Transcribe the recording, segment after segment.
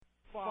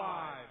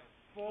5,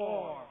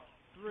 4,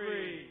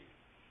 3,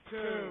 2,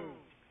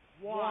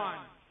 1.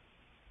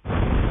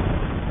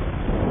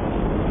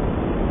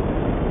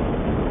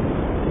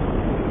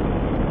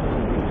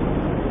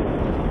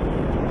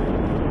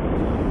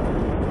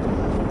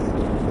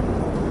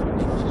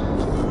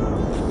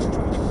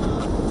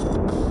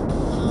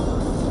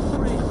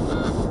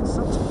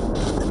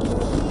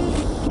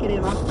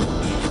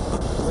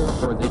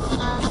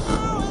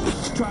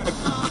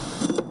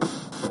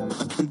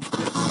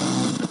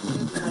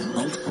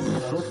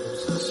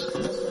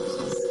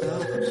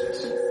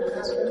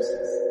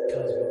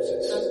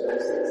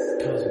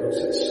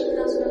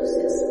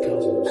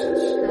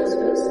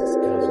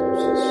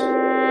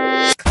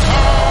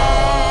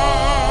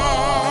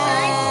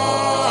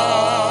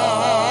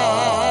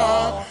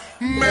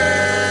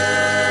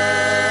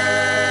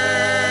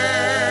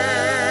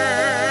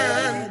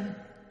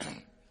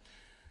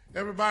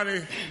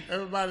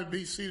 Everybody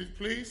be seated,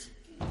 please.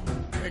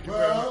 Thank you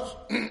very much.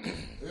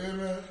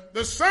 Amen.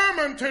 The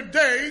sermon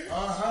today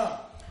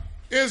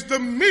is the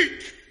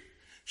meek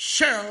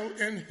shall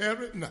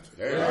inherit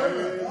nothing.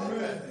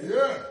 Amen.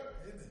 Yeah.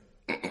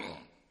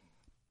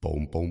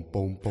 Boom, boom,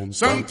 boom, boom.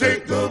 Some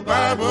take the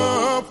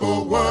Bible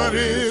for what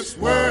it's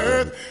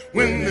worth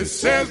when it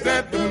says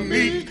that the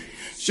meek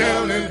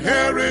shall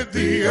inherit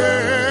the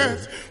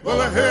earth.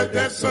 Well, I heard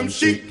that some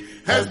sheep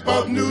has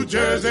bought New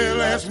Jersey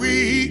last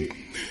week.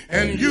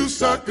 And you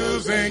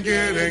suckers ain't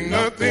getting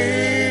nothing.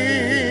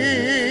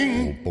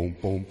 Boom,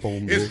 boom,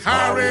 boom. Is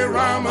Hari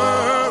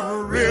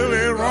Rama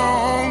really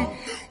wrong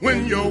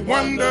when you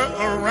wander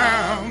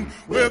around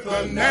with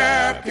a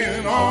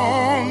napkin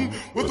on,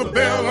 with a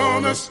bell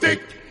on a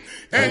stick,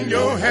 and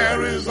your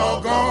hair is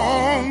all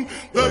gone?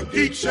 The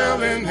geek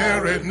shall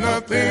inherit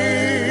nothing.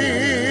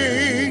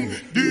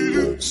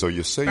 So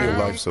you say your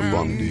life's a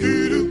bum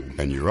deal,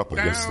 and you're up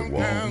against the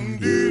wall.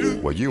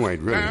 Well, you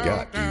ain't really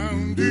got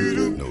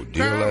no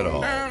deal at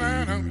all.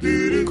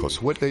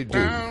 Cause what they do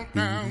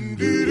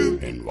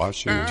in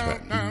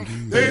Washington,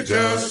 they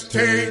just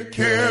take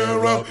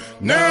care of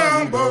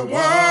number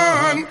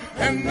one,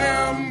 and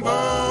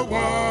number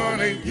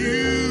one ain't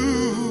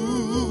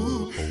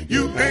you.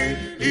 You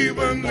ain't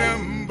even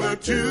number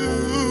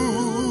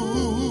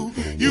two.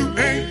 You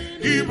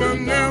ain't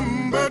even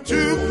number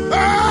two.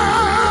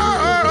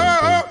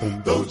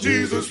 Those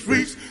Jesus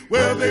freaks,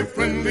 well, they're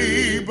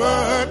friendly,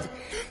 but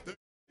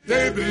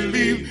they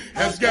believe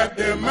has got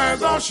their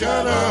minds all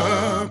shut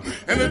up,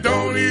 and they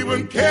don't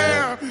even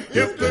care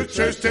if the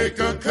church take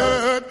a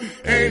cut.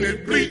 Ain't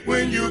it bleak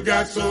when you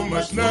got so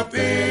much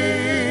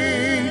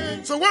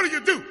nothing? So what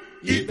do?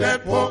 Eat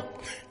that pork,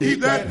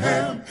 eat that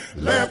ham,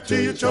 laugh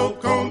till you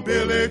choke on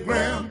Billy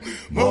Graham,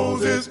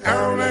 Moses,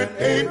 Aaron, and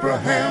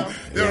Abraham.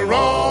 They're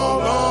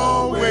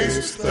all a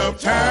waste of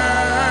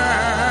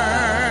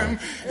time,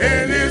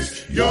 and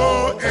it's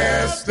your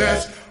ass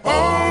that's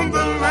on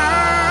the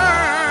line.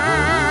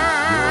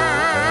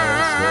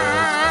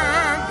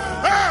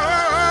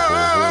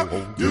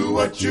 Do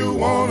what you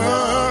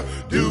wanna,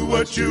 do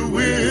what you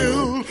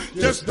will.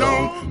 Just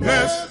don't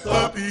mess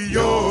up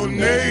your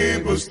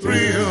neighbor's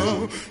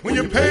thrill. When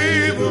you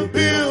pay the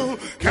bill,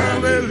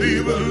 kindly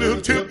leave a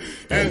little tip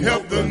and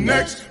help the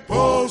next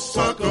poor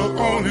sucker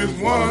on his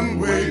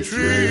one-way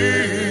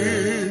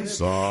trip.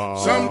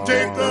 Some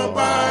take the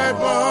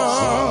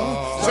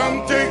Bible,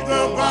 some take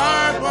the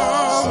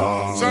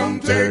Bible, some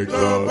take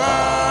the Bible.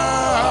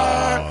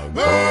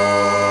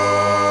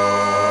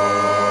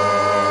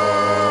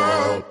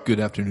 Good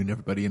afternoon,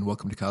 everybody, and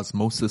welcome to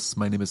Cosmosis.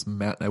 My name is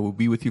Matt, and I will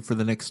be with you for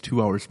the next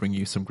 2 hours bringing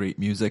you some great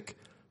music.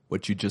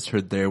 What you just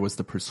heard there was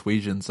the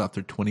Persuasions off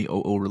their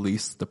 2000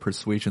 release. The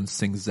Persuasions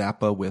sing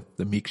Zappa with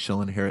The Meek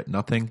Shall Inherit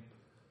Nothing.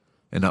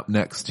 And up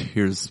next,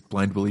 here's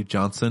Blind Willie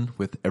Johnson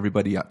with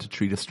Everybody Ought to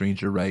Treat a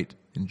Stranger Right.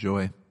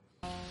 Enjoy.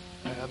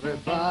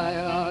 Everybody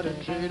ought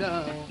to treat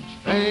a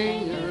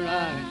stranger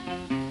right.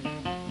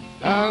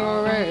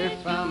 Don't away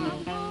from me.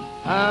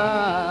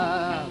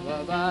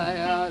 Everybody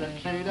ought to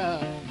treat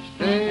a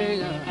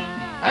stranger.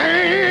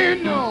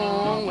 Ain't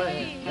no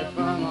way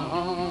from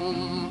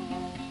home.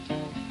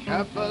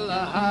 Careful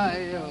of how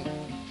you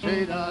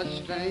treat a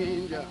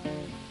stranger.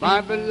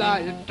 Might be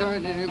like you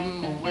turn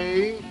him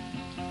away.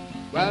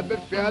 Well, be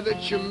fear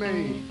that you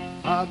may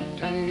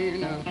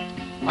obtain.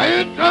 While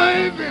you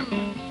drive him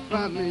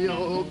from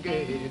your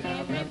gate,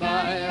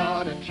 everybody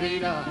ought to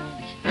treat a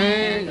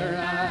stranger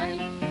right.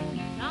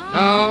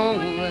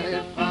 Don't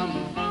wait from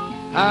him.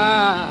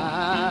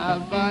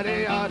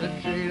 Everybody ought to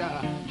treat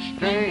a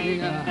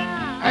stranger.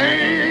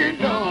 Ain't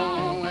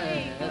no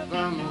way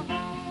from him.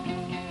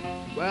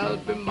 Well,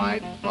 be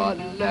mindful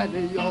that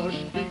you're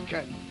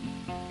speaking.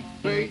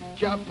 Be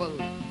careful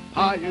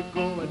how you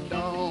going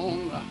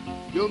down.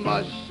 You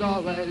must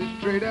always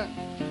treat a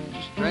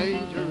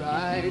stranger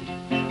right.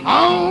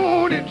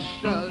 Don't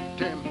insult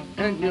him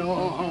in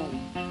your home.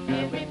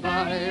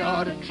 Everybody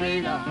ought to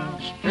treat a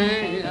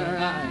stranger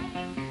right.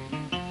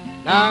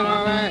 Down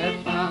away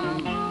from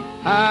him.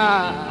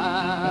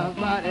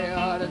 Everybody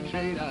ought to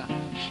treat a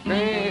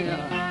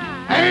stranger.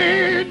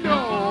 Ain't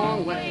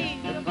no way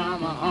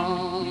from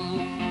home.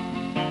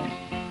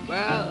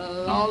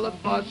 all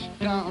of us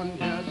down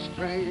here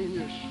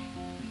strangers.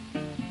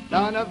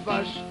 None of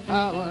us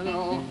have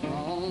no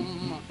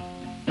home.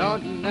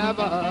 Don't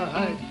never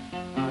hurt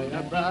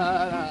your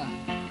brother.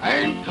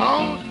 Ain't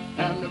cold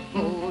and the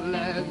fool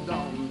is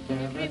on.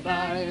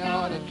 Everybody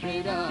ought to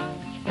treat a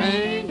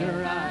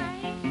stranger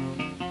right.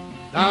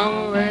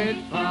 Don't wait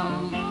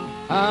from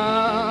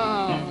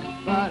home.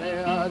 Everybody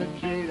ought to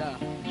treat a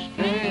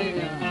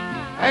stranger.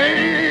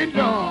 Ain't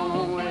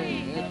don't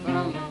wait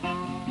from home.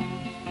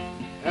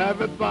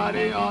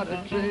 Everybody ought to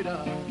treat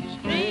a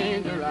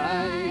stranger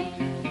right.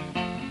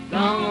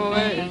 Don't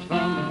wait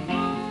from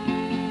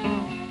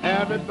home.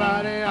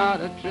 Everybody ought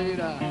to treat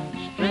a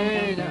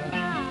stranger.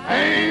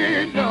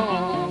 Ain't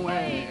no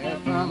way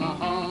from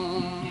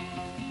home.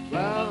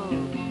 Well,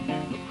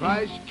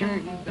 Christ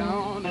came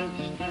down as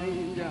a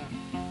stranger.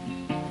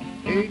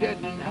 He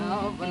didn't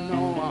have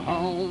no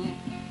home.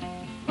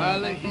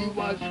 Well, he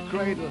was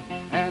cradled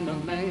and a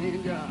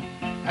manger.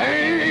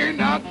 Ain't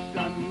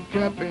nothing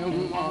kept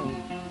him warm.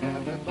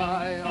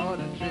 Everybody ought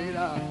to treat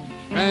a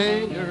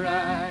stranger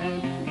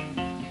right.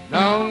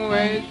 Don't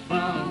wait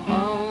from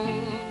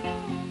home.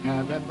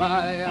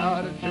 Everybody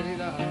ought to treat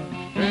a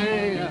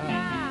stranger.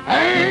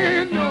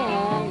 Ain't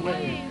no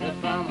way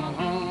from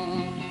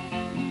home.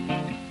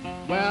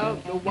 Well,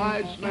 the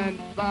wise man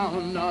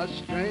found a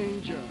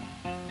stranger.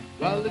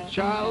 Well, the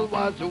child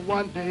was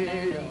 1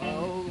 day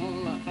old.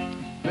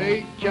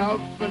 Be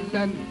careful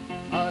and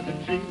other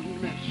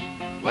treatments.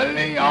 Well,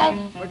 he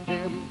offered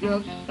him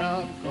gifts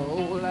of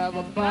gold.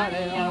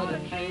 Everybody ought to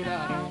treat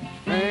a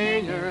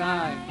stranger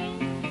right.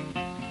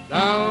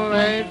 Don't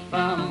wait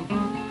from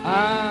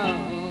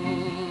home.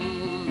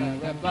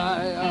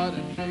 Everybody ought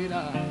to treat a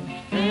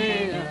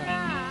stranger.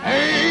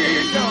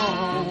 Ain't no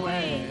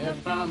way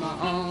from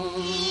home.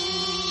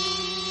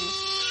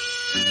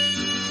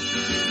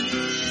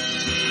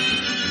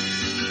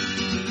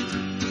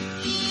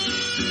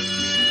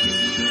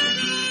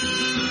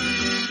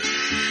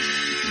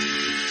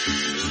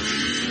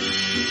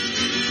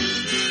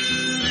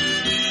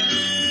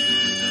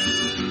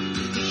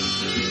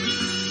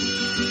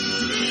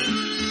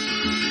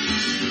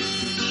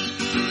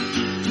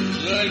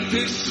 Like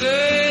they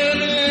said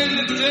in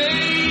the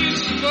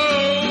days of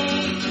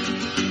old,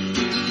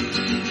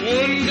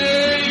 one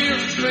day your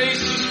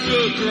faces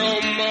will grow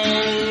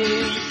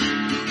mold,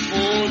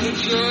 for the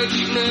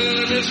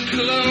judgment is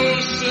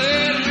close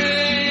at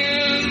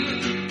hand,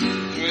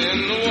 when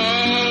the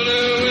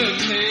water will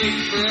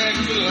take back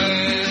the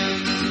land.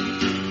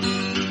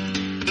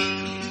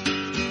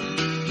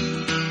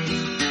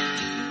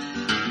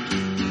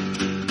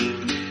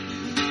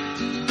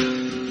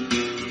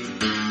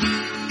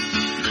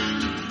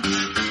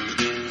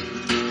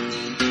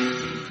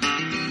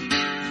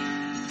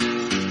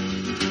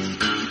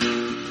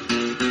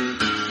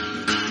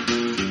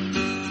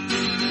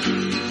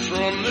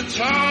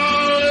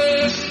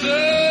 Tallest of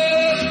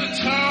the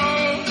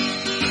tall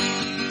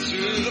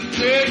to the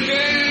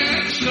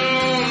pickaxe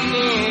on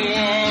the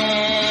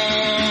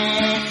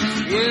wall,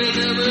 when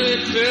every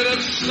bit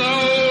of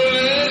soul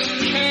is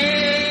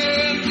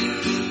canned,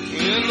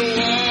 when the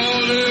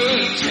water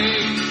will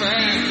take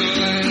back the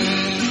land.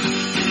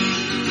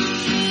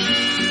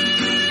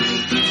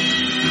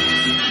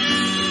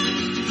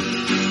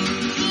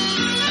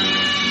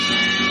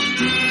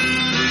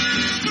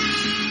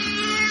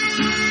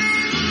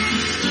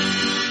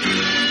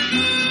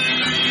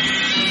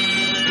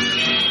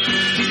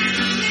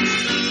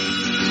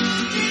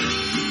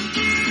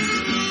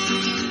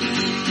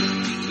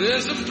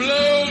 There's a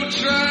blow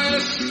dry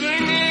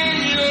sting in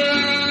your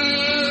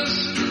eyes,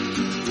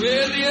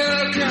 where the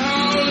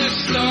alcohol is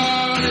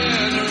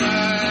starting to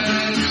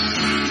rise.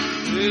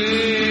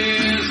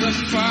 There's a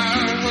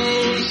fire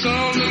hose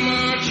on the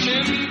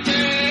marching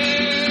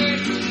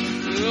band,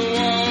 the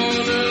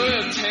water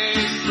will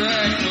take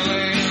back the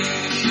land.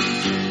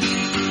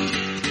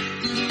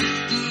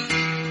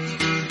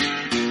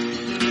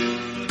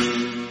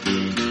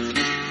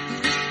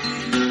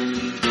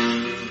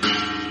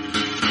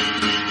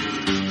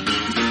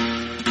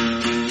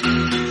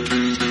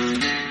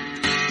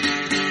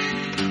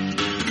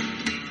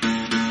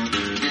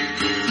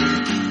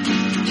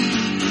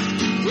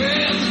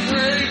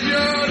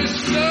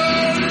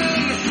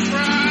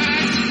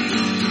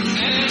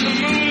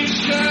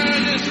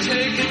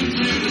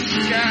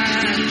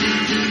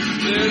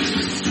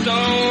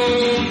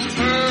 Stones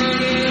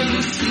burn in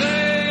the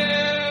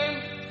sand,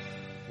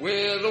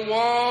 where the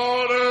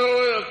water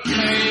will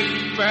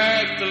take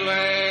back the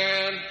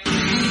land.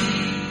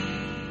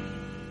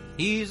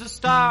 He's a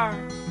star,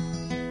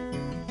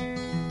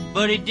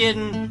 but he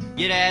didn't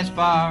get as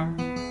far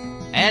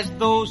as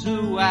those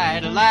who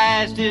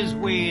idolized his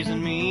ways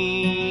and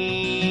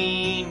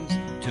means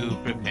to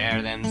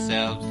prepare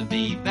themselves to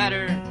be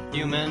better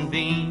human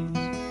beings.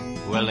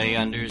 Well, they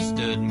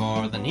understood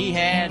more than he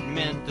had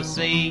meant to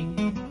say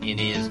in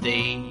his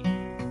day,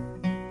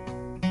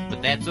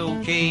 but that's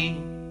okay.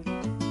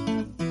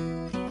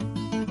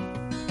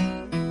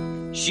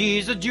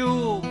 She's a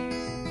jewel,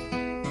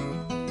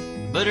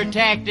 but her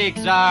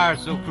tactics are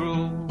so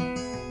cruel,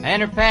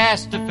 and her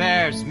past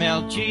affairs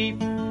smell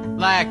cheap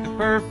like the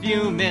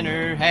perfume in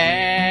her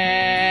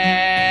hair.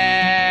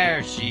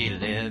 She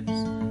lives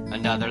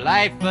another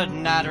life but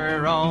not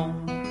her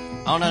own,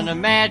 on an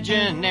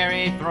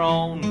imaginary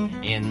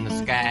throne in the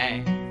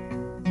sky.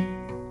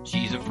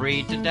 She's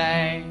afraid to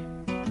die.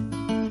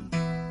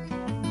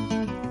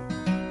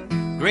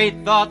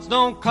 Great thoughts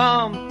don't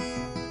come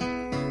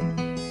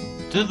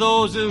to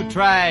those who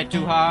try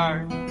too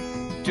hard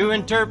to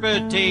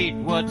interpretate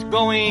what's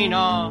going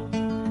on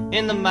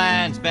in the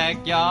mind's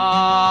backyard.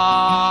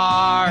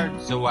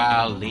 So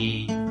I'll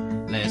leave,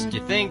 lest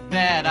you think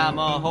that I'm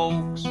a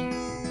hoax,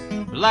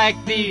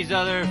 like these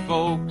other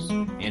folks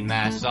in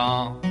my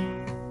song.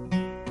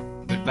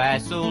 Goodbye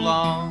so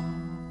long.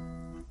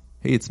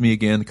 Hey, it's me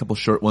again. A couple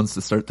short ones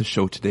to start the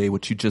show today.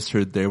 What you just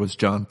heard there was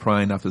John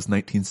Prine off his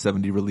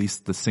 1970 release,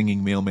 The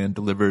Singing Mailman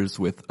Delivers,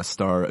 with A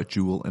Star, a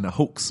Jewel, and a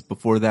Hoax.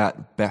 Before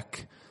that,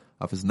 Beck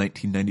off his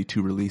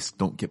 1992 release,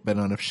 Don't Get Bent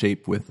Out of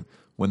Shape, with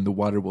When the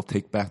Water Will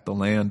Take Back the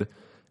Land.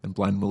 And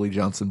Blind Willie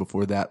Johnson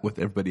before that with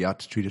Everybody Ought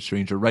to Treat a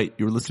Stranger Right.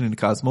 You were listening to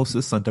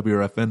Cosmosis on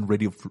WRFN,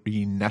 Radio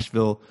Free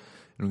Nashville.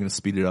 And we're going to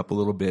speed it up a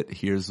little bit.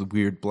 Here's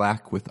Weird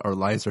Black with Our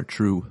Lies Are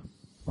True.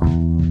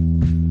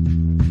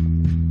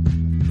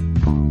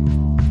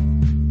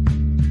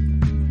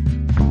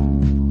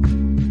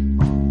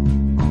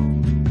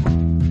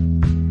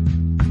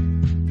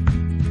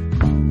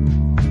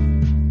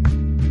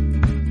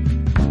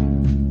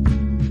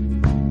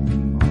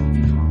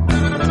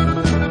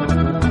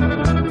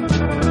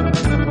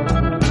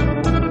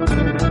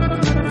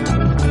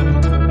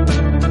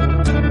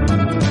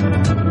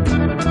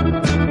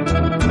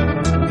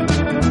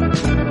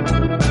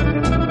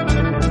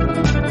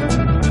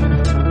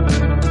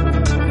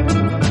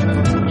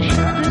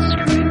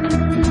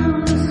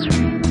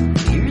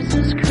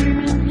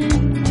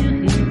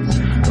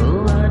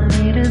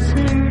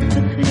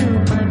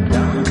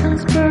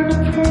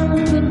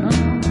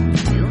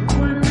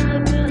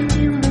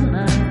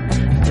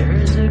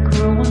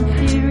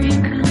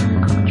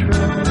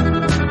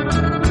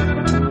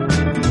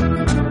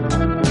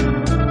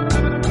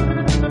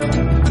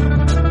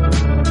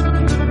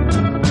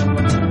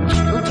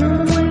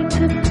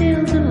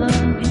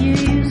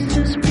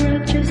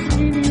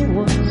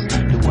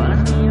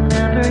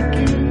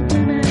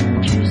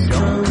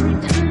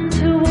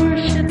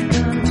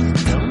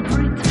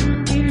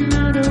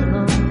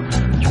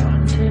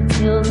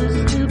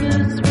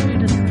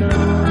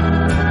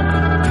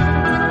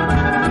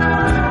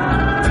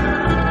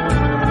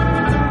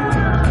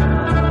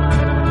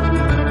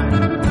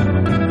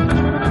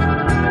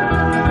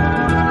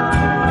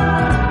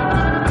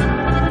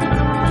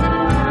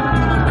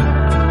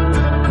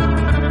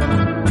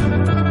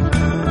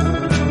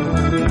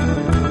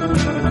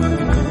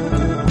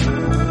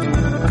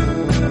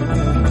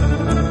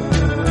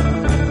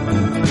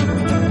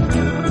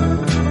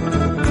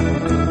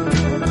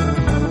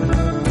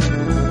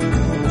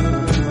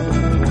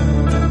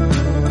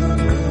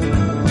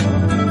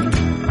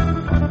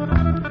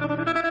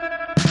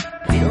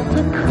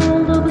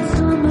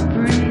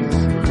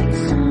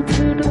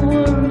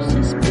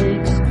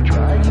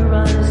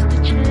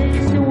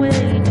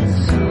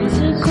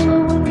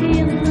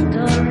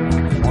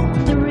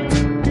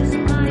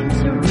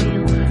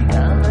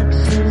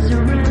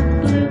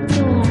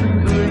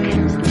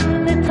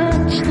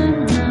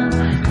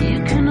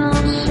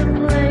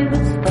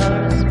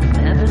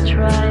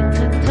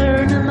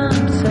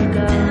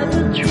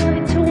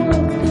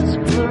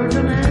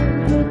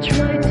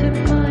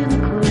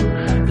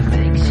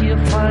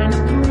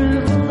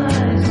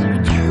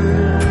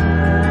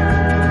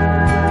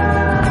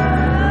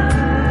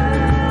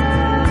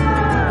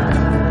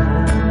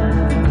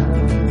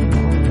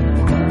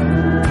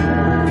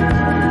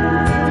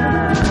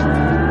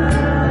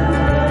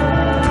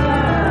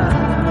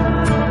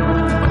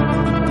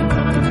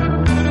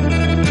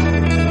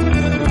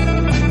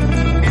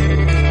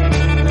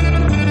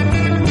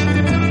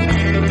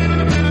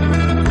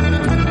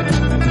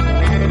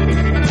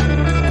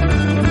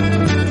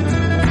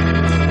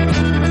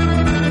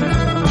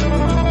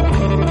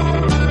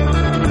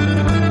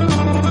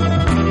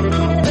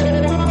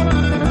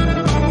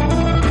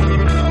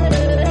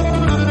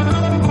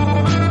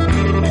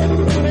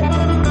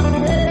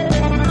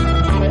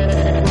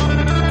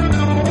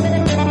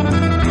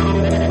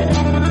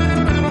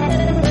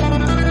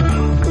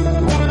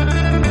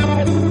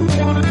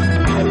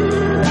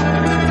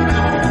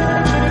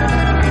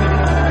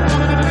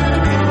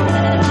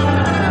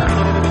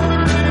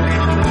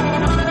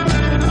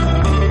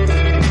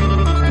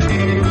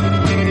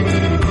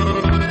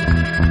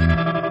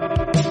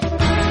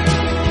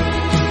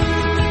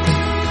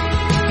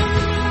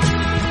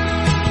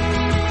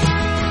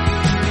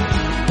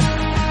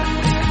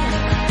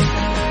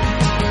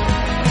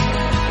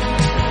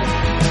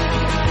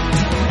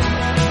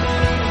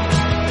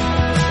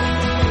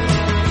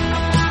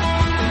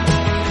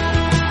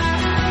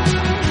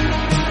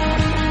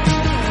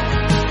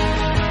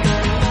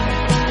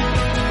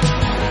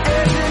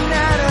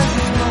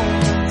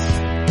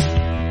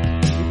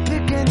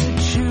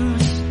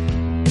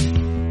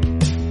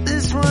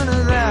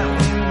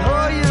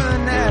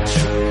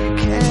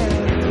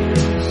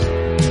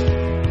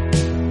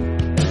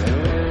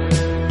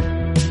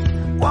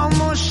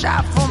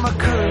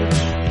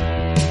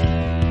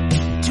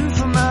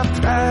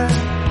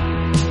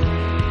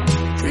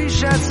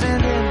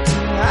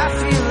 I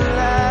feel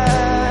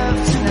alive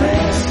tonight.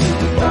 Race to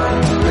the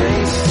bottom,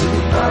 race to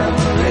the bottom,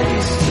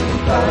 race to the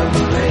bottom,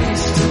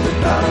 race to the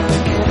bottom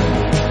again.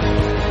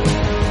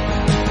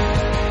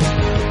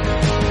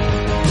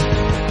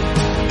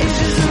 It's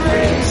just a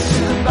race to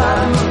the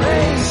bottom, a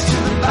race to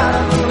the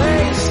bottom, a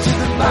race to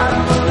the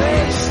bottom, a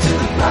race to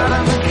the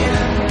bottom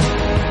again.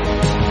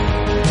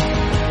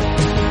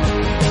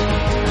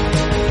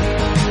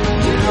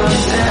 You go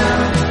down.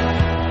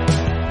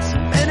 So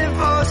many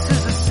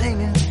voices are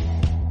singing.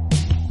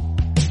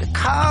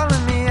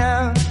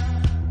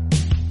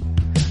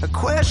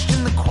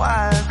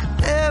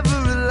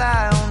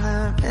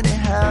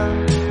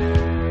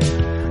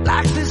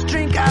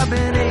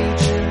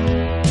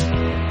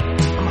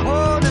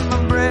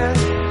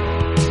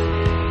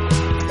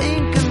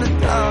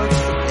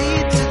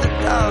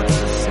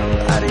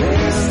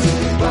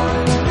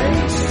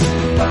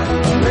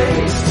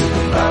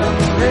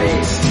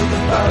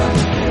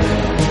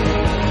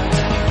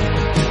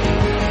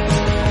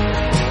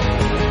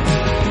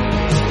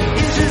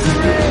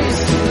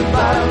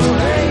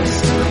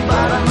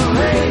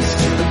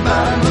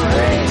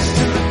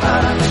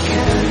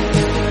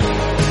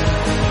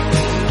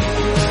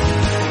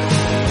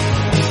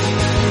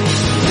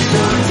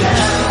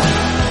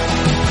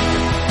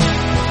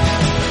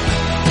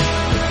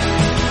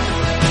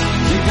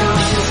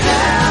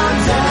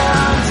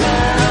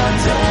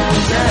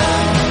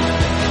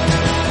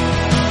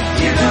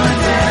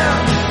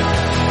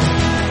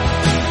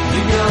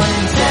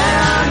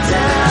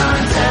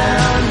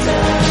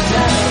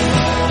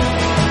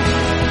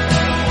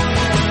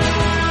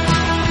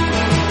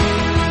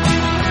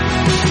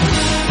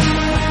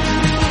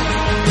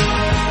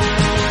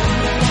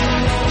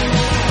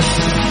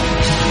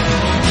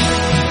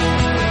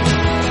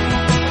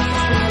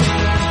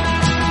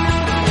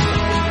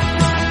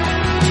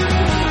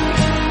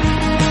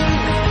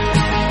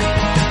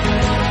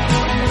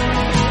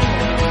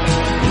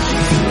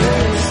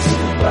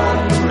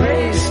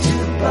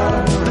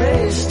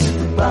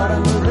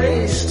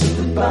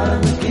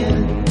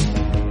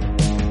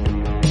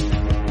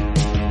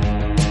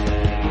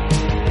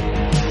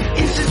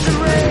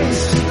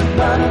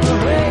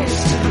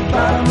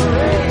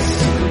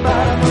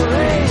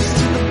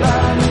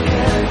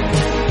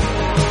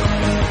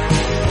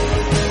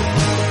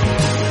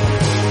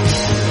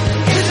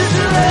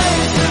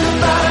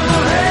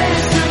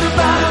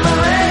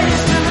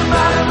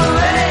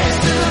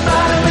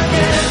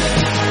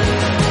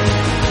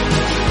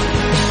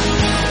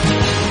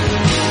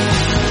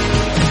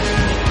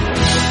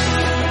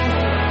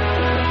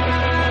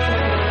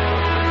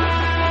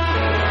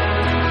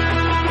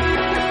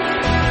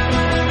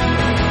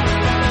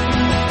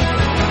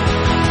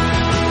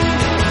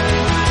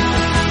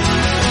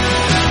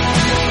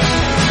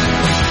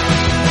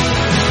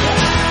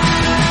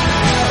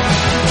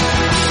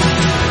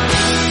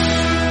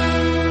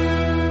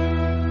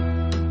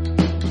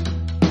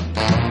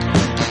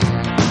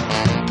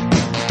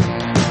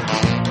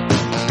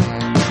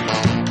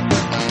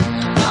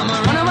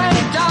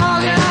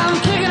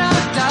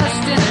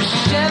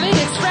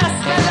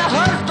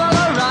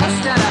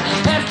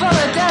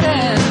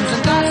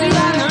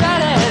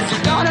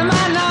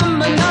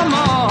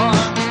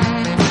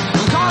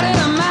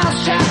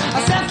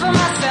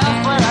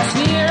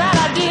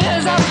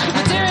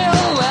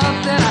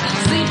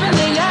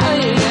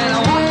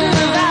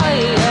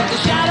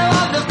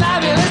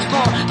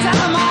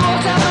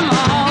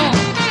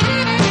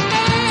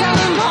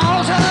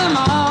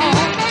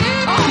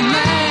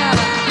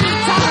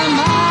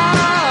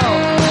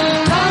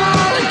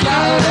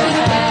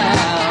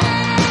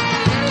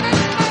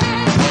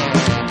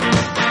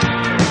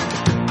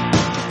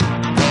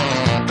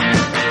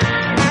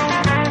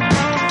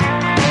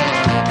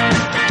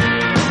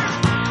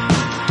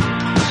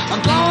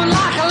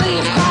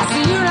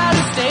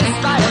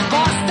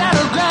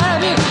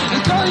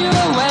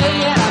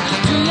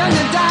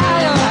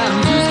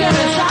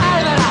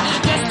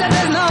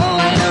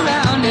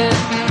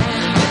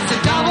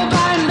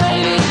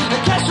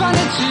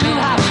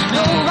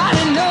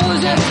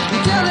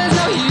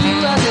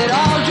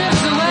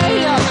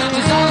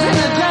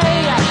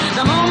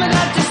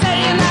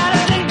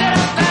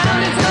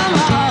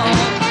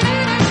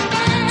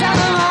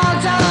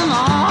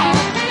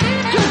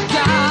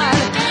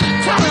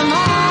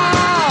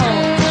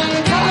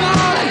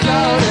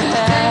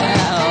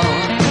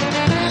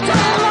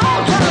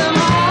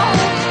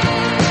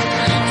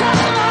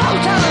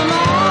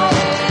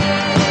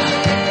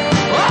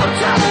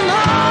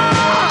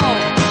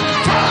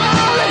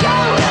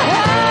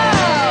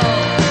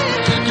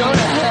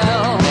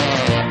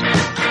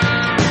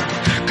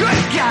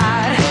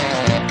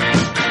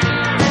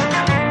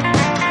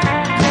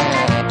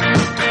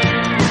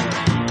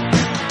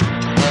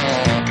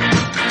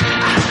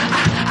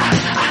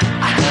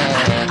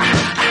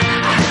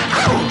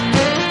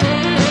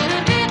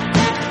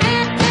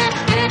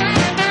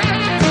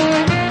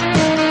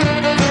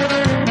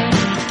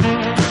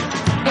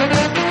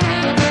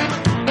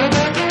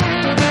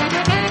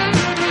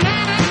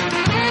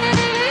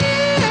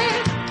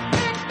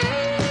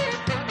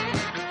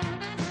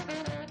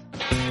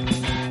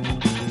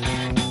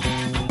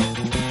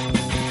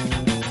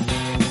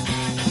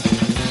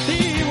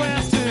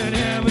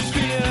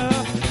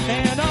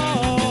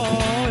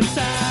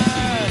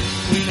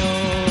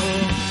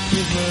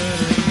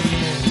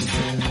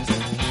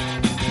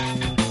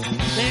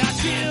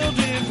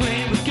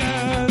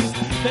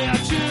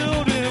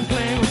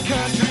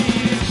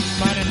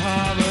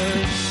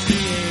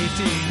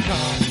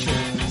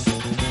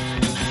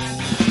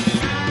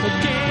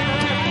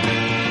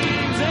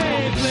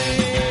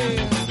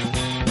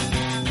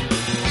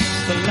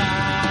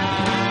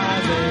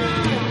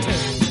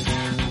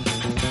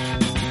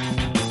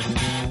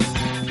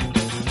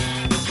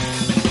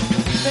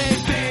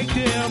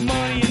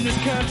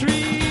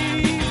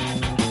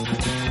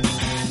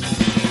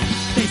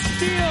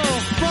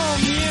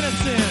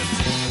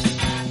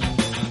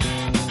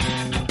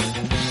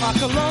 our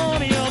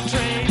colonial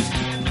traits.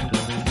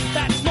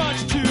 That's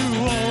much too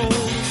old.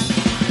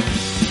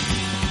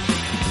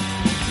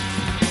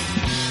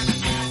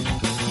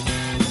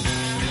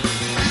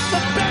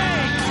 The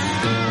bank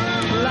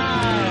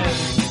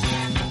lies.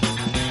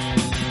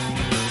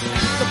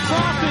 The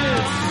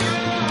profits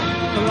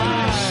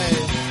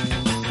lies.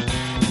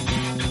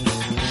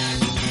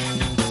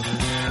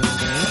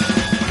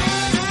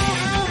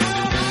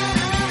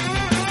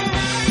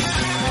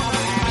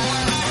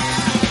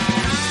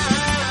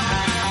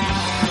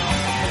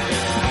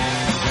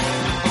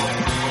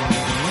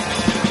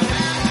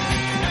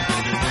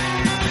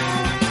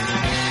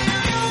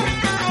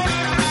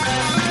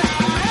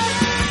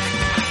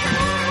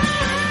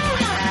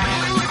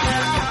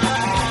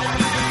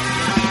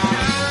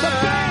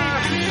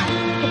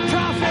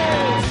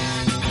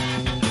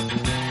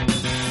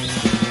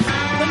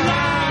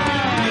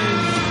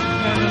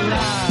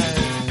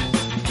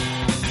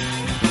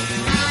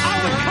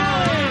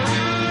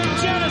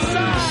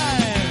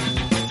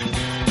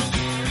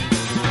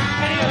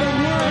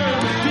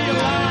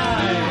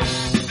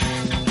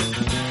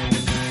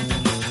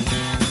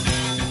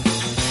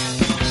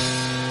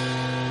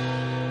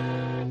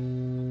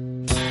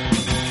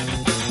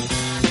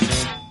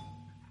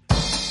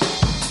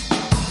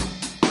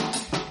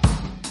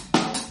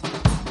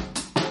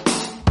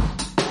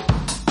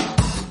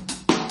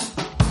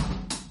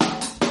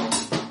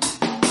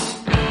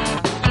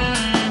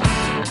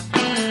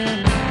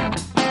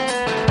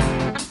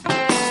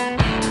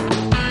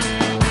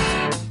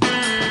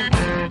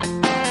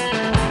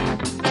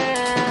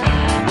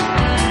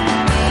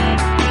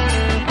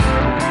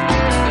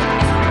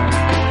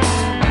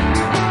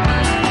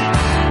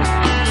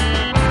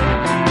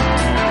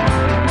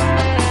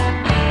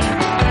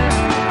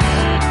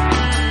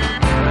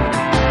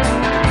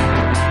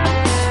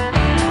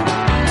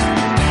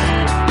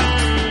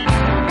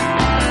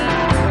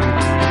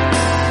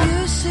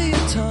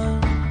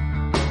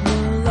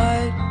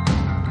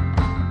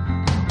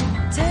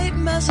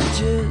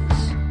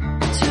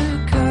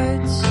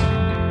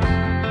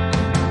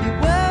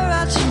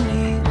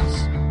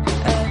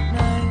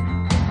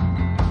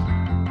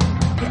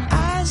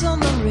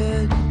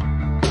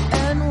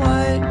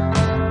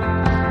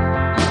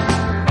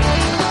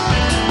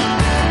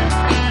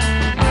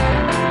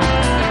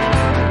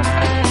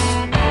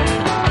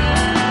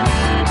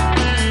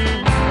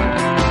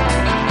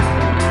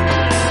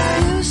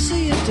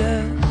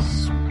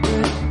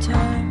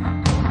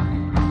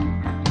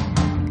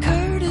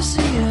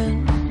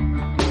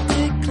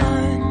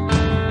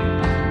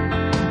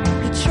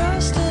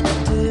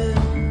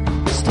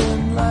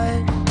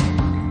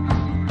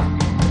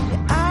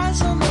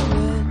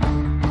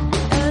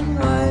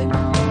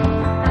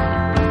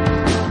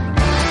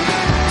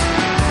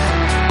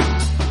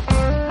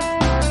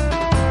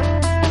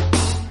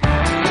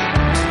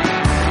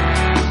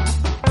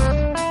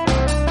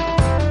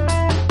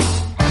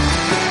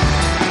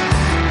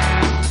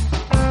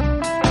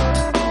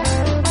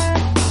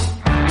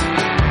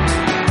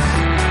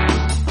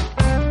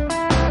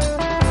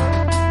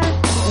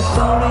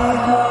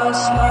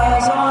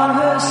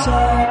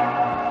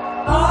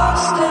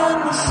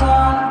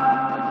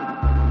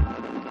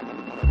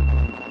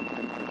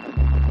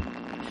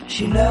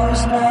 She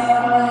knows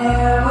now you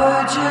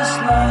were just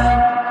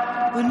lying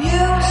when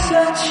you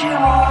said she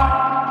won.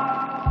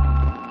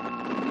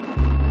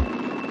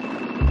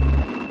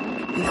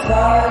 Your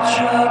fire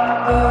truck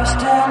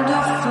burst into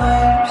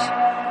flames,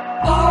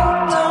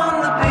 parked on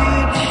the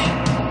beach.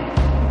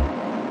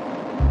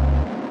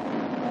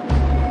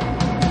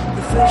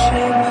 The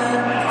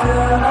fishermen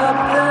filled up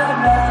their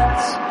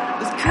nets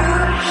with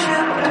cruise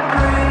ship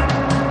debris.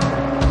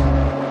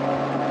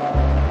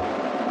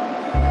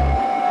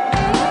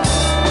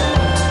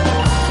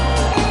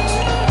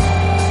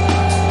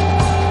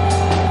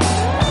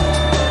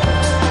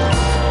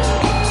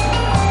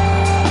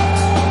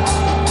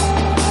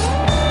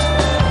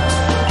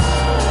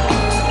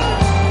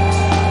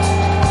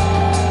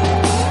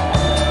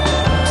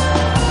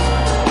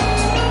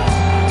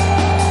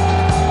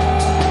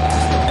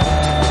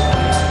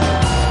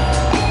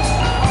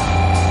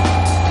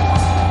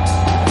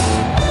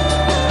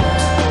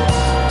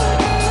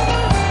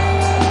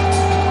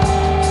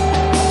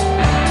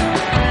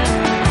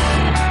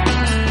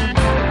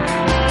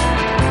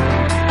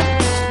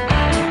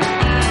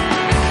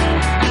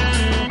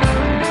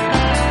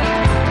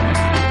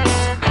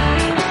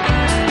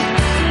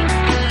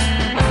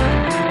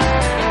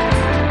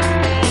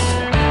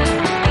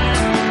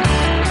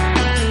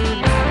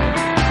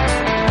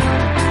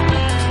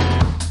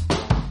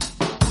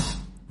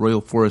 Royal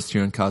Forest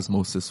here on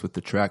Cosmosis with the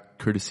track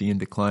Courtesy in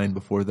Decline.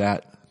 Before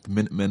that, the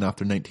Minutemen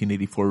after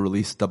 1984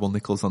 released Double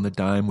Nickels on the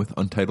Dime with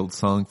Untitled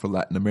Song for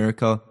Latin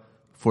America.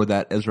 Before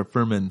that, Ezra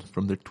Furman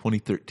from their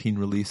 2013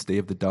 release Day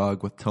of the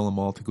Dog with Tell 'Em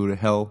All to Go to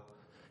Hell,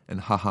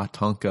 and Haha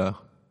Tonka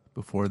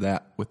before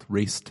that with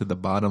Race to the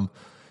Bottom.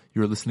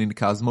 You're listening to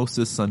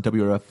Cosmosis on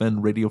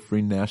WRFN Radio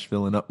Free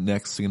Nashville, and up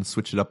next, we're going to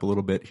switch it up a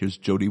little bit. Here's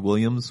Jody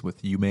Williams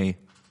with You May.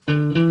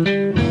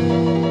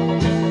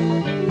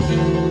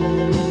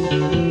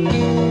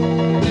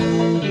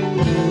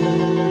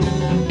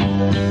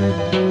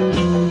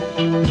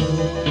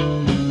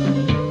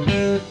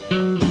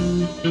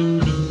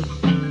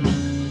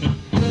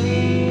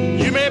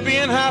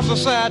 in high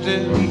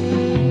society,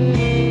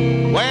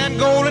 wearing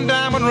gold and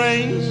diamond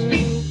rings.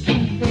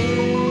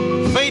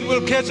 Fate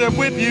will catch up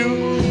with you,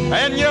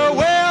 and your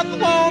wealth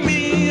won't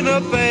mean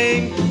a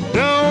thing.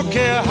 Don't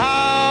care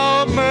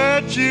how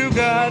much you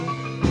got,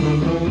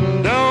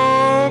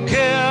 don't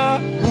care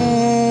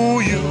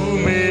who you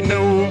may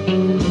know.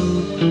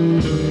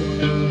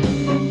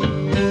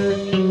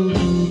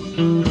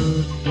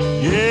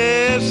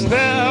 Yes,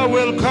 there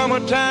will come a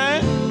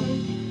time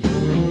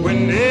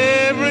when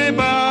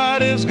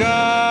everybody's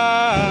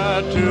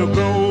got to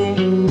go.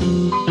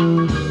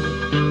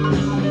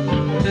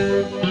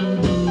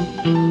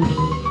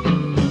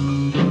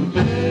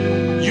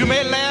 You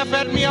may laugh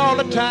at me all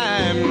the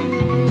time,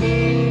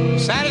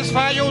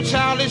 satisfy your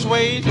childish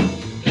ways,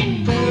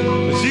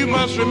 but you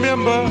must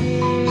remember,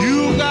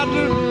 you got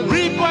to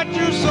reap what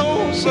you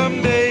sow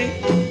someday.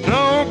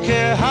 Don't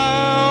care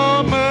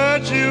how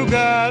much you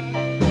got,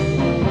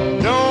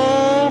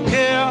 don't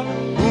care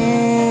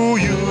who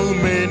you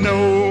may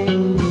know.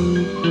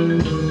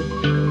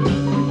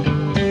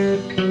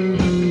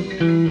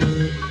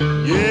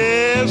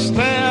 Yes,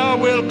 there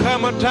will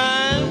come a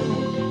time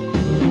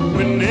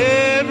when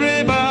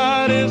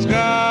everybody's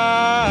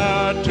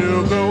got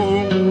to go.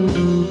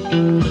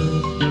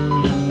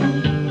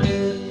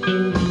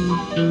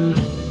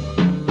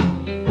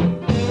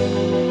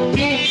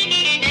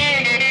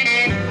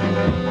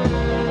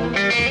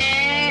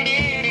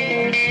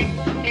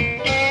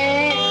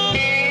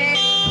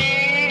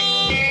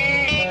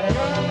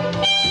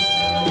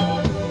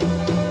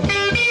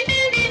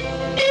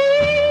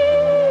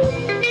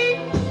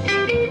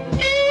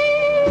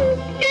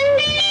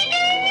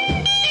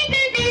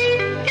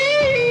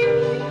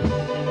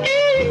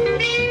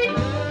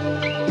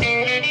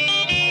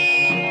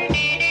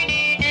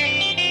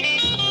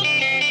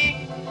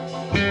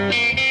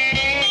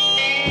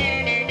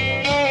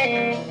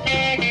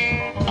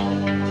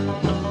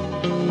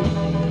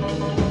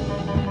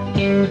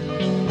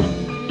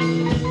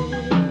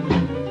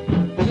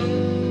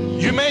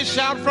 You may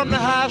shout from the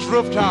highest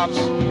rooftops,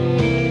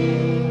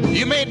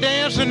 you may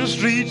dance in the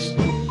streets.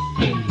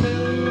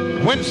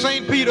 When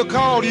St. Peter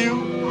called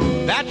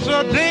you, that's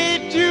a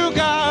date you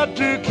got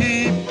to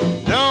keep.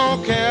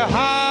 Don't care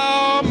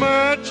how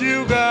much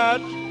you got,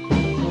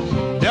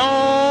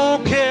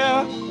 don't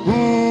care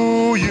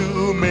who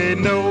you may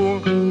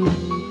know.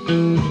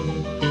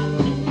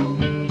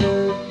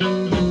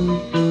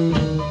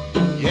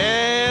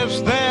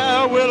 Yes,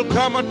 there will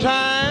come a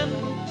time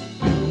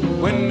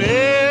when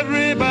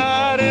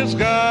everybody's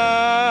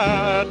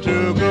got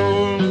to go.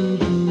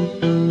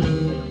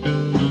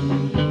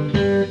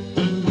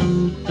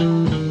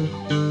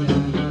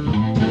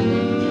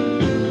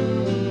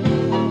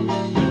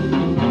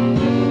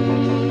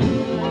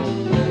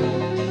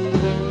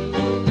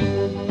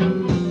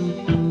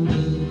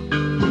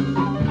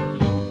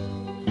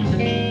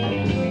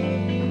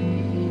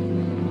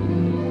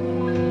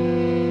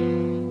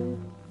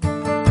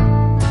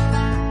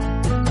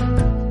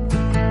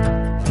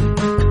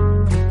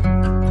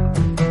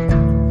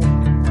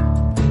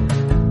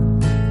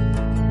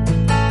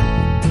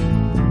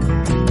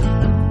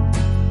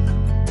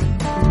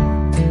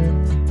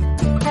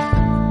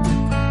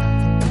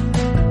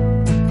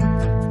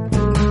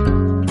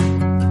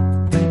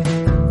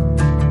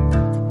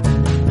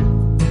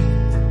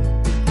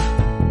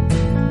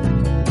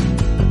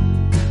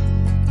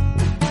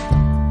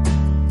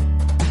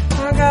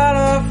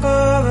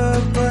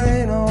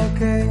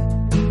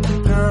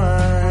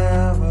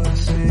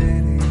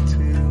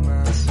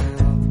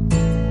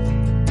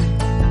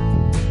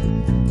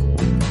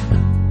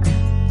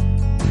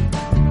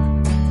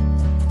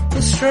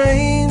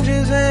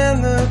 Strangers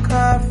and the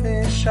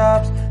coffee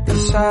shops, the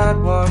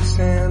sidewalks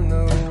and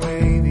the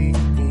wavy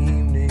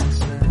evening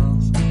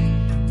smells.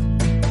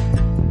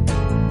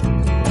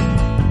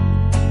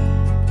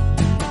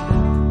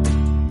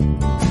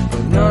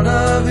 But none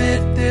of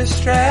it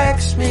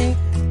distracts me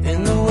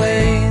in the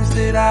ways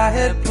that I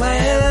had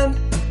planned,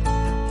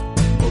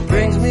 or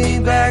brings me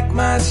back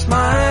my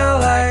smile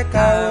like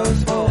I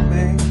was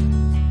hoping.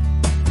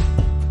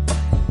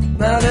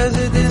 Now there's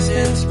a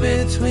distance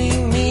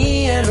between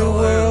me and a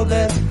world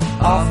that's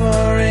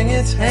offering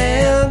its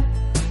hand,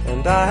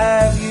 and I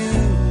have you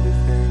to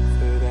thank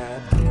for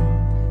that.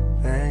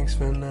 Thanks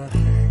for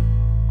nothing.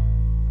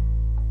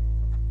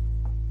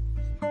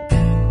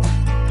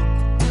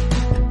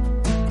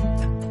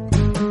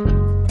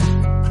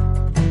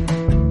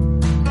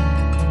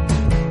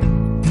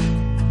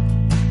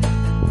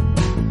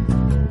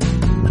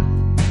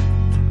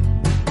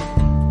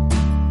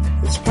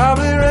 It's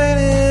probably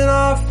raining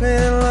off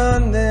in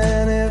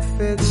London if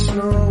it's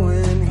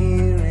snowing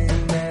here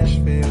in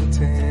Nashville,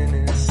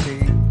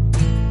 Tennessee.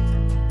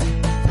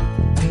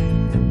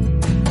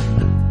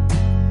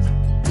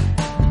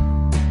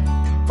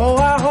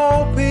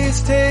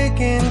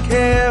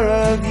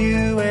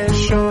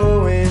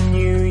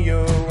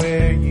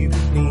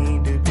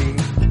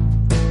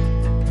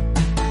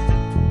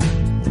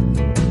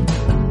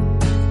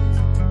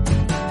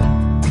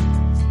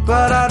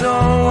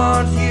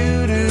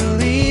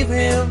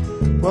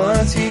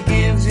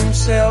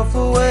 himself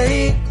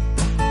away.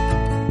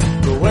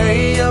 The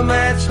way a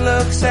match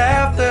looks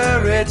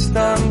after it's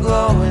done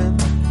glowing.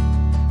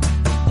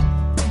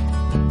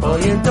 Oh,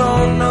 you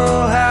don't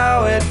know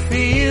how it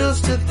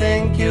feels to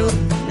think you'll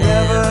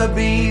never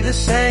be the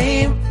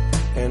same.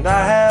 And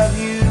I have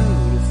you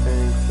to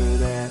thank for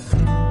that.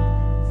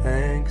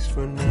 Thanks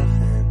for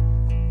nothing.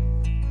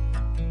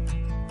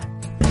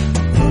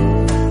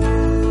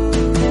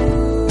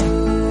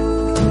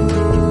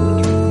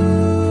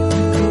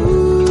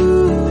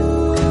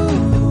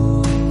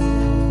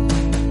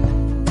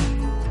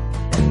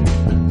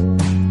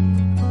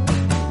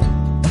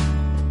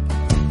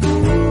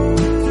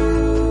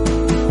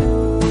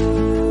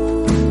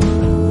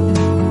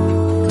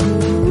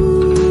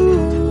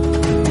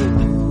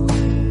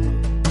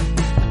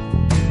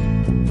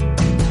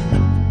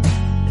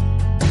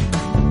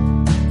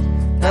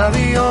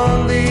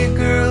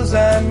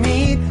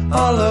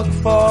 I'll look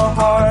for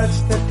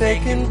hearts that they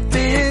can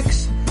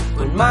fix,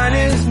 when mine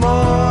is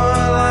more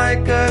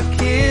like a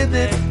kid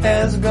that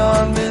has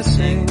gone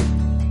missing.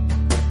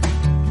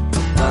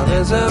 Now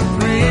there's a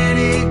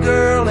pretty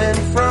girl in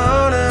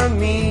front of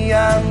me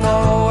I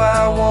know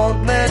I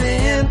won't let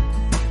in,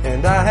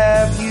 and I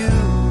have you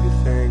to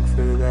thank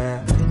for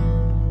that.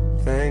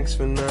 Thanks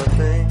for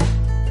nothing.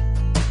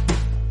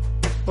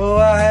 Oh,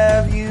 I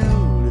have you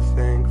to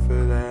thank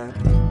for that.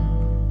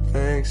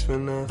 Thanks for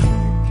nothing.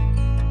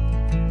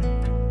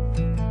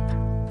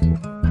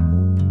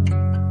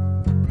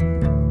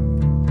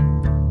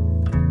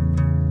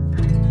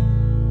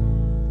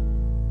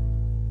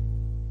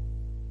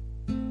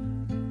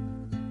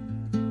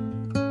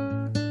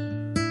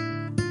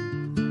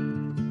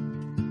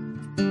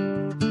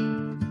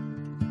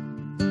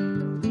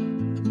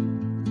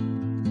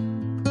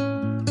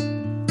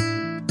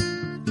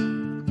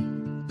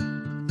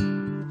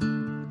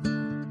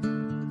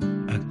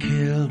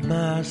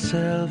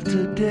 Myself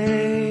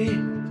today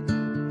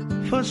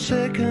for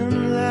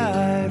second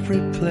life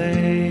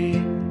replay.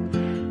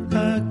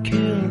 I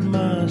killed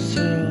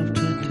myself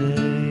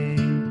today.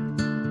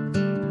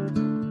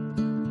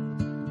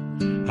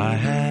 I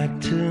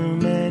had too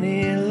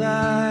many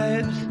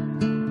lives.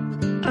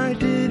 I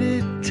did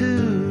it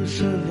to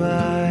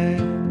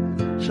survive.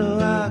 So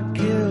I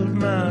killed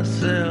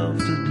myself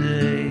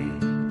today.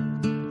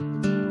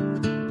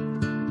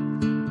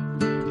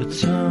 But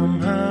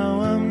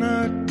somehow I'm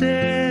not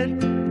dead.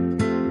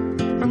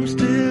 I'm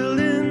still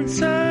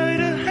inside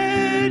a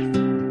head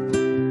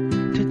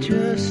to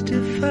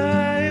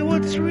justify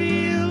what's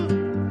real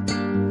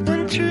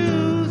when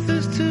truth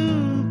is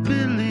to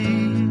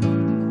believe.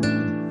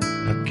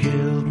 I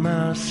killed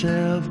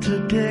myself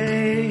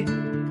today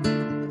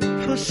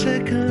for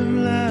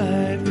second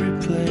life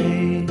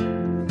replay.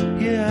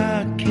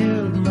 Yeah, I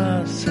killed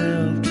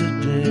myself today.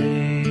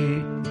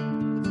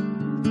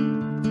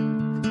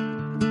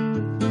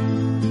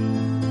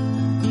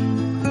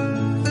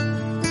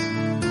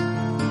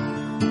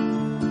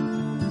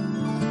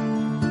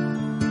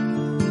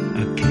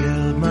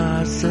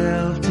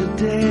 Myself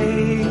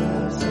today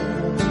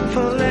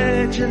for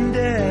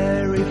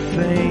legendary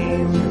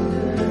fame.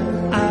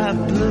 I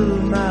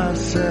blew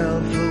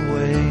myself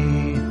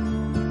away.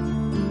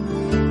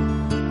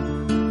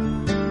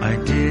 I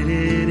did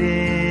it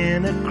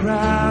in a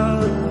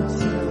crowd.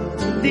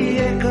 The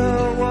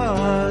echo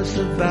was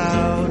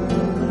about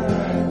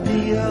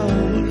the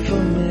old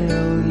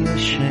familiar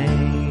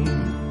shame.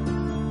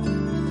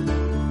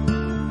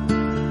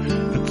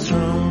 But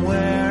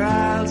somewhere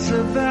I'll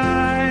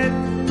survive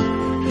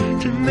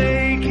to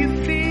make you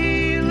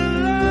feel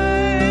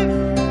alive,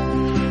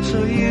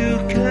 so you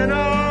can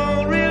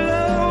all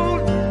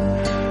reload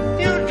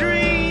your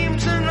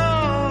dreams and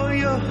all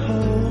your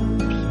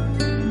hopes.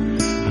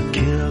 I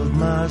killed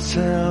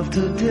myself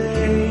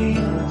today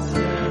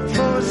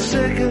for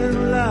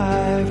second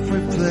life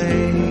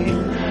replay.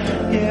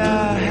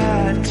 Yeah, I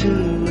had to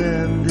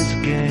end this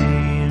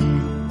game,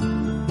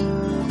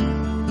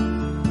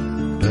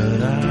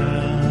 but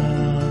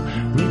I'll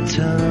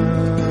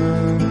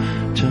return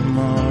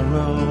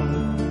tomorrow,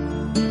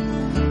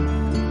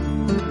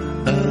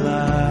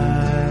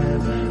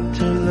 alive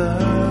to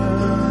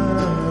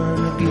learn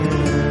again.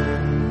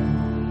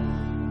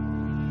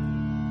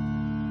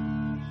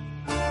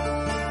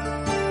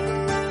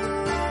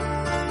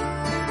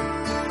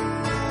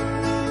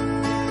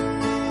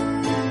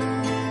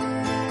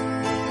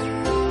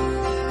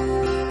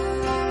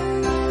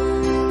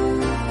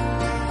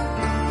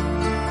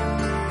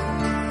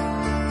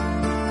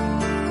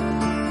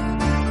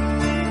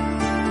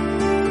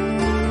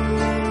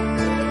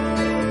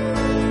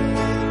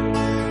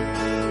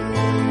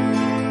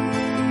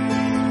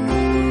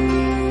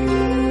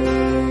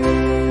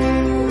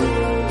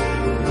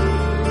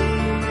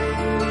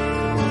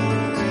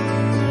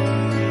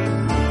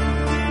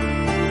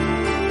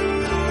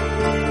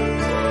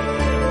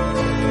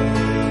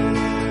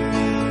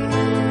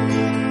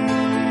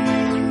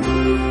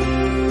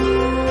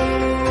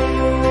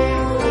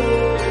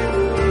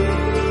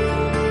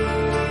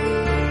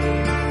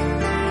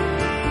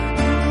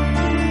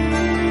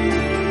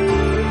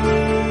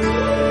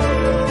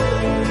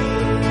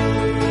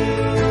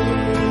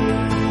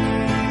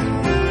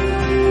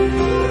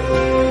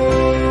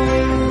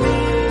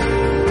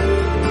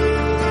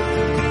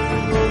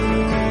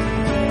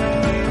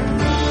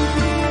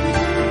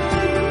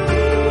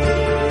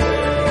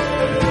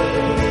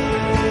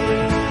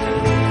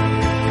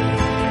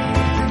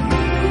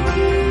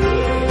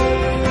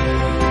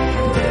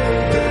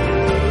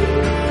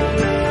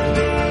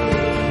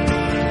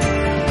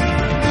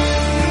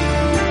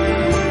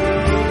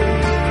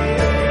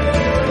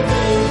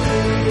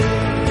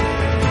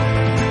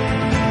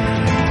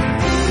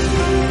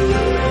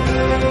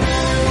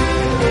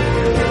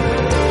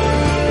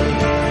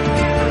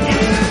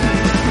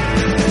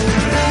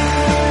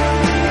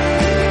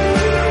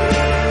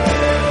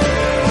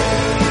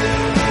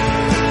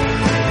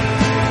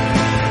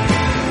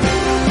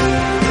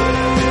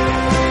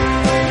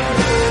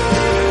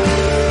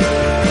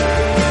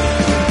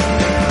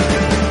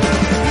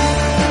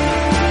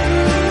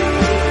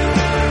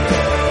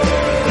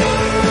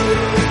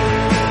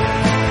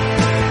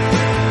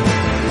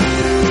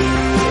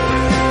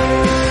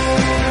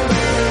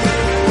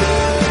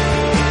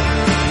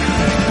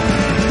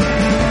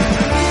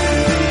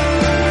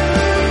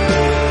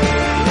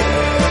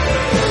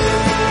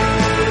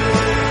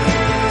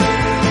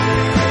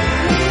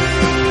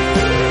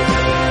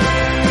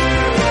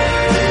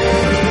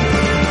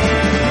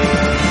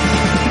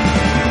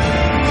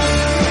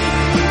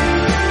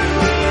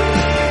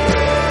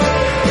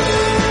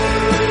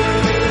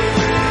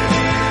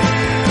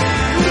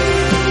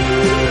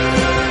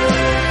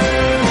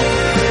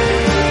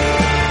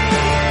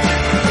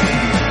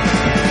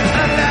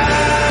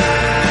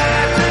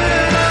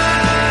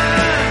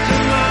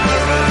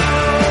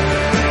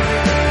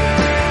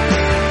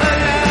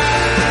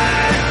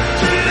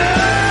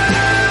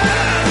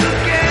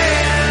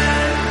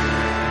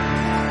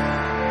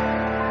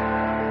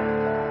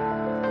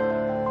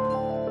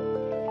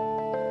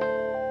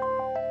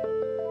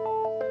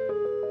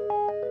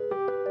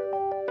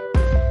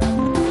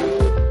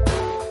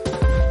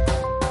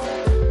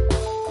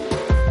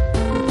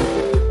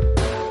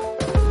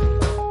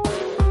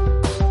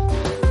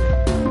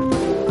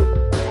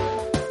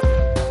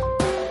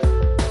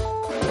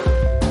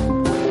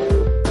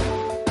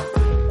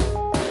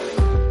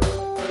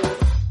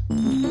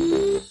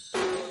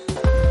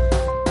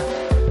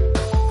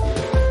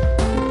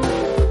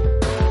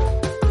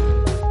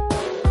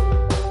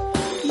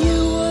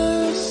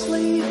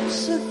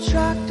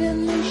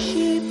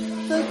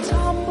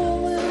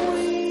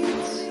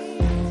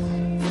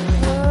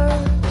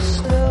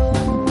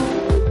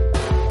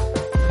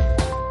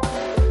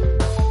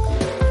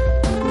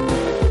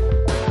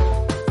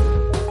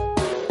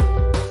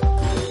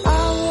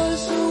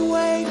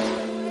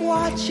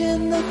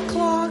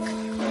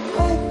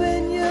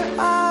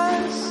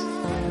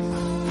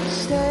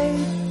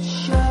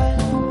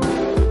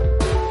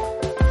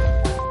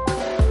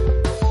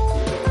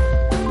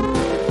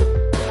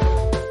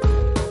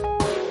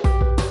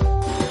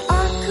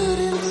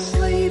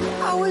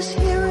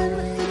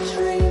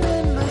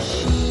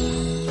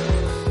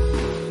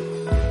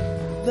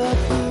 the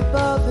beep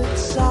of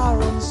its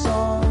siren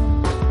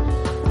song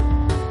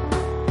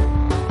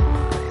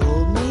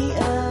pulled me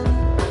in,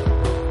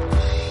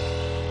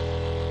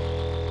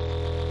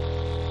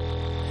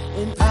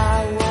 and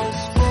I was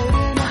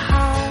floating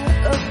high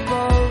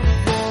above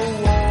the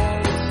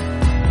walls,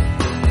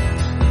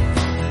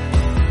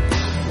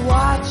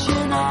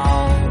 watching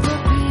all the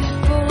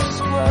people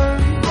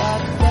squirm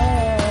like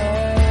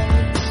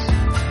birds,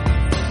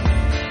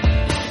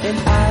 and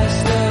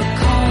as the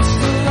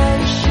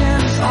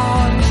constellations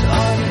arms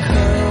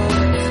uncurled,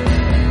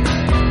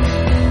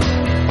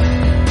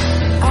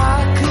 I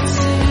could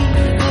see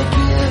the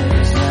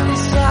gears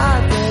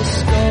inside their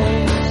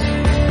skulls.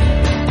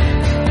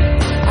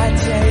 I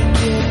take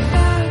it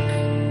back,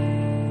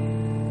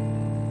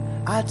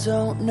 I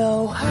don't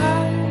know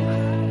how,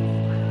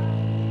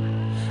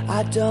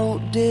 I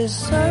don't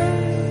deserve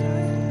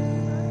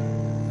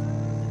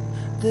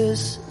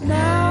this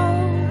now.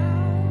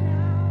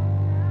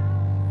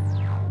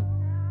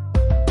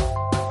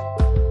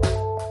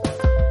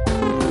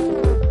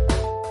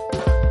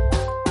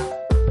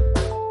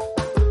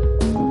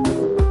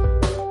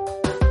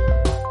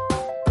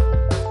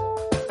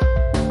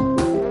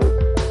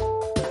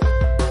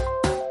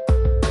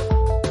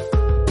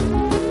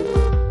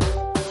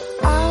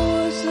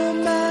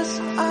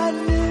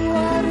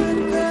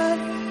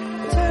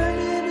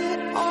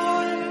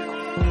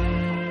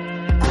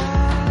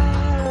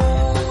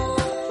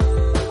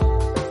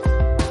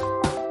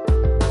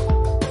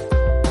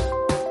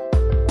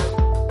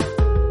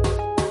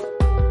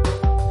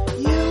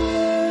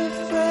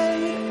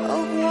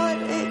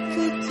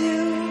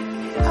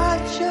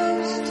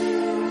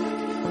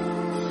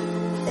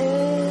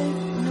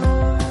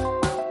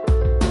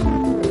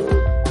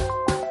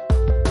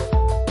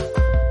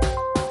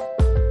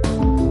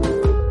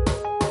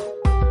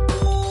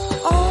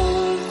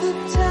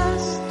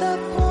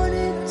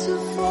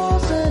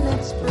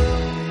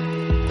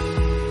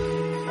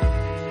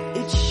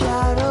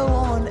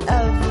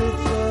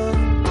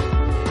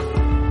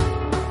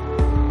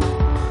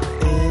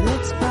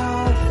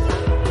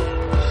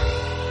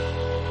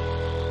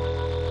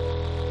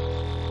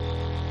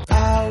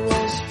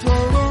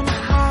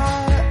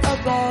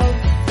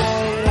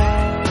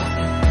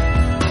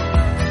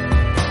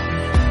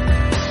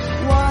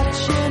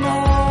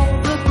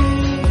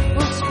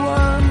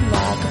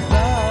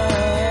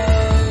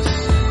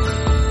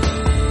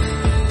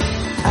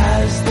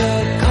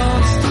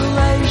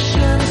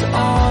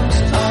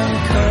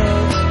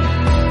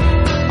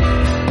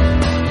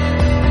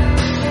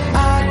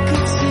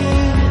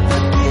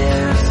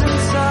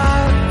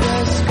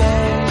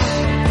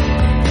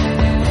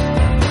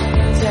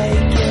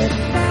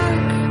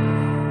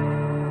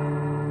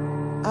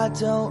 I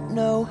don't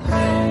know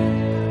how,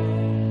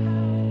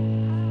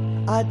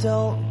 I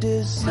don't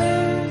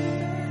deserve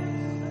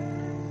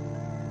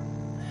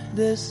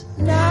this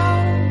now.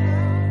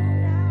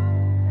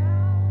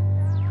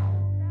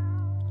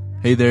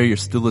 Hey there, you're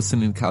still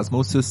listening to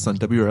Cosmosis on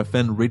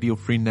WRFN Radio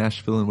Free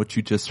Nashville, and what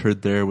you just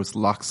heard there was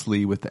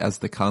Loxley with As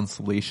the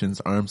Constellations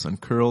Arms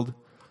Uncurled.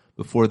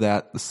 Before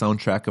that, the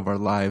soundtrack of our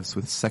lives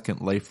with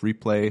Second Life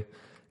Replay,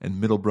 and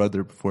Middle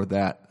Brother before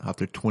that, off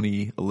their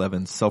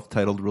 2011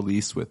 self-titled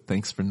release with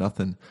Thanks for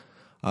Nothing.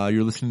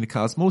 You're listening to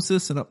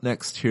Cosmosis, and up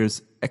next,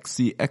 here's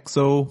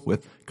XCXO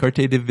with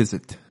Carte de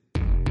Visit.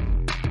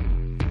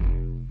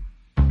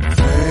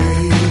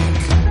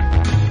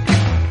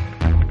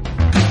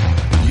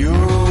 You'll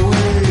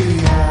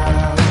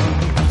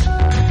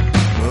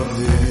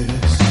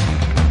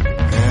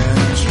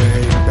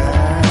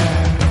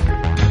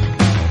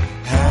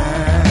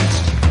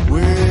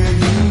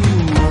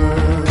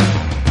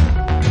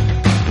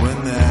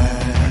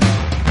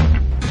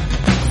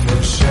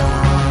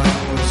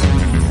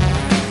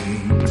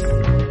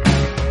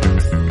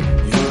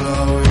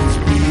always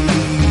be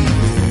there.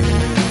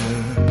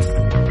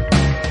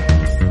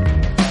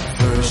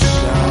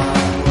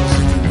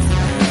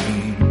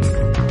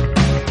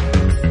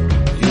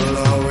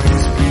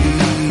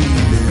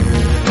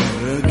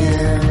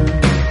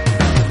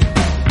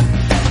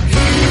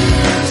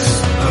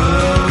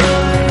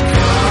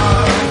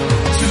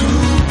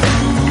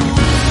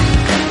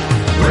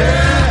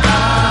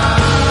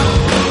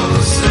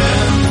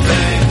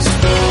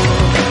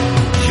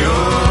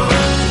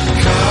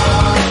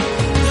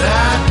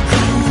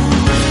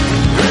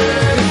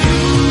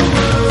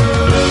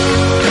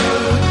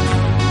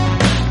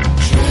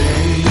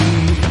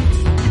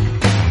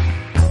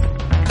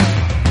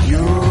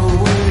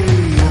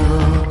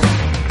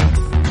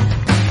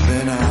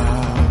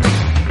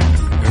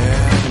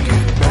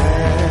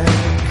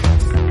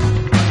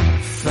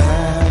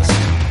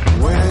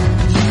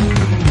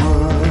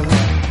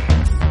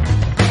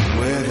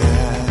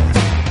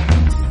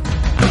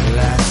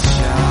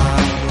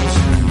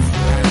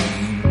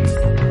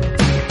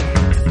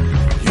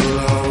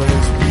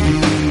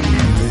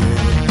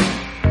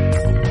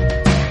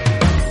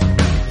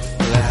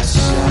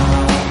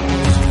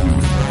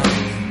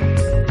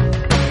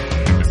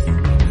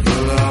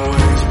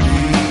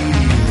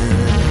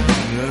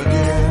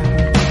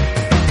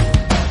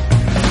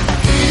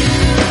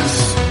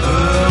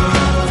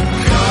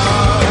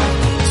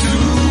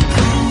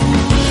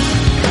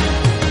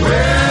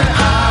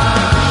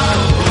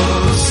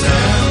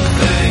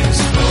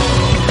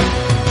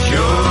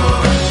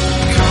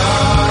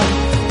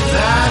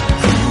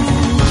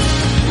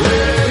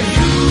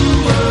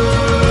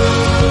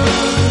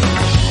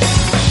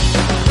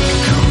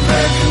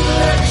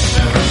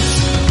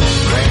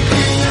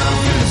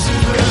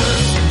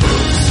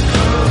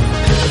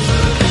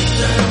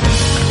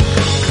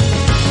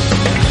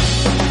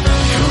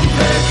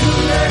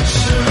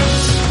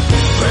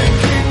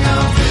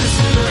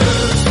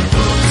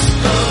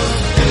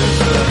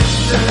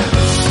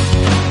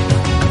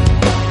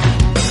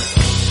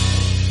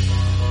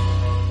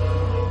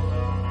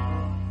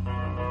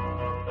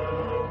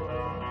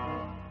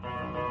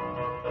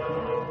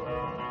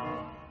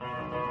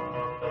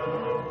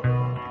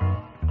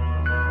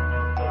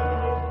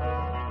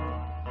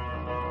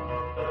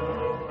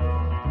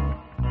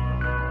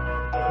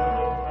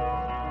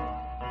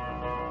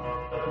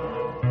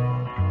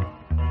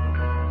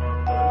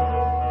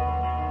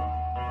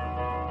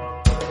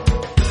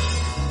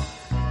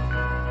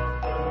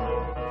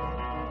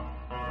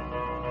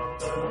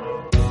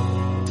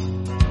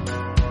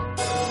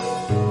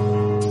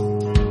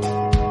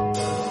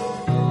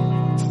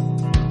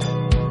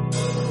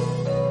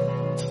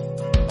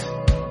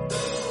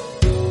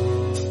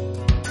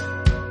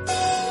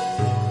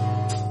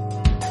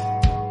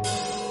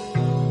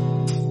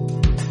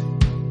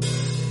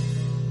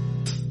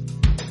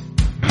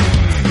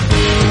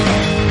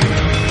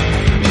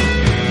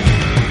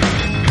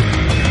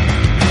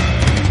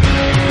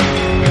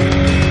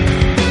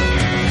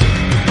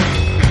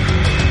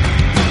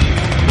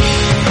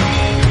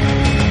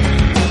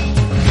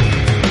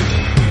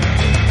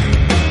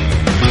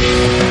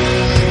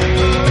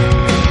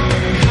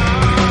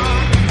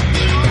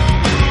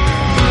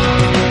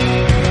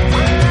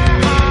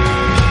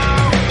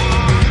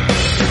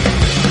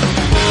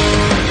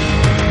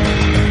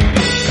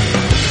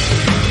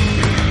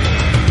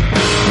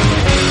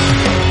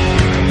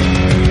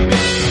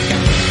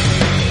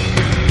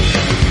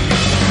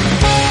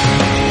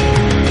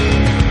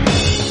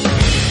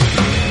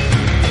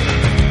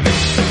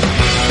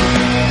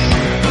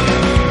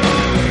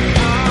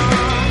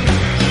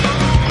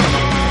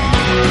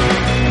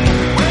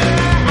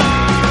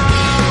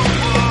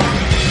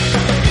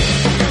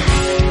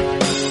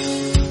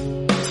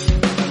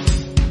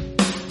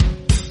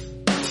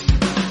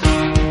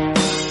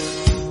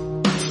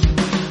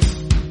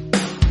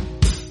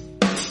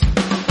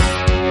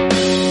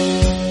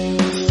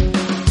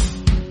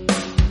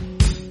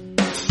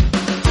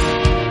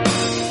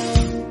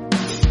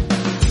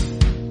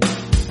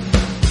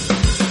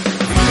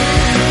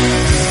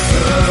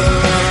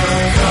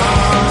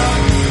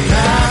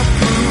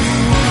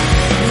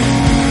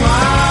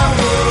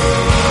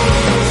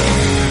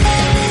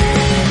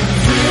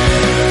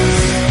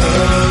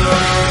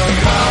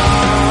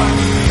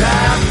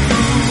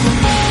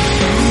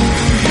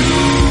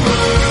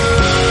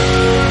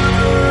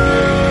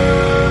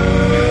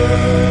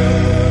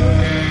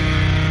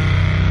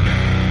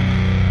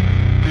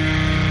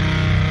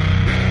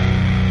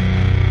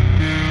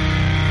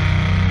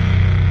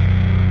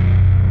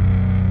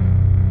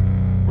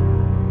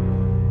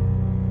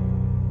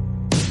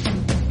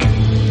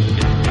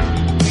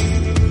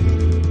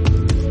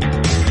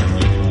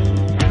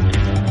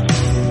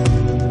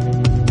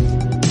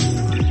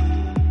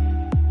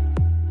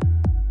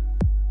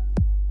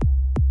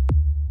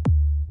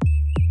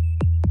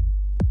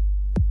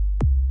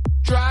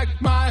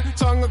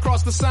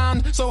 the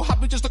sand, so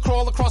happy just to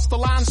crawl across the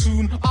land.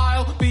 Soon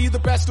I'll be the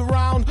best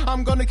around.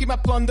 I'm gonna keep my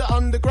plunder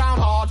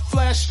underground. Hard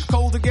flesh,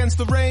 cold against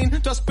the rain,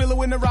 just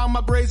billowing around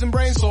my brazen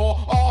brain. Saw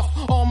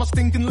off all my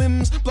stinking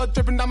limbs, blood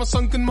dripping down my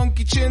sunken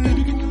monkey chin.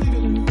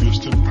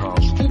 Distant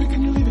past.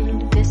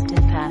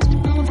 Distant past.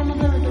 Distant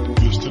past.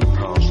 Distant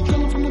past.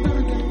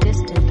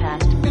 Distant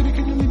past.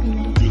 Distant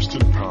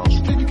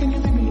past.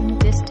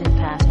 Distant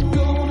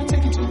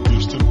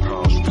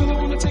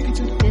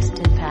past.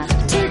 Distant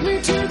past. Take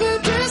me to the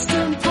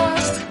distant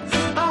past.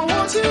 I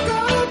want to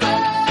go back.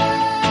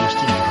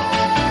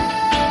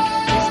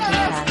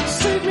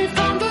 Save me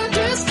from the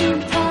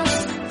distant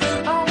past.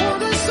 I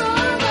want to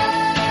survive.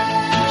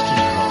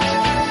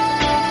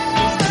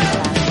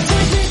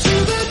 Take me to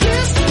the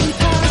distant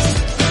past.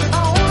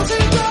 I want to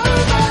go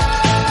back.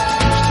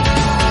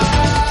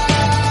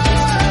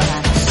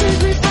 Save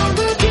me from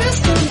the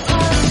distant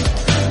past.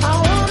 I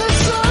want to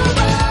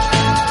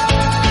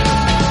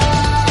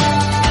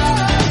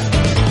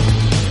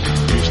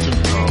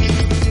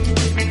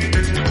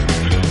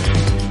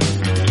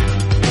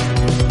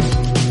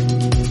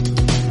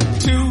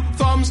Two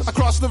thumbs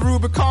across the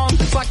Rubicon.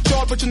 Black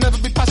jaw, but you'll never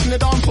be passing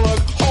it on. Plug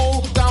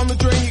hole down the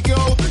drain you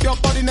go. Your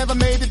body never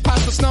made it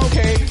past the snow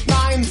cave.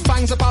 9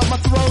 fangs about my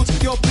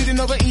throat. You're bleeding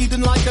over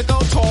Eden like a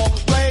goat. Tall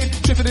blade,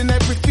 drifted in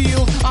every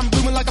field. I'm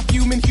blooming like a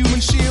fuming human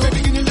shield.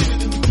 Baby, can you live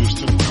it?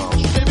 Distant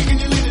past. Baby, can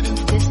you live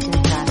it?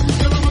 Distant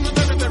past. Girl, I'm on the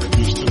very, very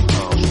Distant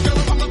past. Girl,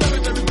 I'm on the very,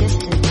 very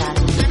Distant past.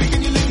 Baby,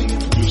 can you live it?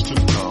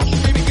 Distant past.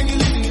 Baby, can you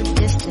live it?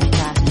 Distant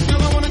past.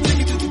 Girl, I wanna take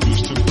you to the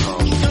Distant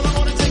past. Girl, I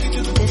wanna take you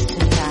to the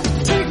Distant past.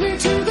 Take me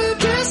to the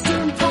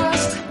distant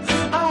past.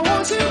 I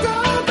want to go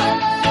back.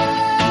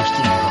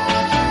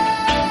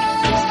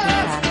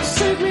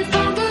 Save me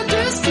from the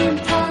distant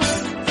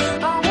past.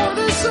 I want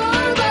to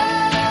survive.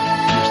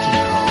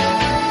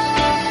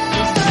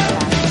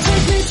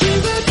 Take me to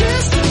the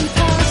distant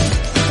past.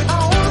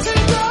 I want to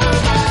go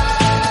back.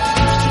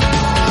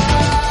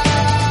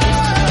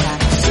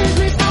 Save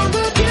me from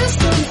the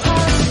distant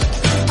past.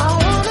 I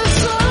want to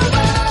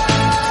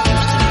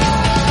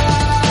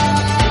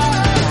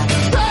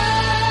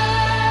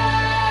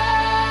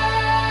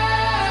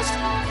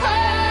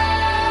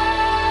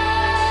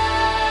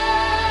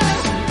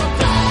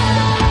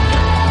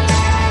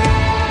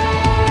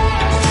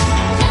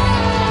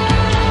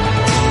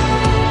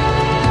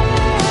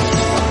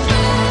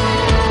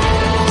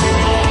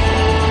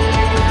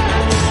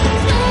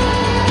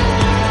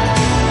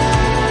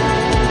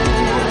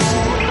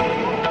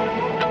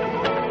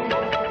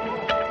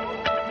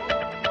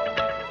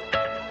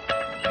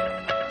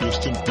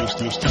Distant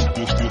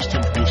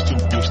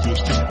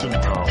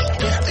past.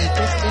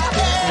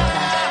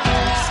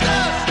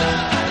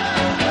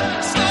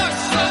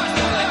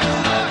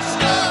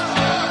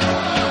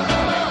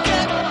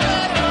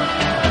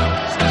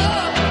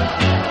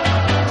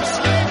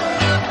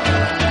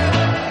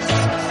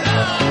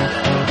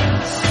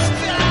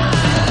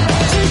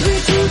 Take me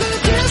to the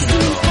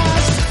distant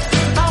past.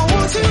 I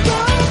want to go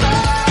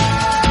back.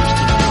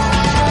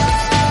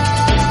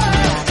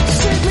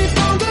 Save me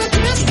from the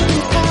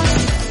distant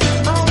past.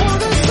 I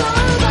want to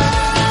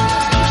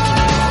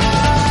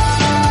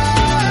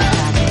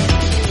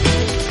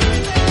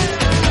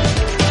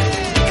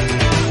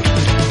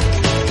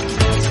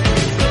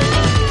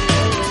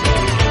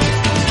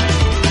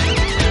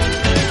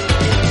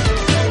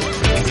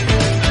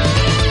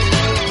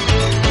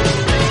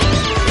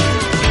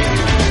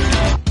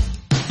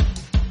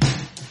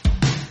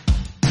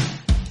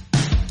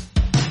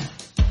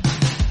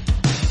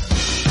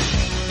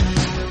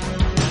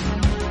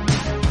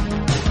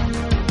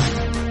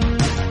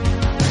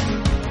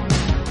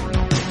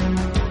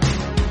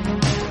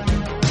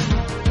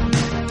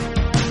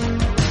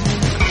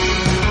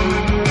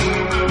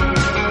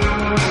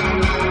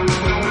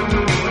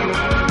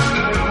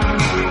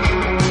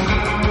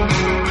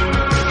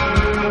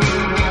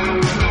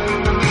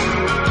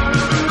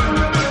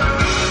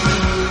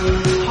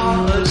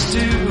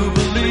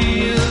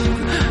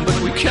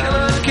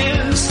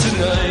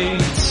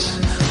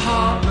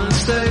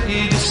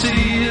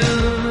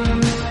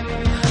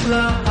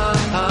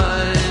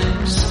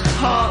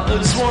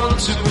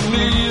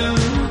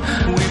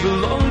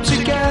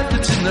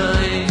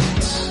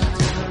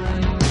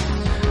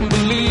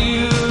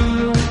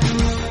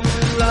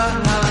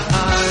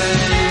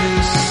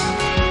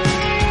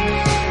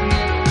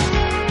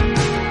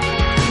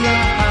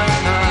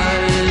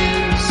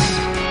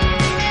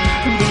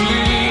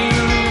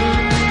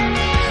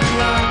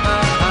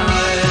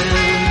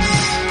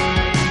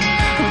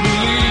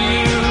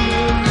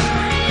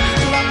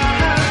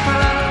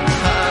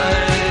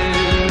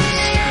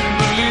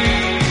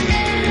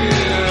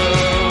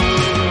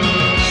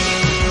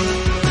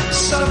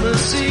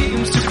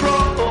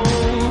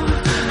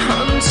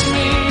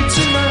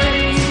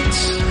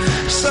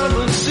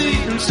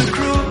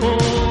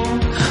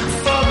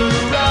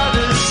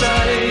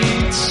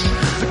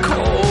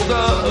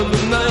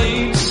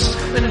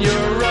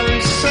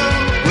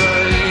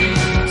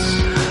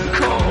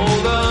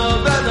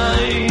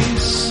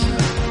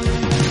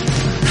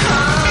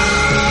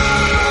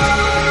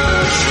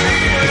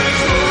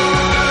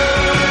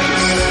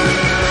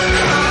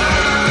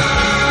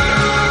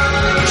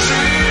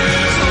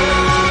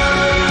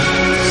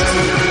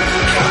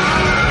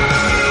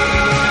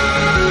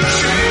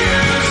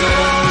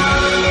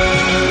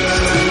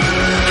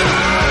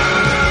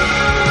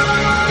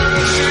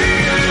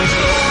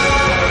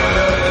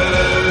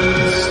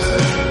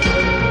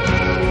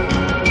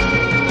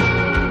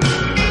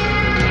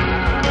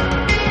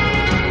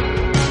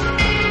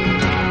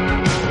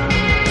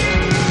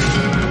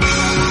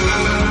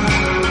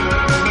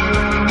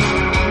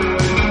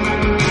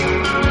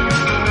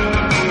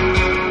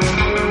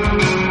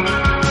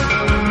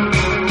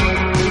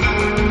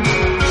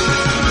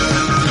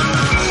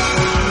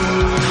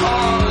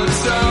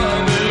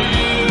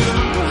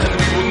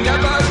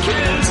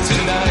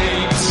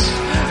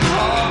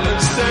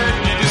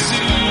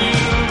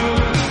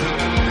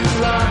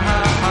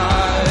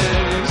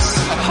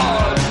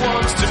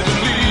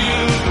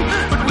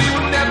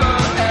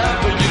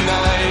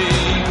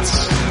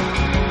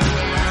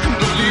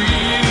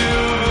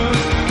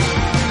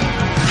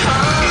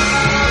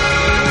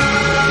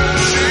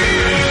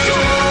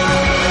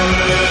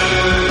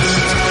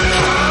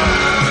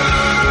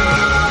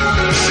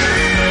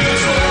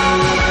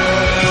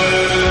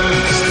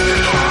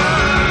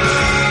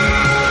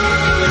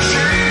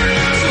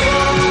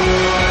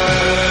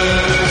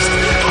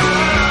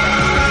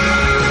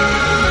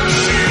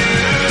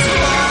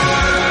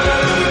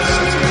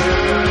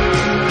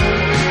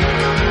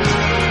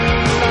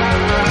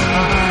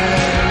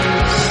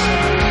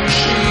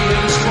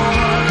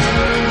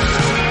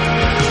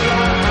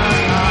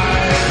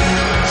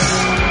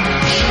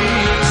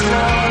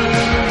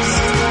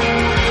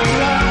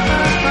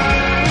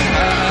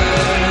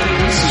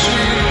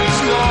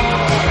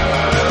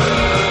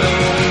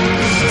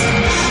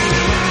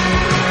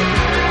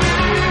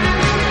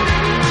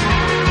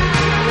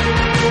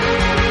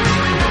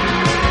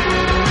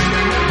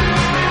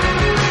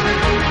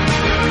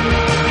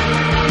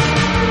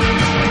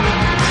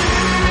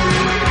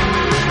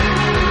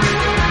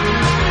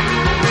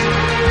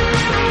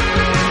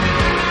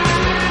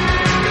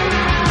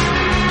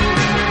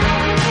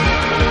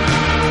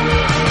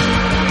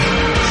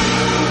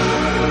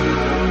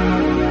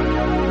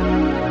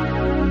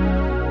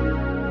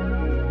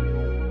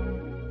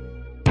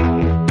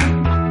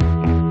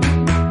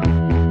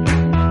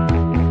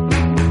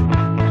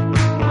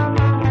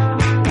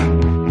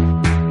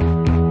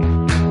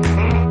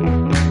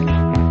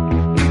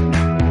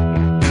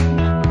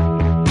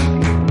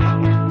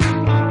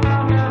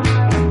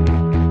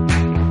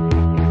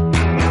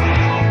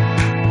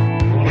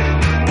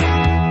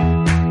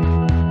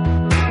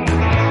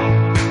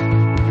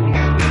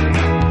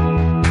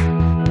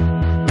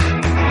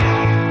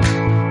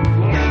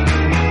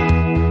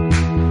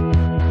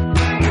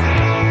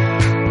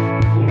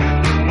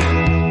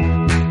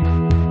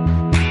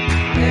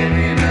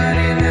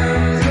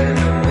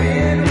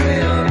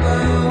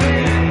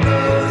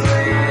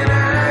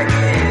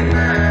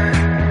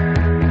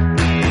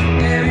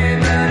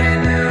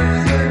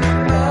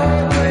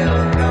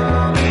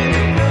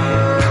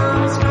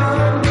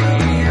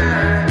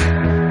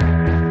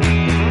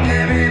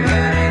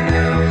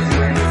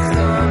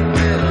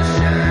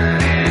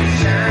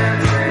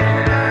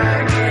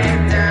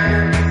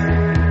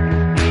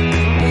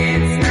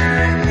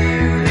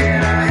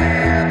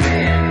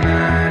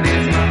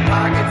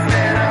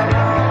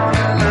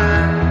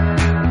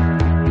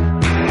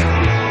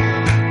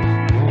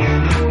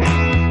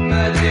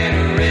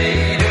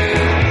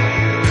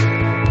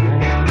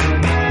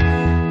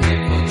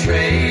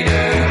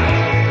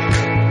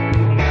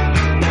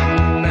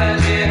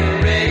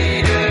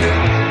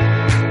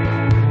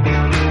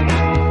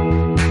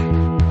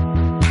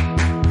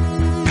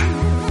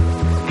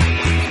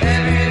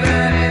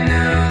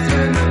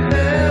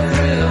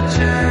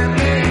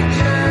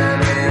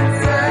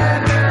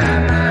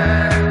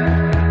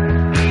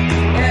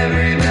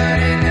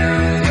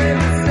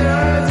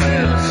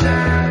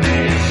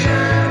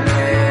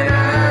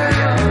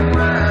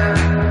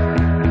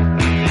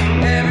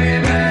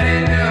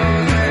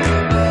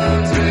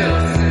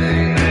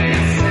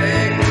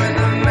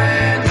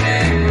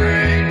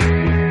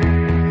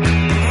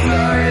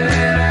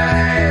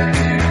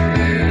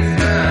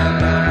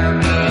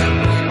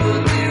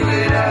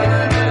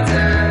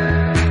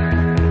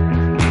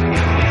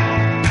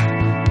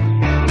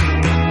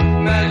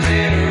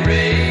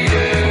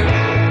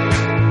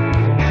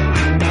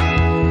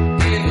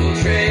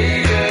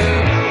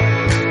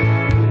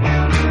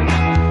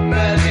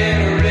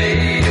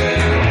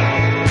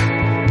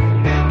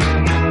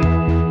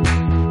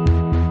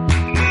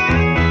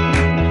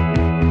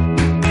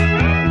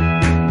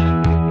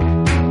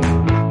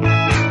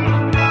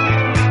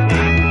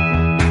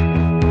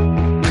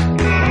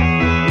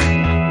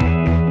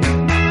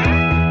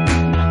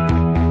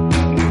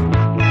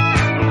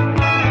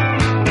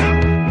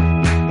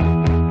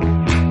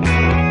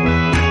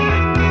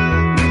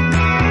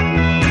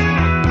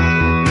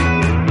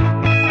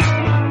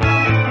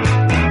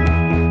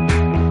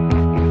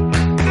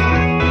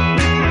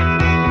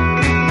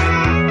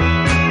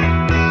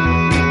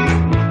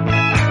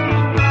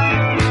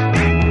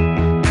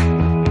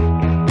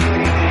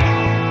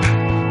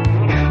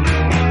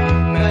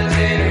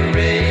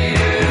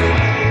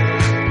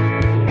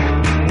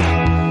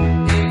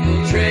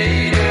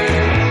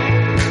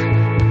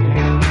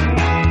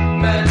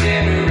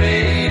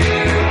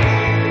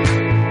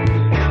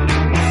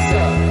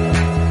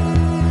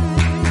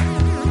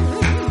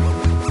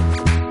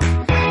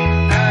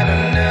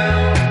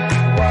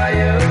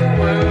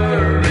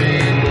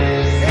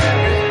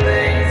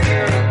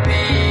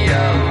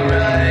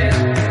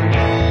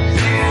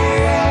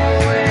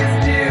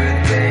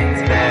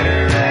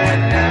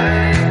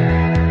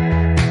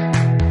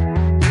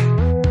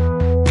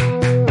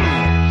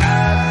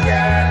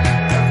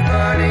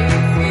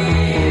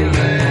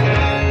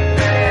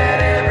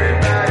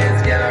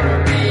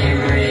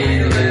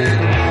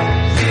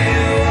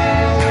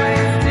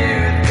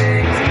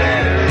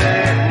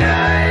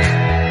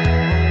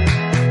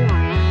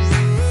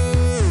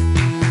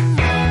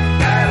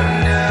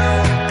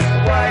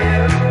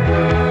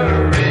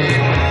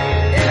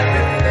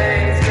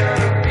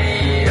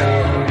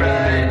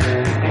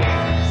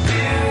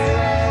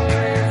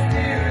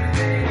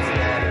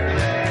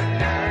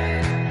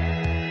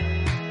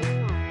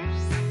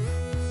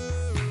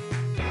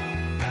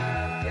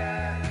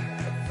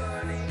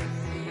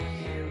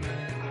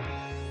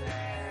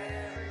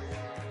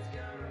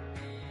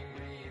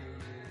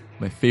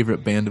My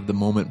favorite band of the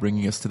moment,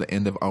 bringing us to the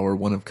end of hour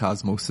one of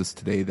Cosmosis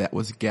today. That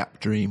was Gap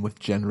Dream with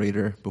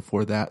Generator.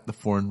 Before that, The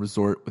Foreign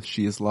Resort with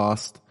She Is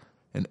Lost.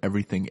 And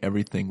Everything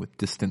with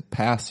Distant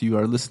Past. You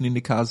are listening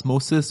to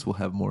Cosmosis. We'll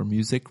have more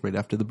music right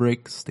after the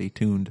break. Stay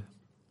tuned.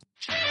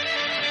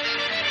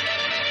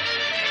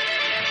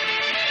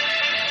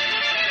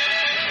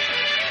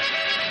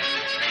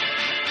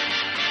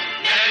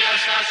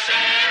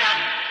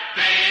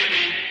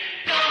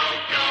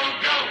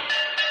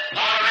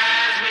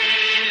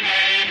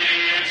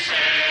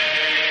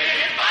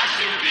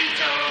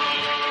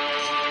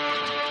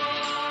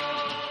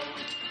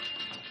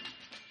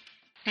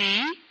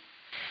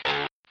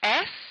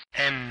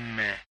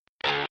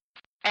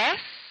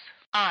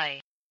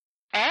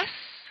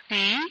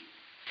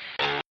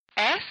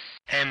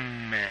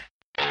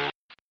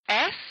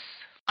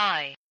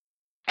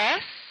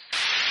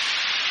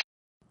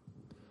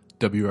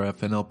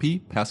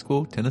 WRFNLP,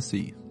 Pasco,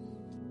 Tennessee.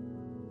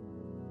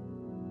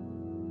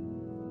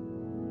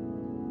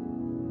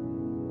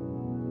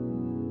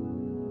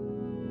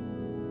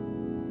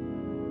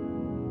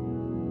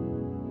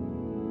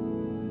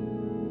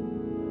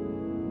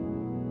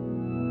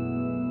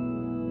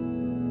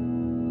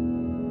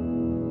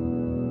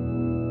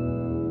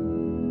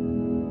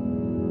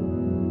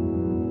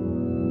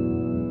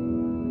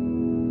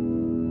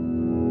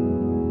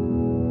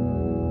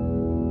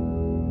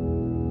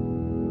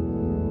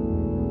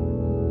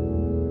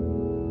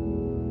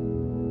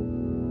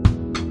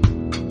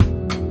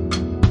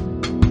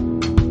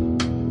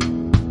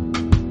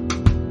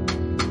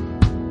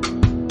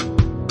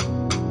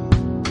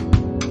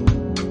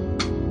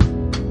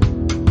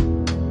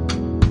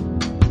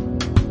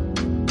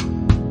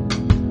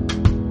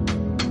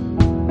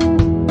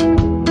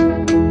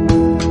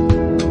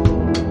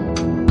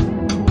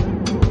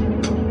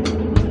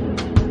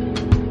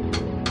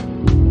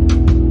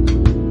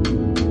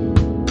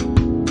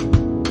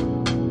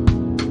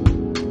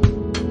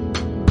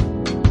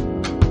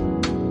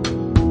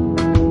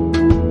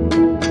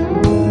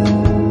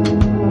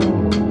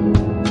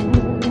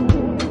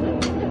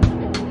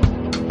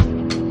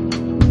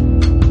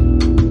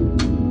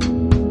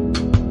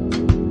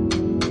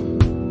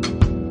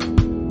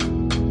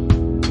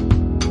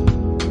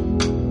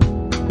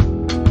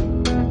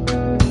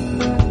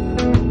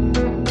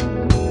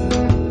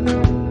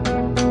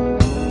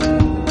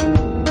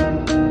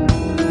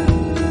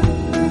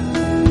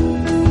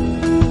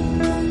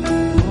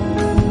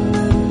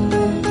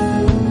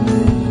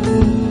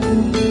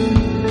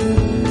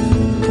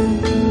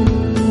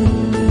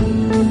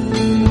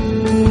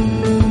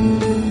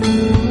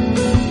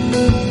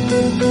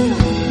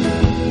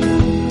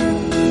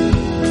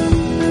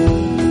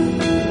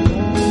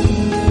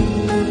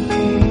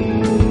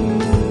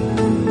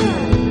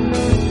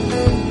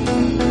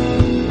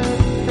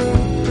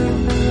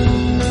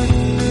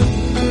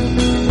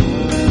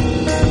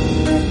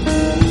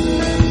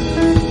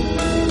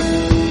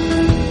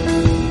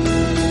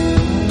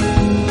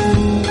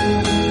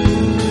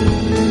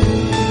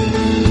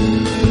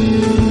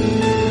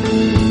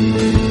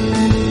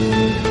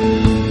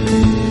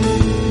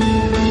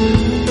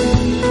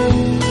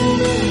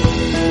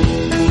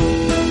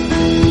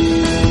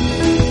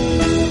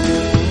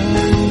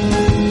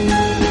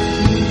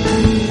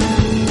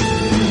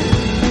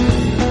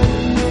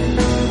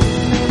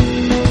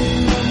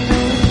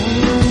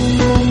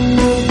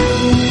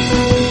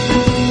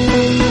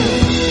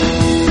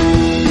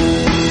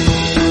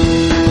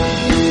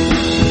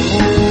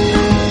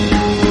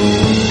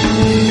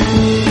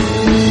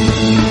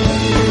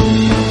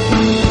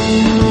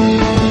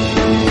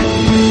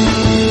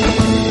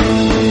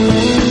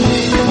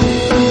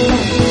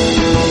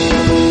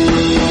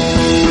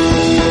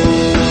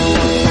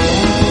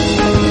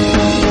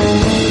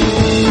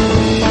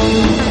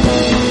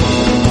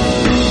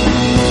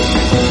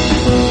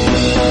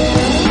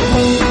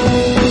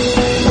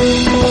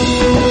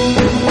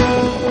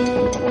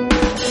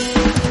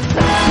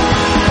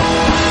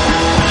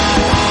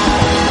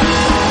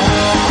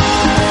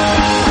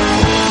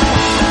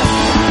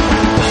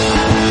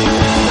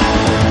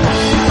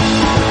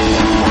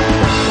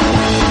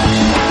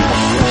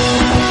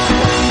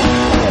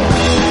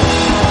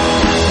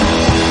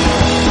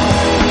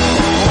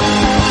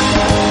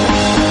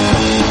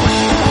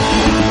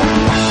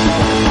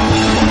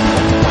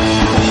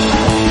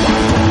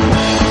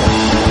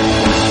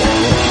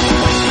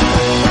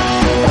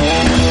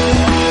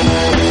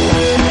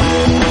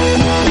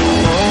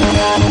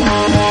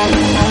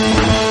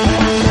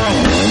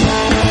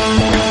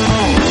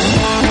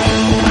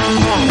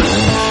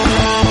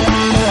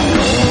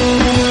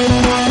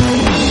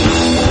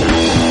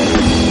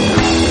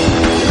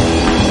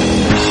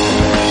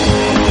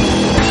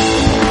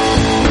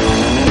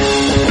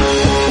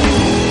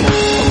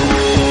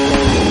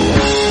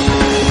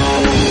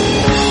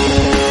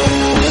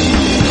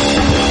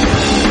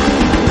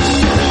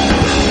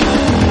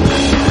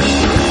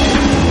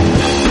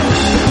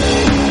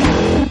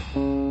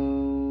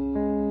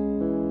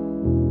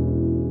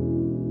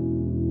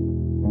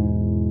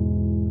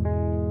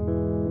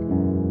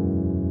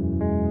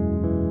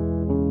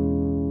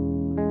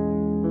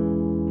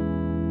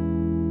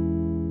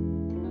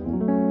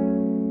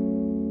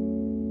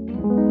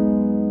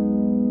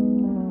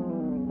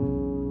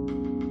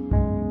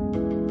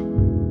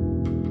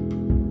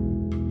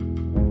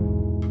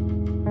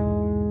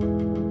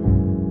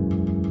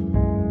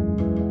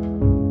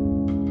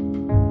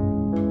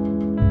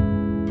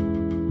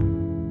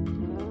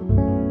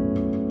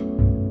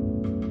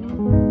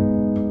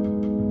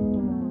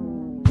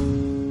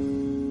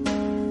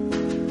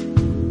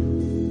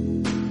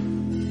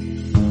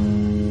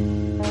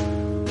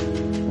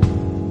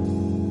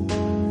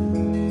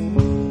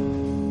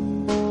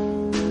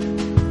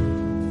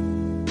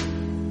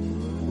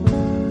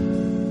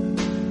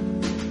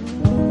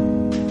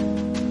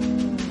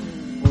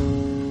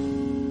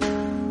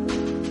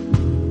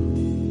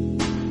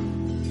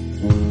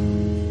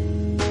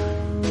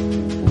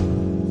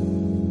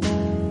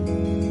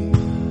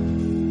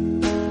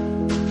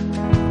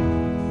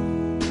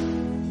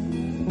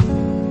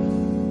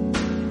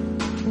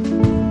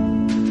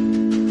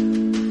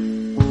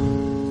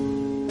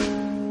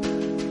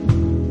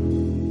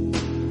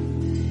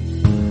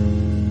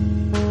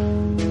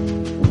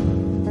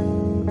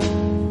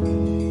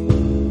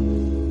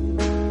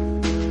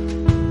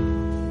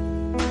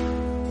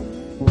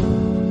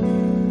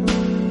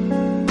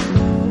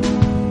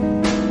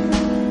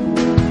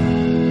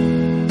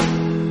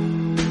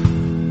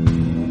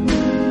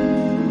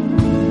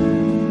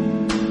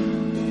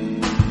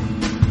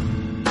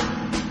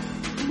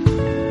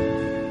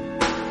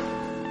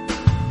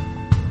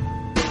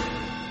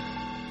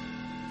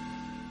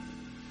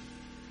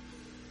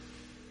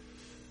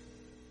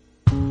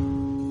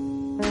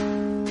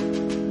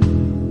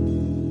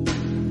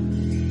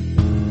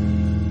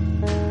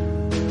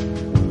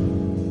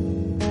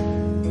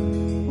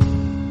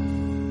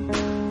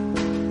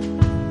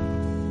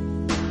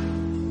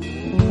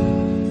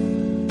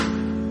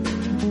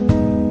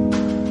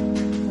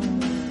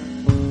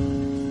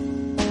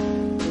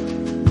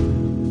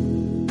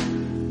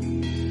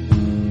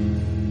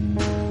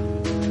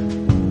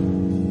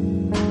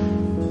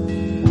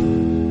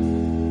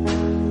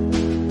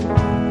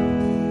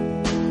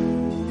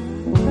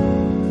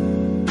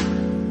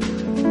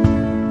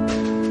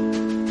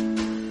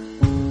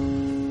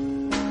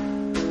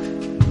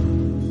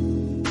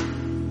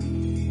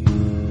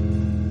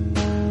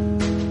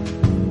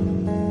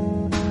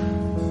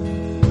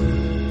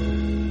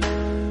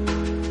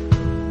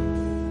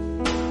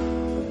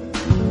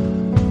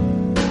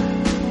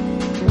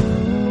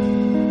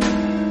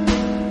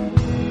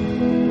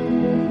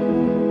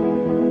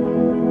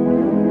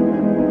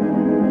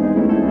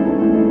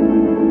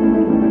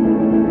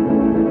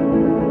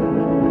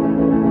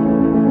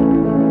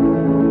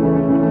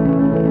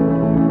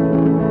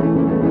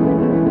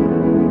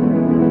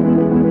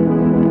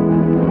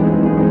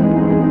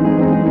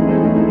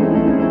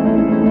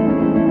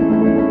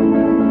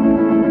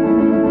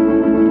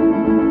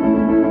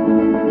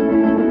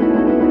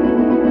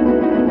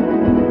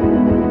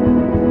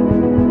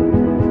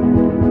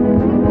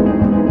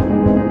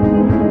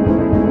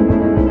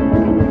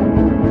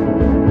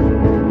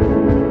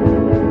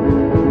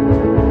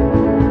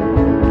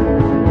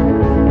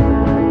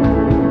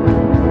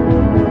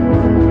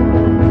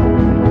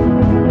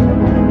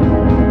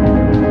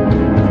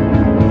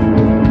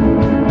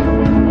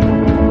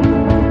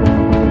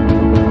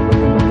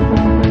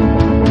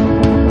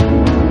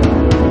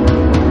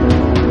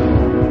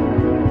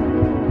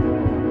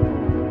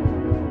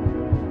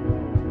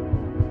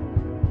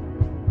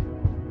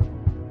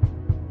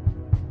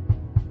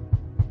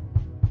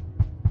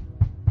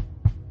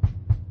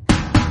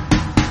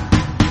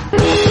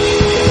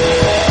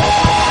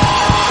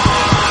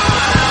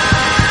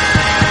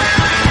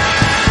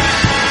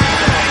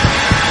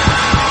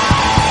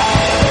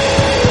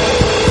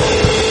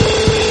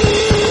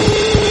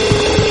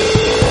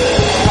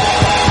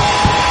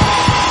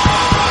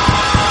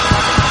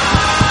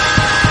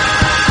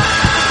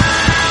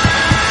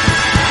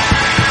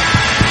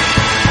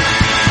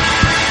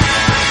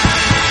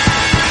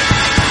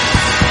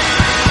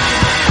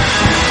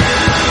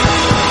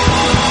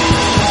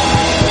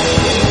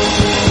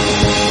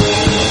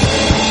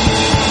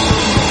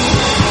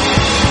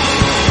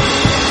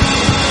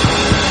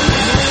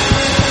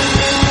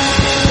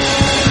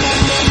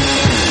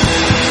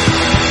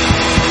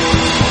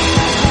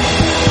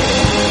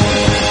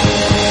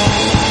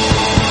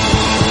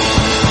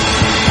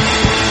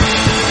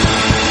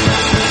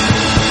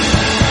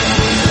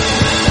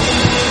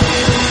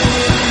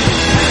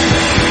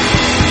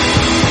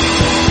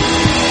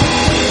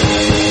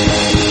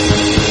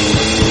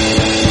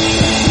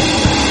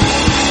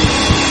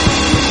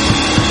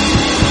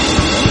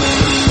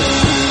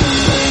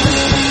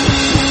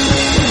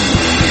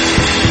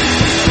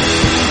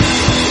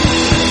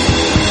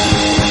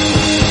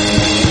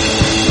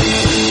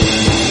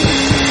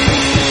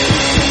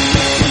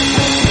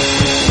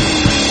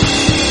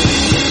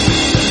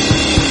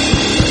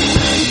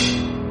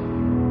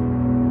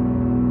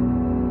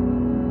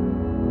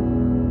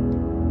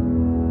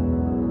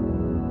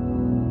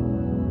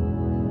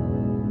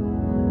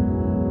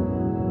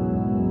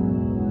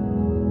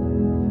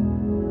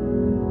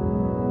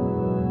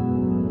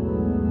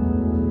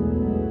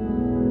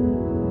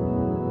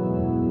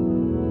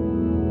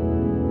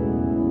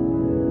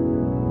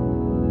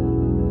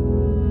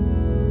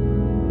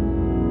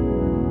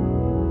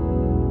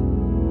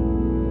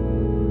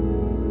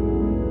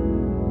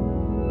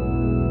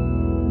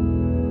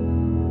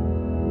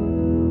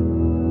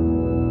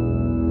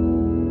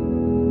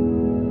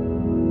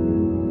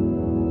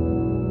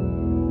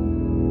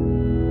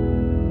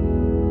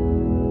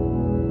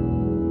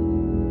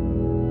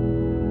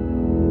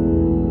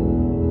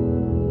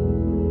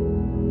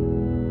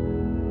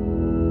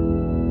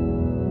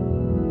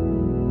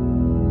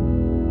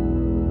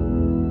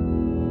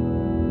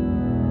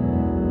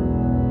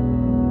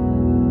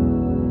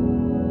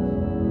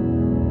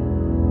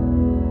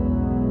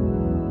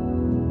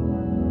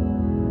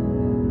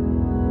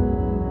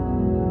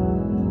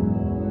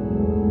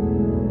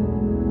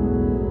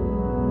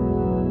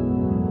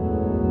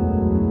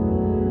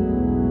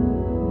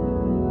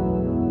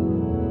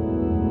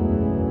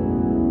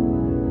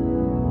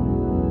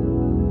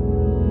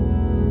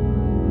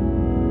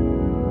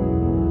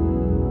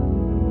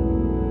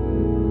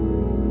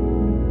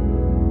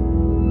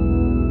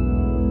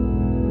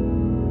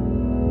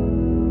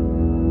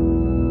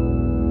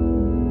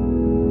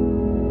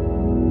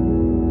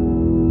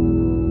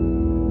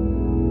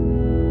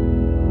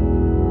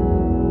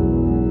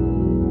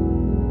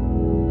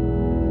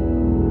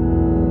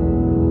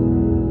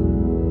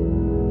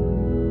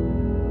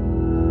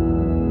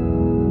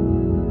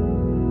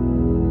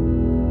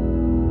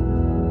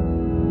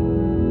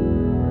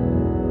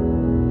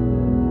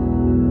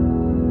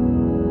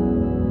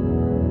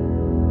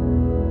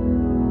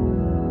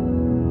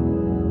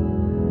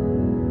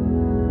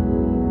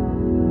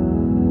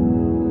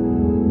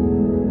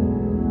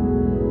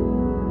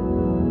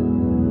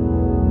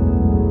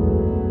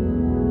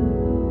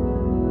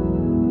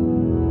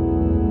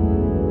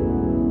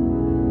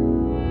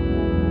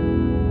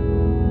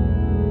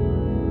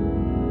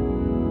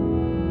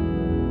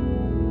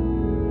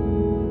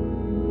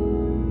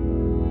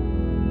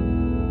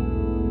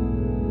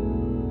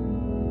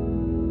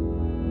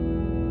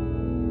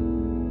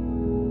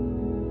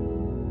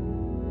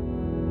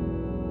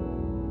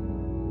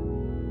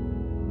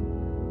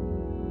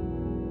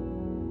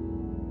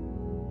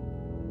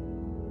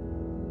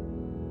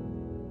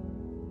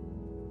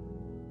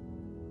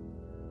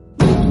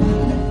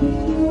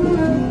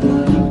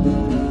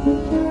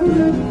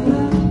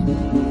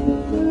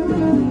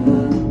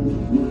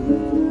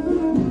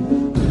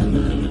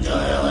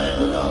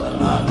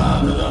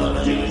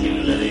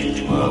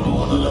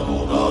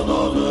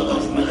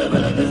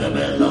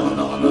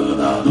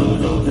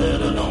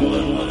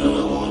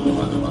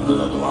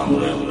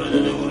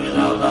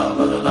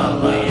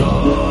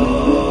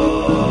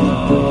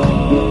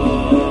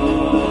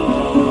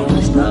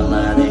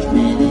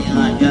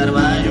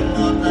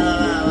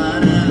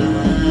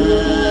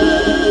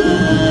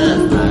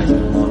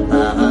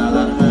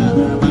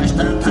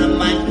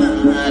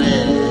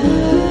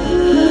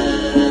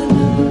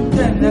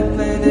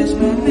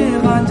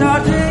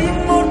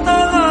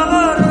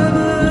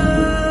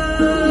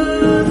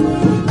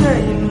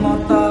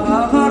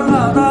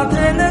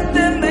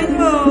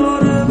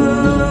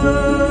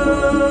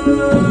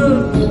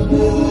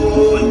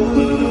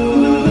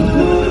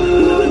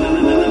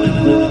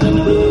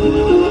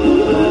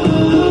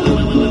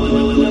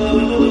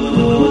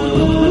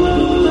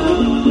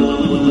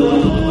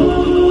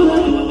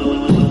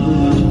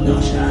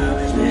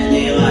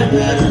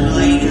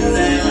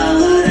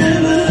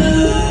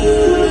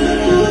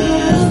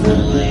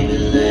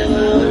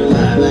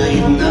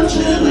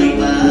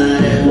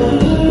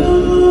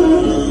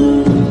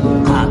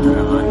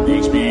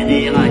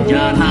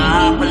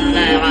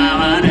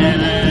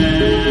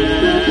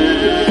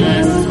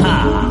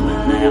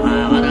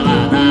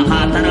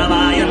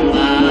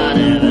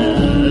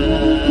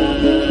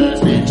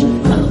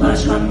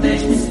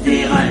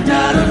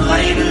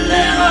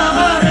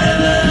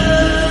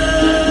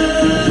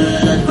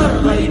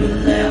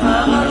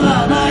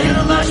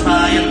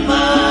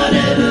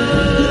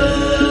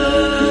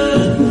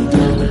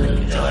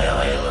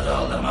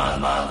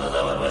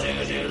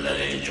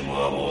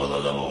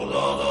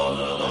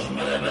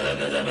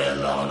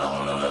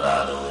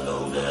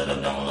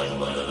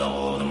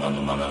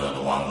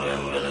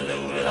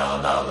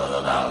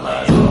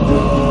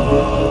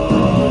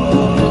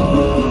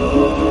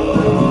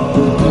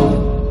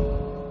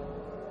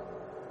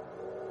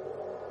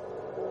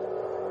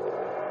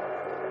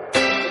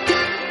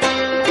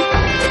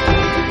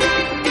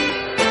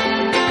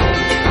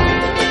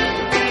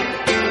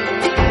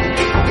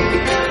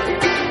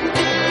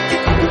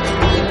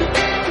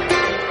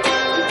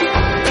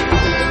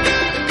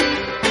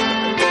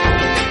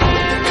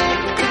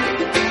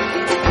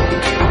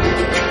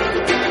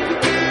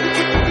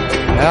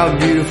 How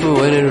beautiful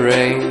when it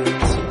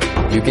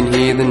rains. You can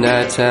hear the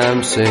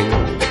nighttime sing.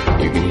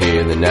 You can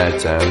hear the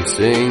nighttime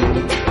sing.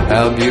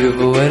 How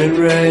beautiful when it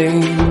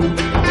rains.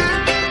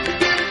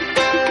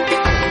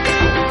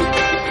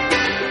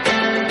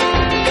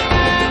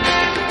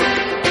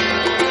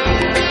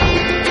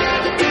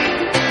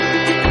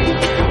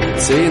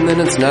 Saying that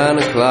it's 9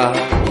 o'clock,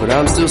 but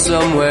I'm still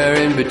somewhere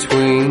in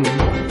between.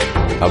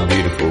 How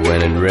beautiful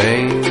when it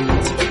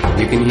rains.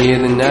 You can hear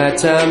the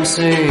nighttime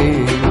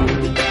sing.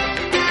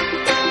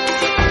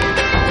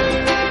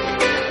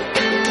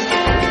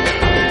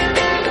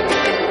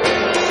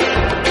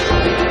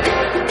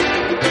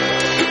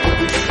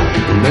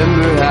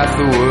 Remember half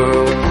the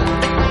world,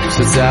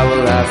 since our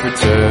life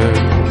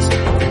returns,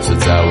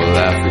 since our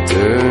life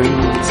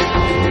returns.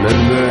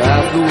 Remember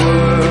half the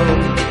world,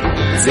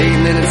 it's 8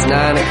 and then it's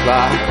 9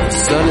 o'clock, the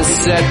sun is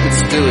set but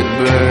still it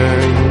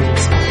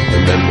burns.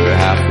 Remember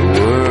half the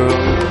world,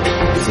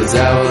 since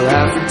our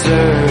life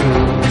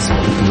returns.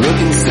 Look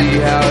and see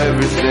how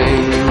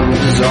everything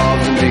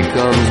dissolves and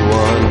becomes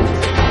one,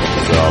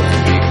 dissolves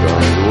and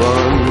becomes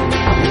one.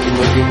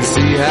 Look and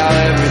see how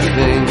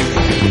everything,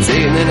 it's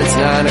 8 and then it's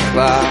 9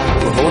 o'clock,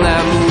 the whole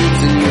night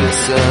moves in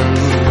unison.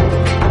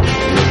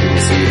 Look and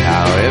see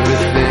how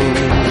everything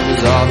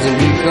dissolves and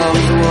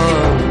becomes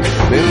one.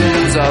 May we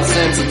lose our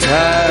sense of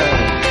time,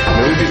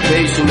 may we be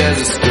patient as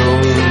a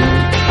stone.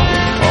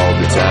 All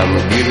the time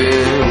we're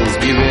giving is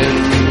given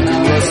to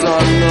us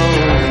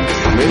unknown.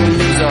 May we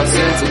lose our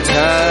sense of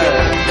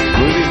time,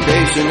 may we be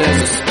patient as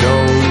a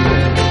stone.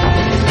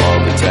 All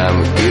the time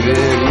we're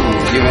giving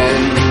is given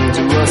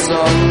to us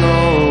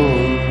unknown.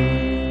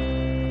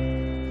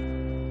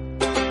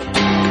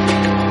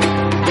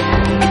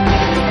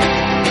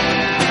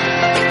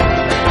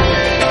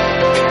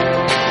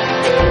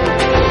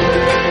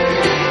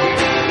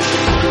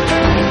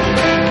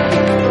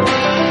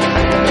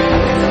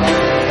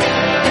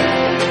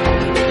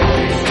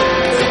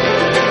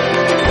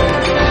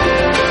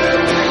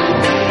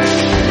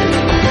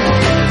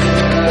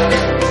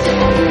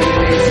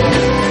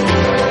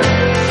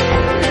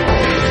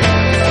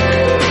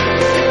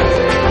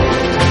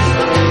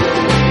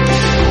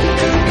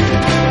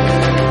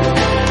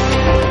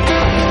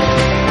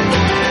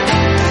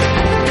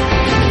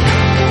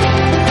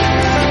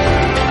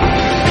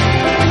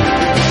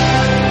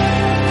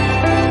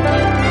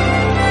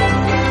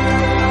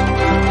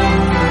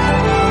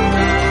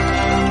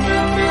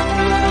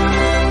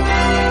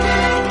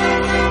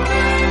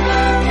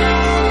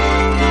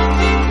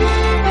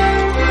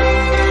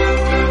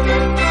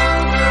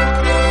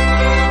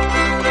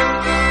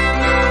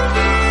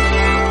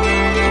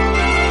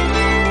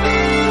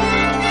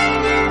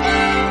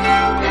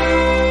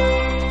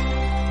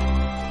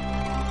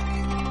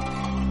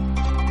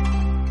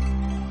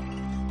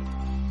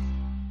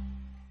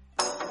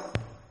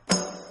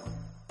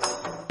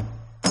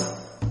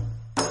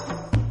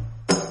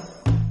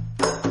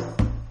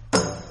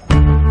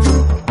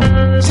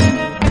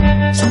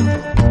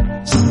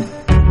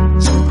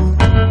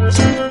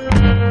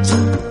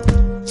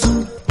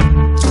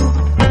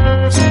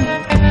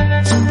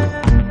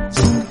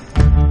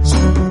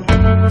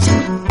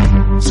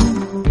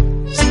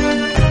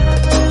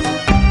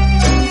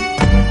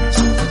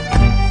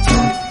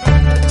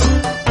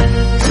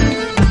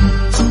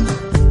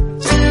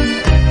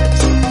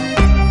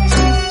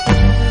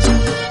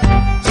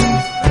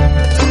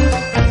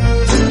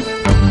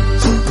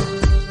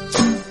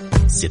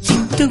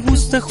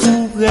 gusta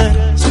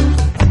jugar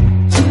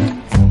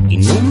y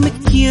no me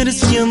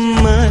quieres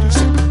llamar,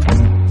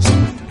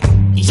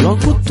 y yo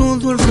hago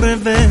todo al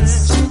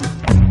revés,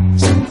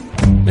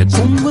 me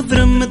pongo a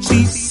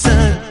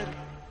dramatizar,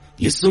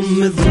 y eso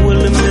me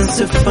duele, me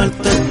hace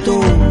falta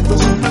todo,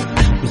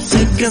 no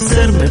sé qué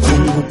hacer, me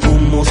pongo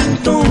como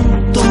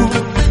tonto,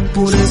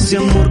 por ese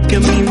amor que a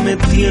mí me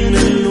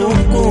tiene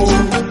loco,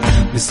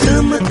 me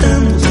está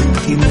matando, me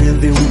tiene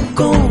de un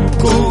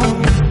coco.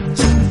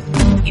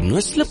 Y no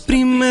es la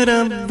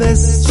primera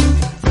vez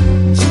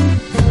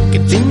que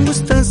tengo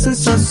esta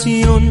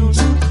sensación,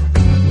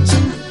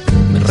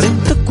 me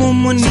reta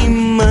como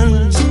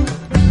animal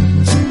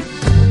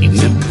y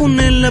me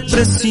pone la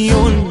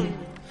presión,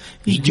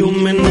 y yo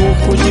me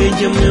enojo y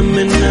ella me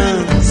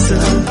amenaza,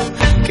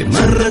 que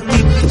más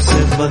ratito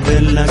se va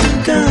de la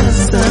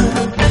casa.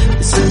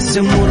 Es ese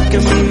amor que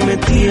a mí me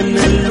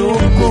tiene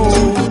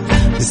loco,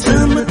 me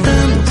está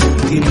matando,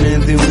 me tiene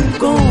de un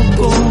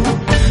coco.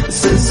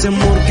 Es ese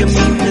amor que a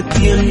mí me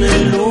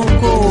tiene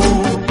loco,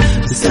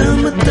 me está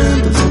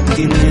matando, me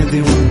tiene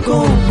de un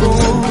coco.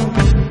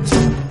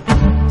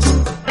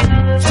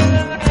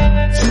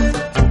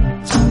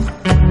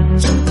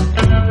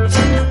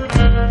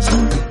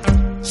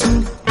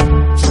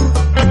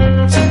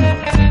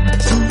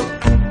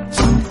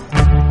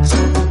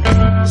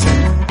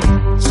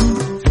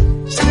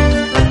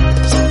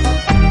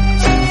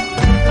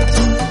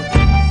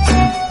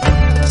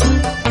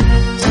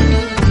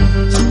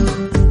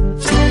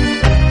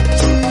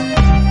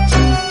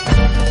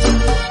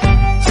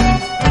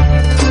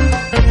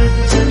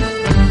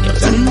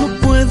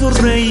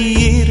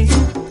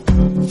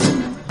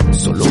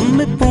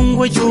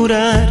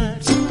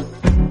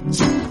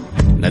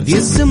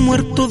 Nadie se ha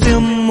muerto de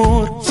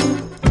amor,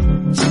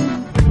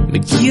 me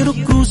quiero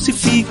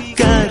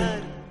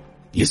crucificar,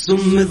 y eso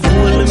me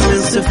duele, me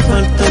hace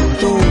falta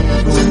todo,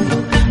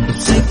 no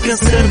sé qué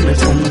hacer, me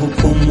pongo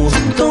como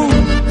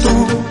tonto,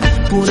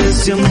 por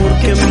ese amor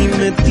que a mí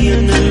me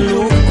tiene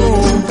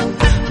loco,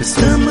 me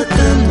está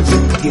matando,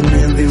 me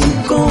tiene de un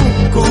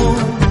coco.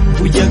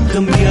 Voy a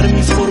cambiar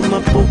mi forma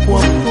poco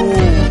a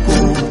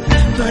poco,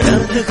 para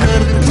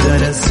dejar de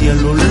andar hacia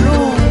lo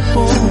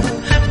loco,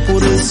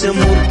 por ese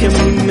amor que a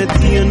mí me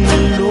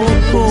tiene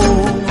loco,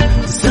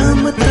 me está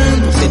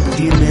matando, me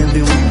tiene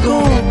de un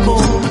coco.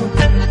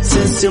 Es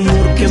ese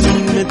amor que a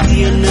mí me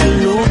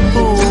tiene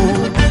loco,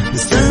 me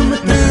está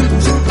matando,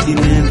 me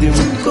tiene de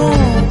un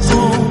coco,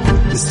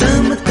 me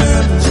está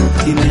matando, me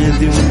tiene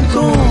de un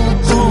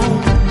coco,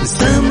 me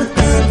está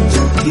matando,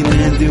 me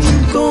tiene de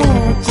un coco.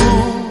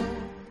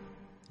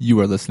 You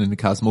are listening to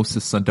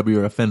Cosmosis on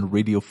WRFN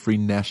Radio Free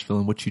Nashville,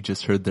 and what you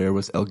just heard there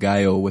was El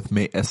Gallo with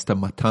Me Está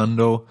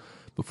Matando.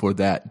 Before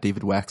that,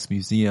 David Wax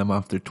Museum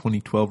off their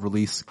 2012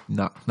 release,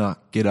 Knock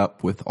Knock Get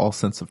Up with All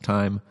Sense of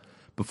Time.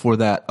 Before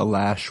that,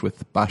 Alash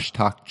with Bash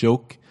Talk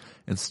Joke.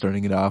 And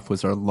starting it off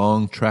was our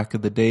long track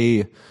of the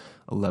day,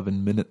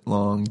 11-minute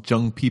long,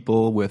 Jung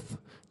People with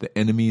The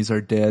Enemies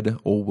Are Dead,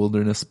 Old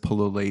Wilderness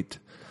Pullolate.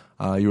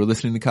 You were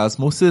listening to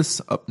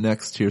Cosmosis. Up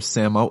next, here's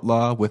Sam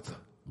Outlaw with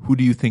Who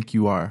Do You Think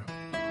You Are?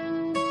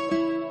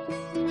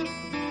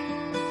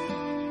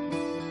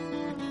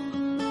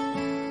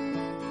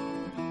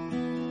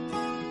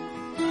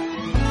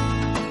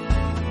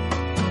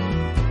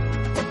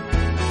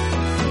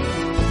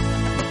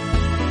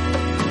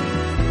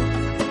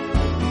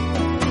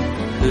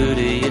 Who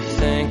do you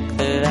think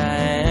that I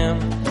am?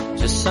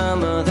 Just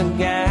some other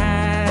guy.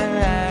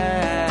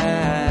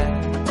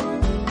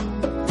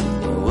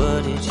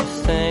 What did you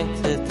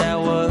think that that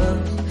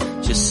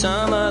was? Just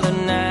some other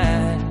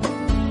night.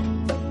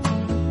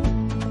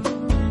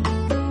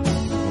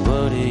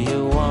 What do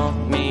you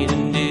want me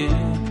to do?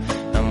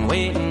 I'm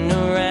waiting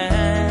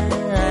around.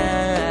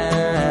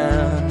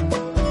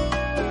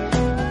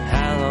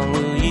 How long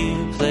will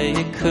you play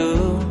it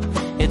cool?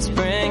 It's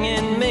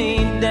bringing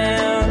me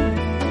down.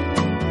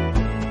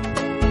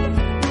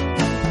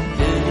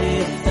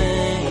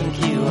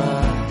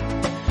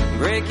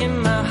 Breaking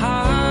my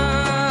heart.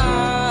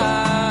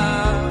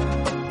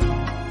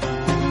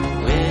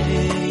 Where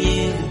do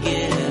you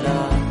get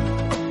off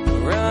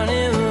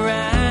running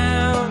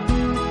around?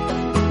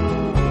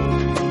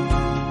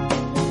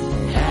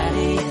 How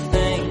do you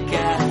think I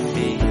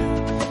feel?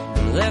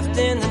 I'm left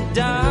in the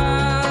dark.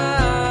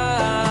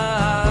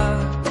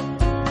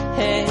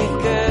 Hey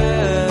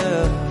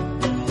girl,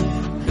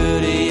 who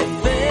do you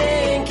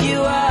think you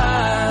are?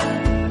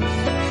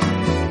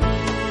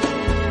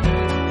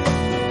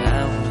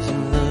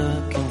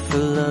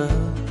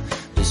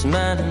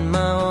 Minding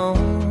my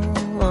own,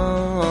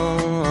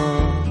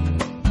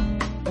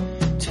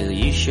 till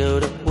you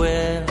showed up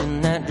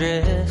wearing that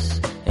dress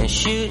and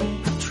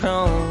shooting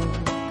Patron.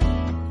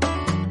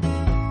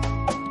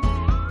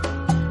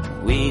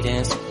 We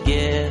danced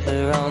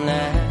together all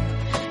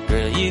night,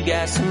 girl, you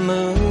got some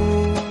moves.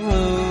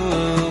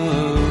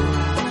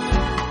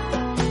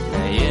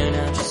 Now you're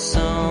not just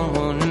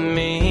someone to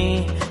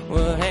me,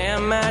 what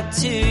am I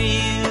to you?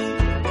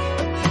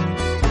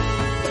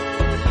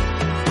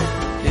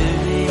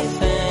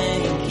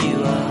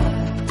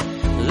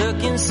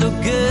 So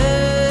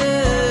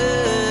good.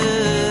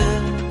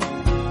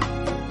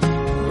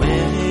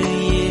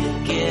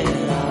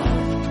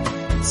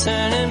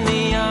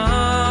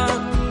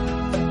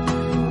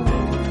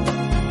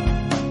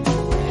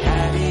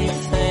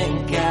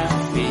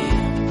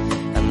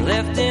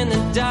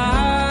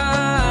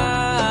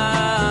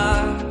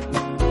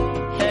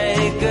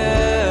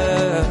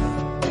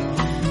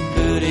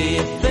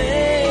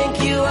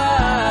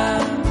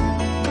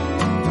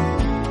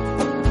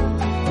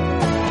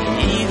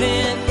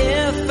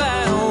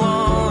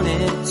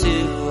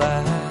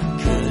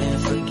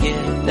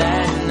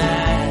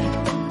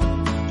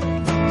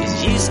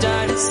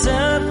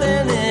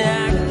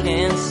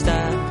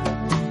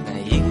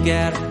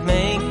 gotta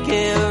make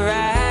it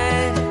right.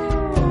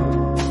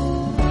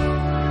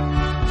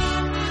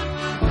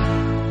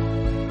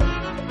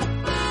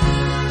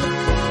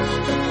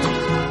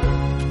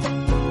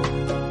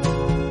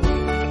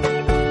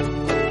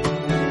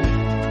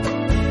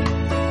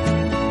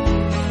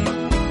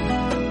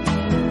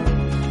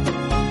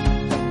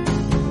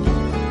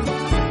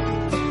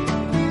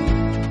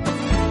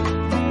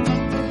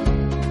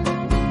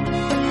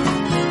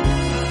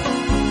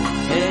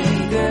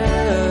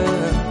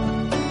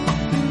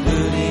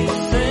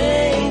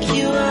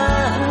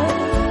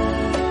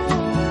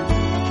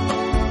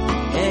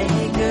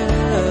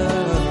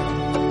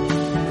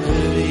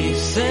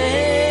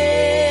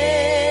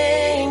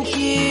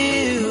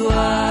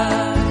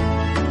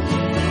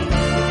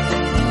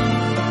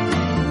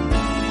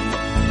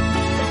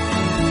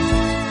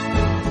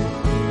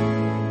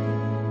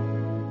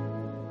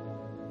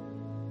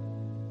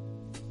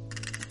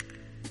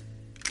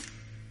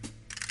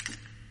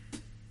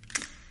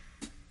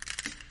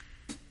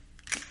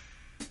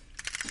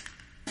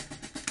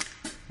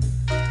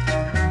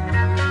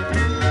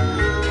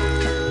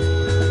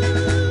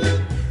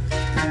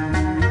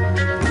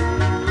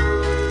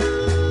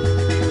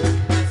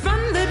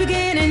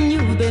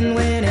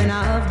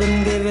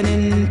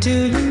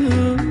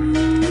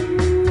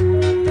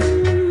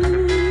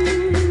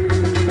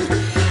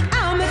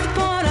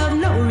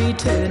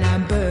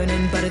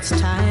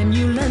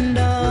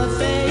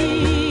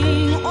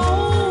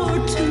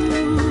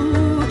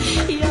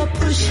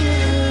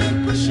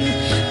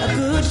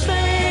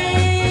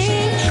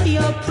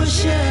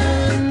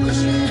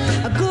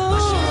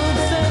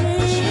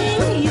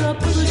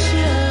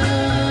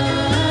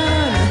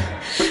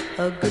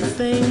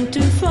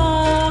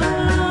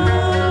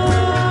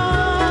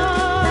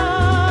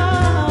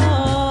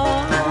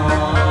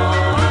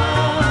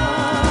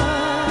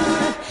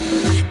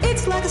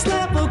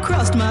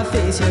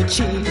 You're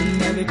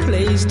cheating every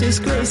place,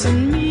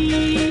 disgracing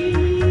me.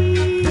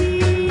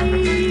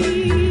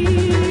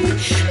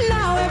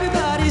 Now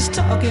everybody's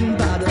talking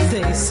about it.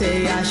 They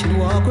say I should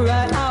walk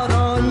right out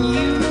on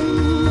you.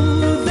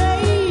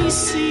 They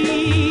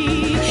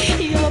see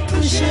you're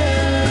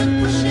pushing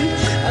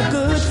a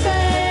good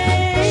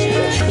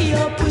thing.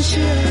 You're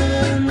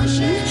pushing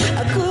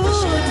a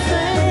good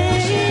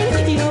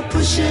thing. You're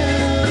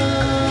pushing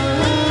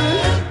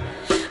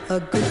a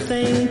good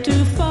thing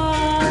too far.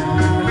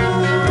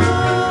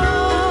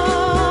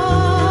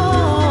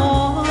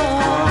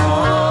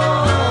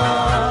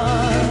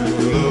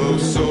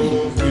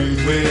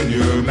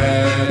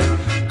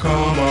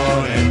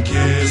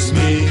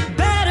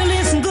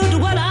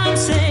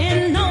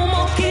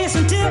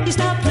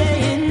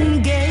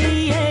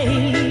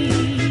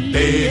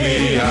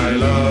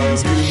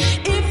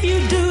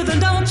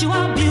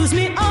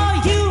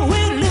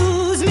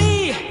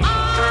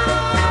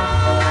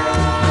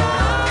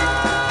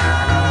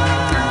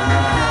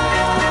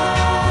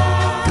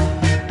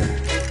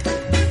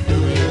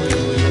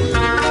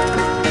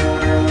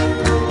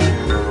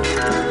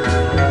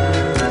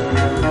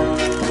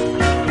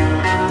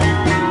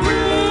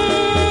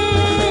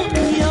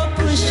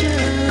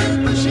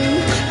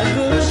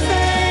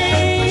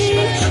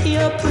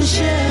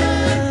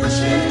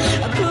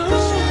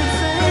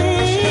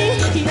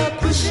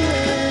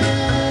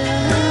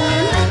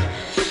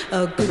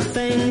 A good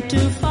thing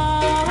to fall.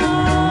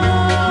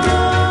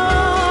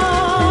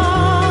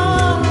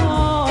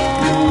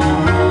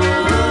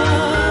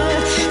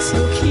 So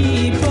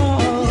keep on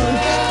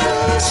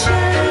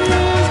pushing.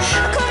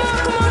 Come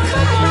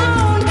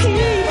on,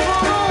 keep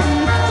on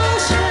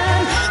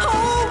pushing.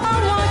 Oh, I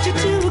want you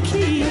to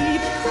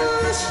keep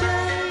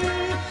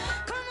pushing.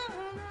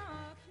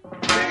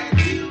 Can't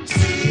you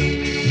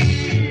see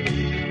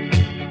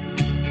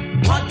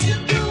what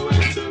you're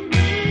doing to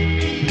me?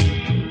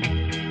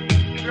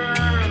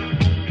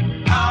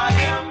 I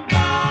am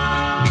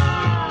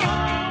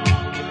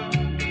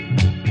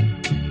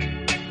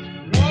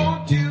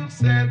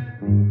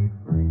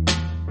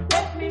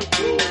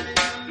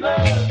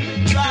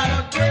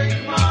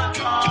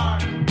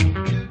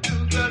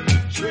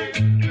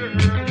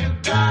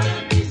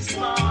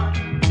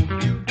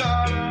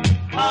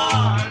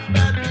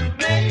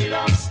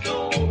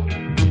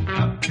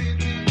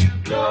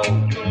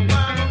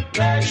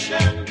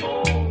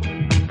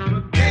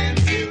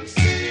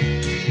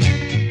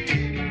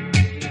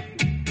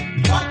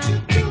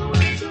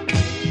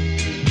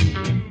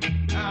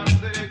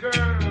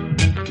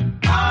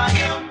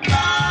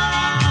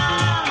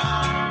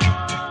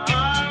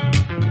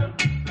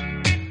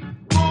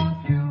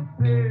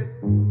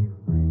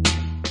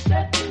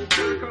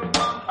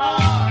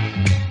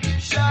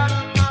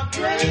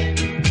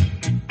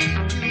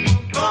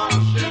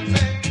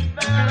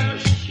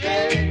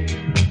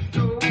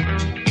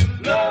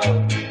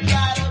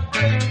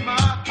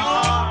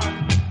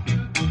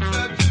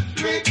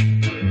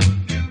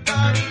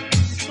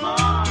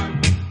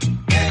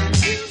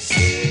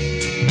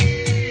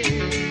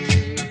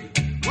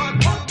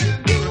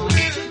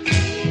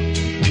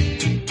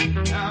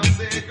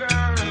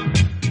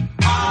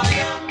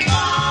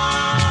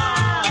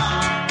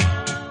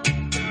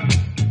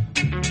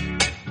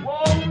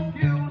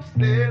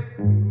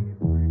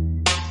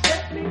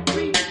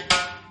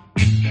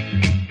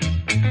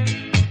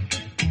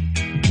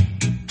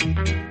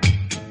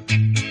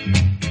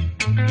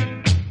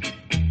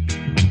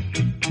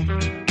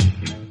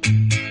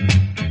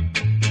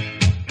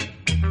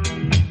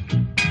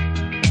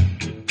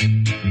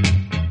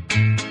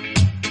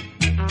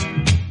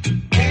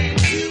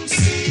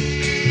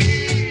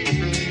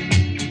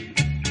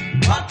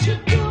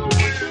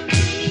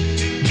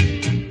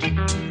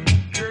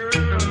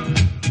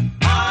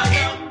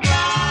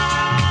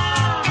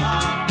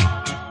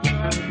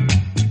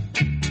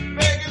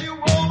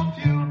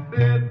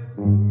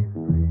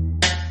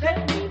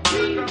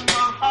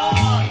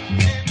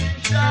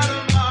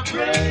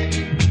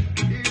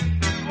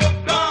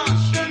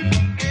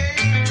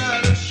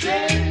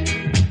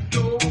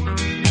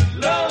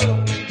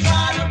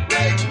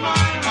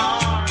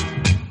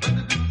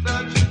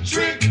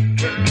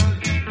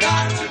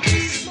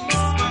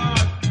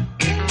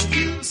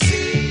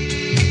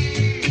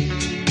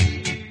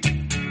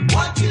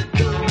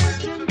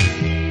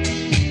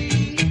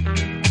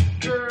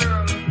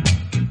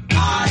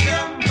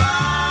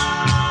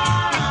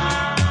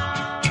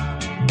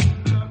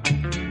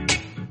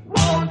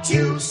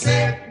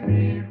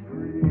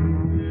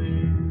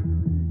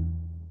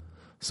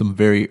Some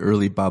very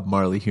early Bob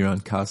Marley here on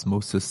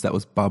Cosmosis. That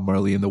was Bob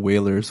Marley and the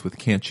Wailers with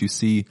Can't You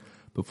See.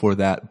 Before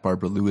that,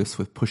 Barbara Lewis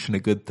with Pushing a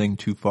Good Thing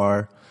Too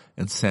Far.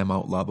 And Sam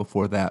Outlaw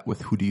before that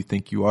with Who Do You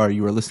Think You Are?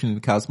 You are listening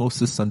to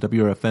Cosmosis on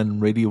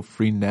WRFN Radio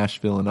Free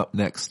Nashville. And up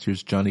next,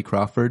 here's Johnny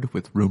Crawford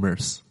with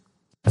Rumors.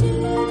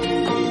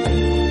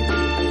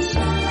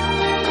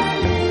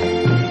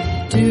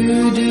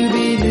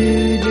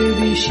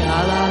 Do-do-be-do-do-be,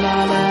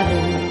 sha-la-la-la-do.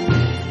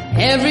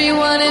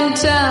 Everyone in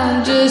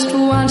town just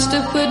wants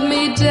to put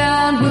me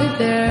down with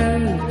their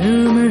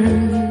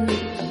rumors.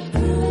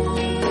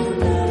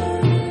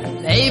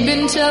 They've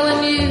been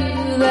telling you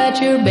that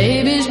your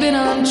baby's been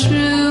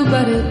untrue,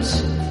 but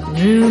it's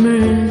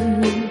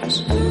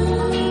rumors.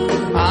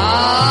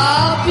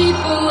 Ah,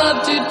 people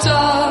love to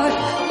talk,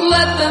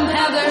 let them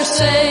have their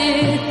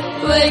say.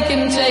 They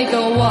can take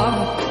a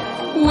walk,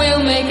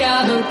 we'll make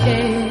out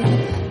okay.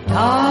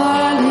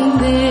 Darling,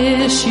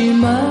 this you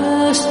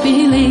must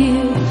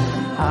believe,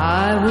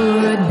 I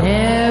would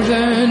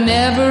never,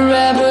 never,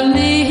 ever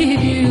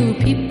leave you.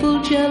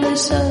 People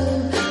jealous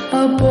of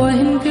a boy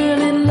and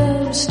girl in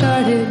love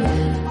started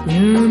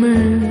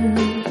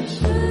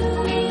rumors.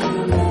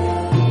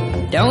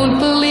 Don't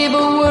believe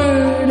a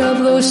word of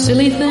those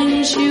silly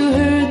things you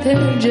heard,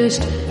 they're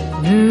just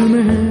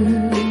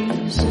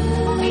rumors.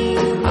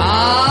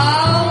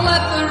 I'll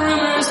let the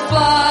rumors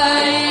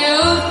fly,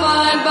 you'll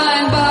find by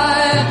and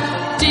by,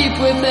 deep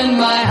within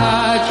my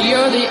heart,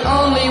 you're the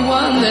only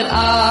one that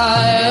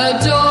I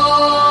adore.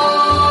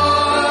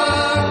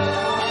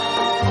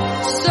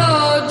 So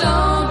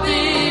don't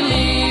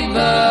believe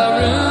the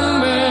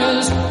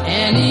rumors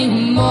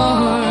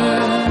anymore.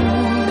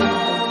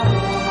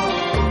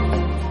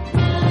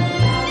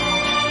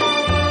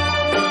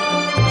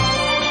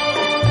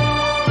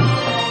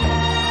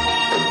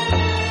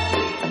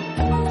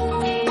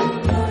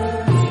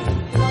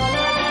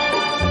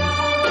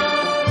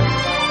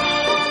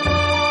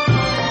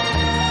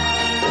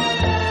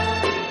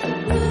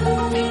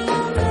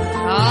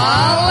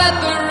 I'll let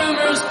the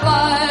rumors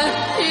fly,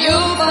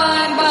 you'll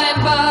find by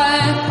and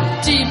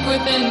by, deep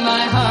within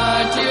my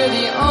heart, you're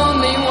the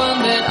only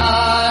one that I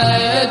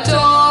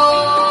adore.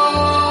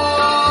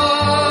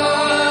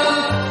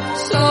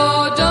 So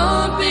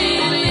don't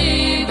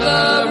believe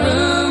the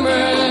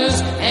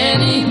rumors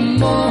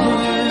anymore.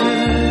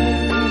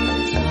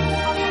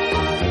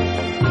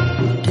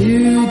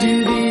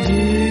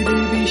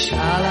 Do-do-be-do-do-be,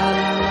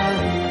 sha-la-la-la.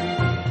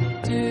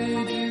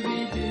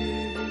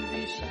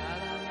 Do-do-be-do-do-be,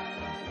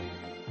 sha-la-la-la.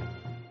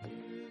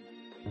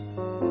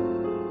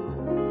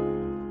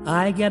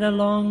 I get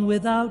along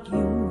without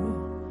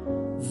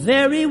you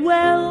very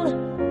well,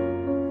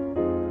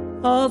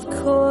 of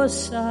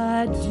course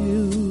I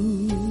do.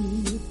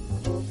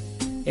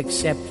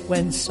 Except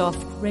when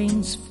soft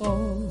rains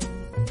fall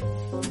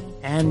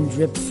and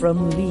drip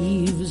from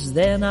leaves,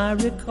 then I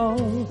recall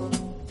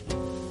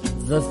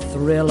the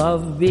thrill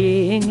of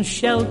being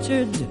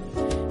sheltered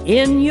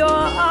in your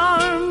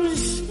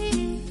arms,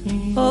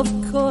 of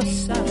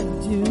course I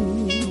do.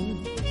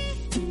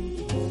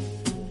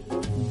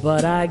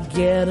 But I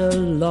get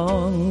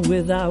along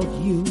without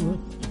you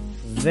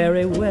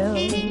very well.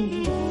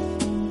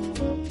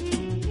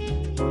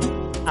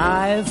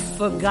 I've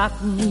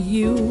forgotten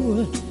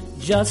you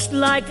just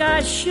like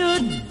I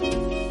should,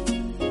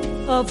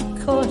 of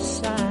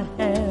course I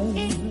have.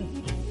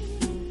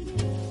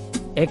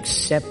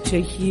 Except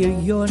to hear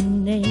your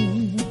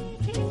name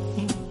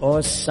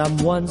or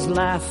someone's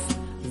laugh,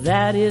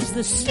 that is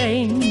the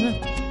same.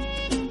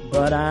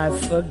 But I've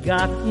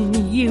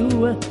forgotten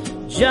you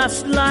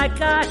just like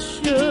I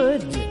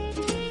should.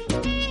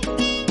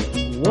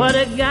 What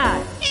a guy,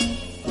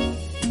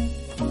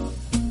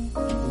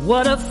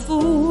 what a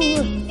fool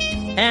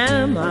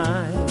am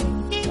I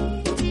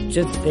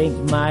to think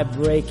my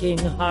breaking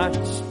heart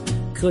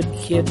could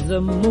kid the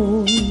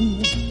moon.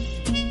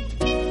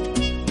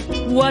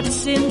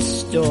 What's in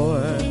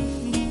store?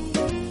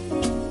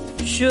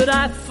 Should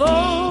I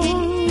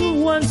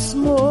phone once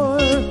more?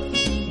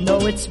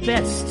 No, it's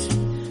best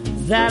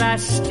that I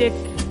stick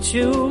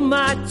to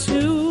my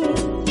tune.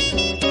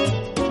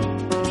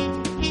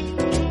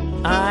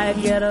 I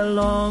get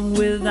along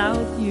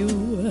without you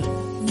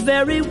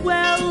very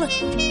well,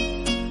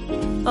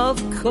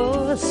 of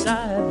course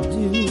I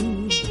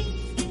do.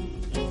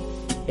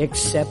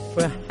 Except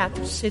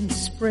perhaps in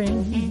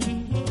spring,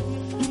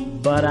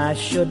 but I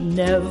should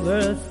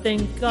never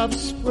think of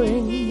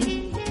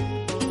spring,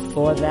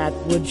 for that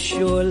would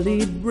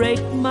surely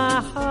break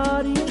my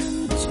heart in two.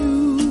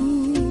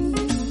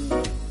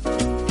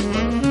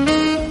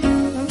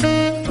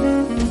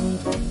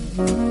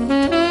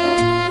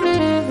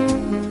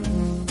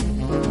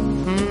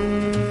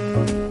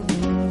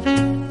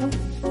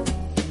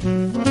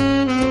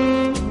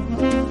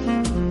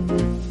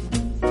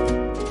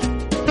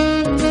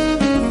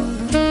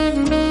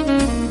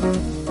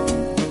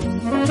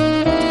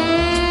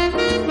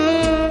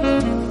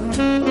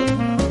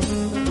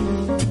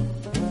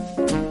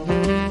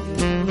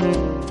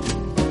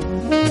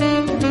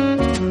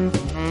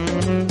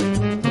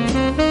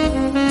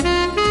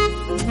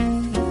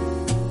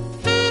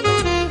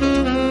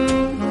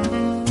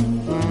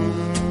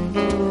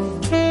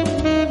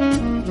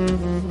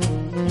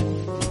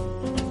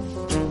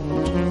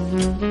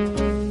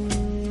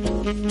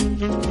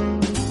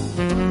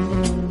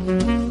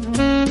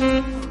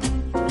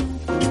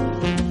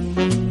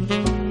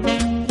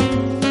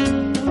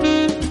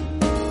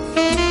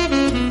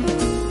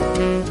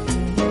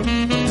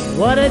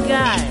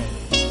 guy.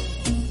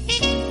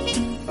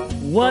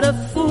 What a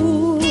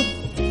fool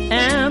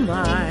am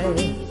I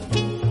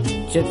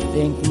to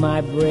think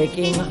my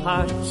breaking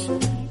heart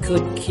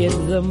could kid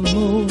the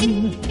moon.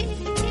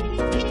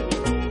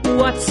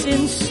 What's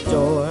in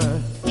store?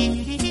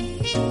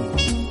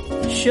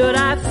 Should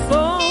I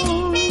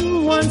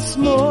phone once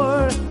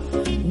more?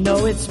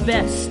 No, it's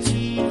best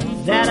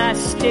that I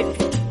stick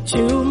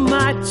to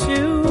my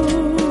tune.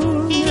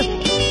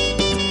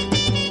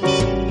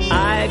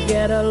 I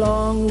get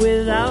along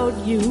without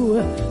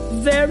you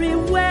very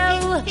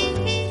well,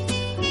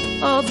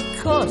 of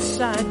course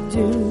I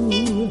do,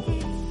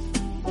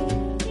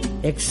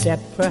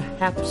 except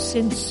perhaps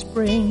in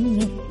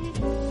spring.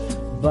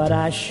 But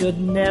I should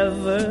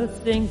never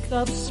think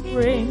of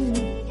spring,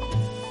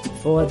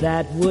 for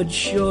that would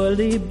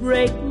surely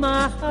break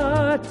my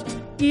heart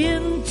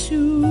in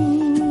two.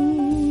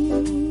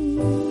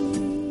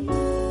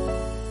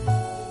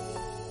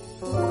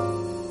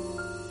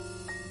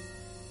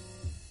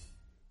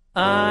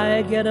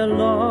 I get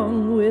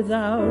along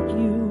without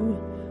you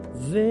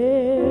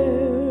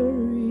very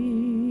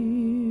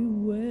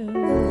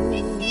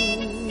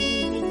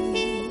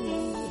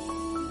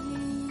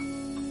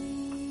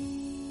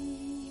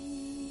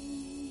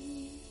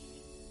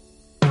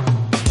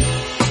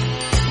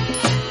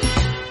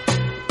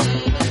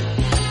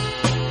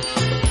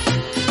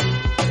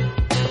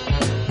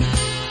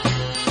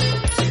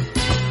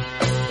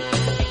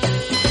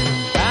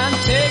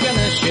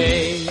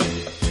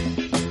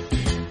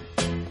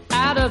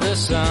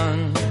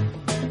sun.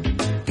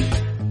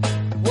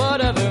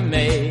 Whatever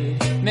made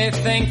me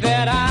think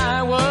that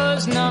I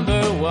was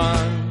number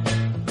one,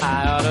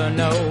 I ought to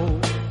know.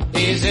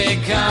 Easy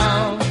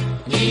come,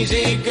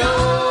 easy go.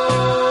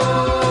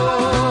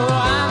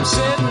 I'm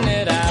sitting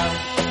it out.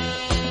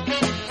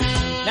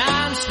 Now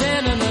I'm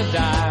spinning the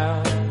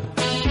dial,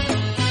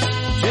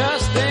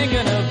 just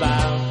thinking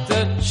about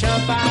the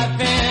chump I've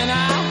been.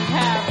 I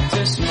have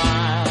to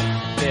smile.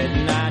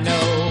 Didn't I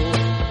know?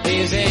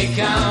 Easy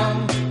come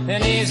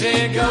and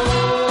easy go.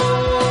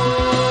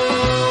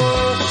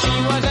 She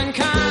wasn't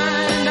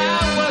kind, I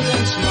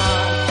wasn't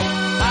smart.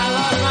 I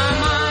lost my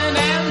mind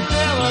and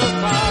fell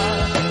apart.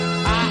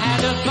 I had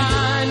to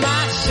find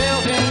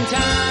myself in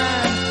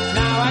time.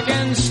 Now I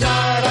can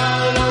start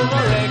all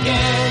over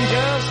again,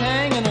 just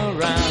hanging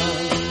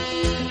around,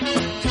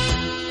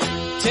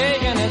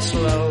 taking it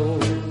slow.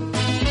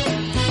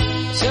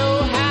 So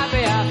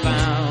happy I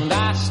found I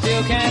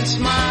still can't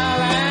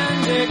smile and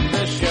dig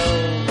the show.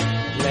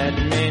 Let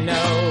me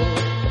know.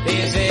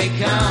 Easy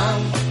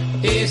come,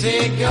 easy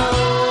go.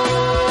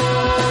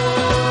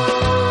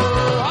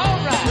 All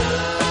right.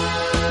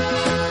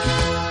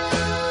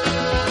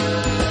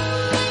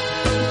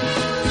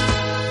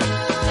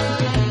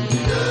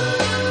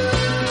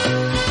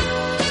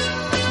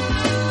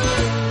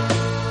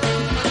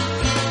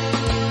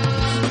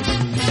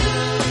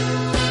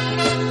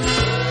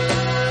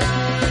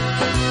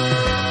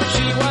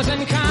 She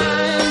wasn't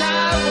kind,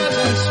 I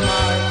wasn't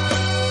smart.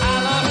 I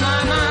lost my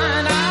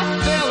mind, I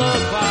fell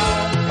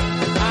apart.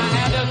 I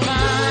had to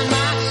find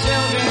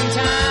myself in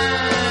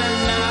time.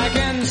 Now I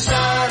can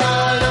start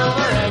all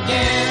over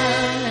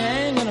again,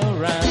 hanging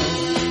around,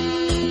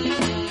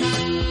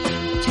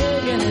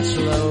 taking it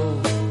slow.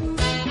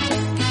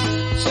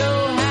 So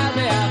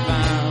happy I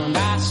found I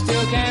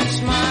still can't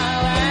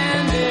smile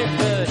and dig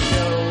the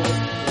show.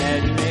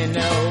 Let me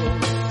know.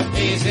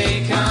 Easy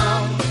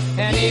come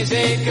and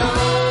easy go.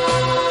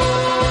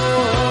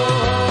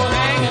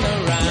 Hanging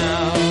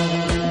around,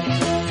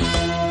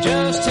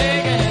 just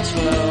taking it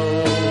slow.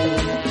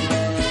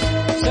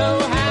 So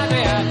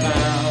happy I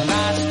found I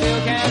still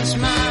can't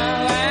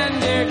smile and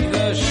dig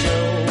the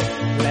show.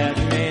 Let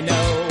me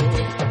know.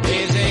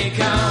 Easy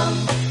come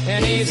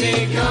and easy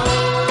go.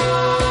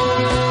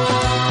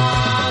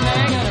 I'm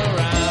hanging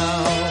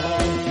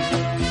around,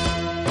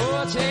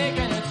 oh,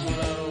 taking it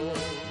slow.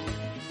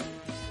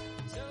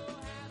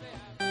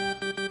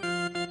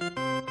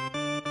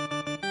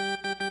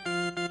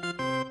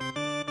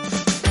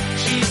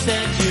 She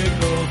set your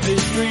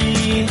goldfish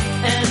free,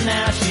 and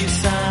now she's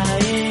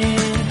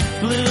sighing.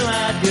 Blew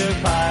out your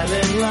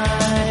pilot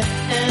light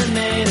and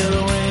made a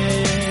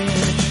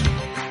wish.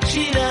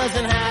 She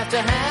doesn't have to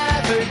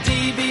have her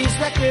DB's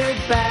record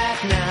back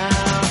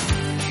now,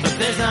 but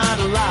there's not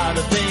a lot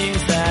of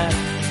things that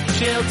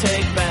she'll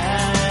take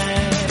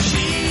back.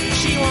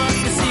 She wants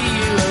to see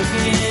you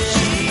again.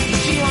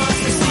 She wants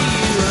to see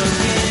you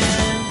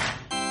again.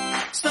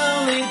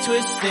 Slowly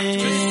twisting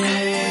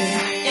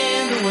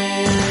in the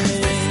wind.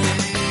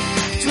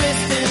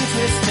 Twisting,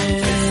 twisting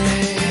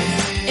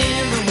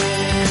in the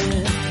wind.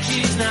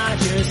 She's not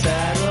your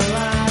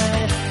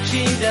satellite.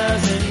 She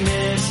doesn't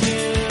miss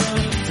you.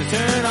 So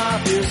turn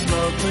off your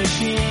smoke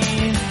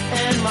machine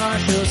and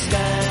marshal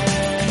sky.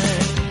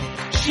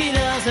 She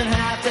doesn't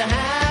have to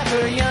have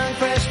her young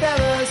fresh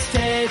fellas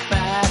take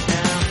back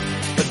now,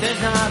 but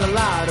there's not a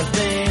lot of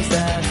things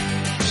that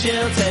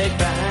she'll take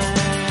back.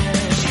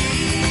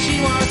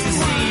 She wants to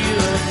see you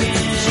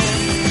again.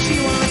 She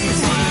wants to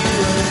see you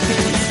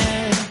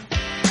again.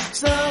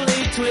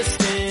 Slowly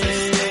twisting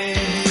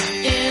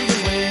in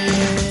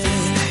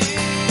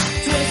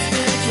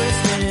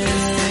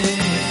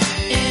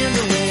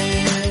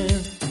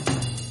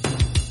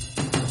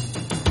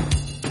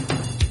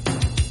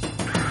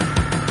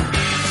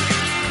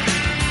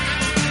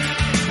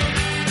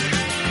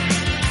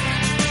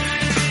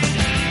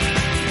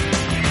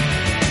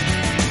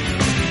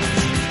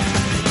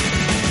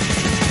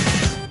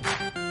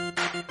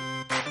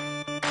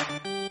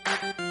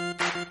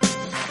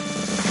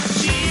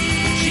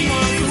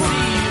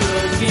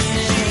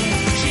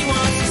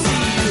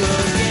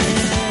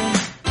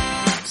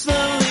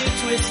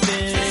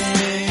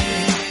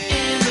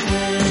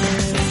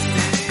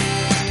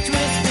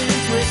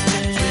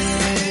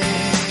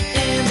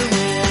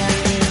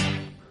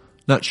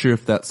Not sure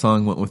if that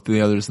song went with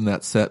the others in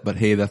that set, but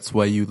hey, that's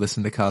why you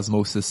listen to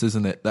Cosmosis,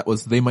 isn't it? That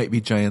was They Might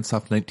Be Giants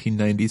off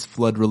 1990's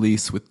Flood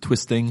release with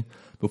Twisting.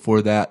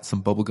 Before that,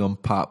 some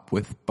bubblegum pop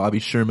with Bobby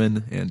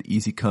Sherman and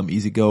Easy Come,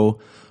 Easy Go.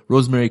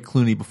 Rosemary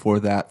Clooney before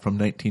that from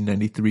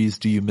 1993's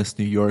Do You Miss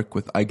New York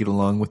with I Get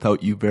Along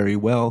Without You Very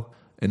Well.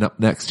 And up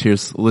next,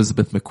 here's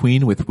Elizabeth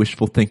McQueen with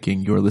Wishful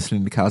Thinking. You're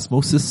listening to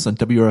Cosmosis on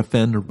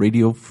WRFN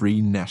Radio Free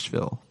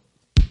Nashville.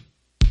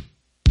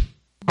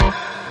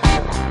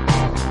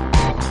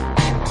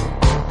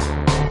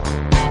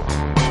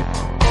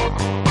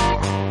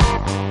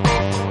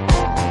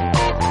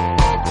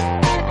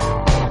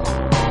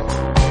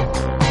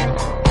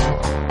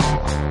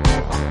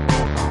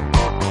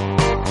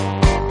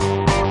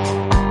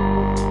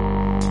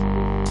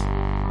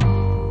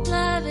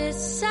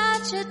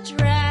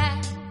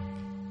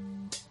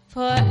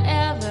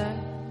 Forever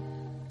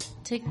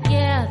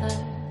together,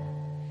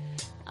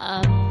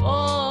 I'm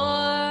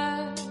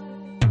bored.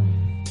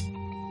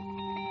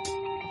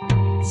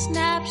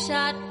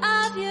 Snapshot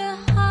of your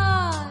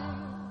heart,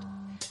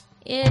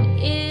 it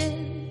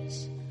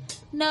is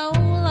no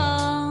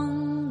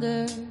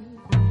longer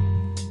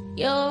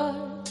yours.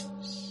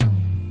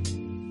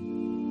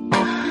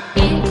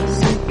 Is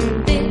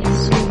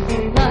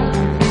this love,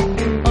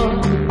 or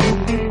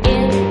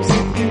is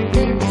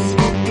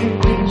this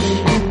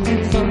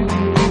wishful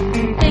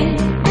thinking?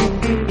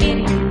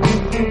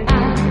 I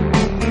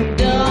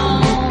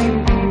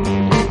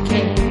don't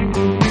care.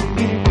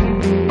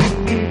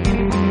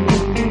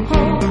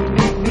 Hold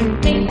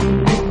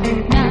me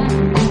now,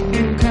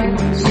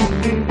 'cause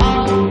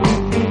all we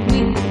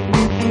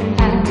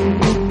have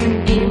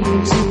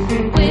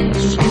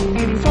is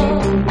wishful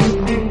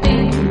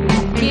thinking.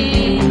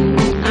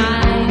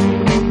 I'm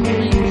here.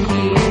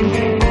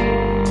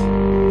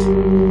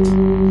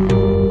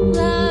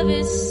 Love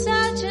is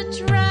such a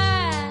drag.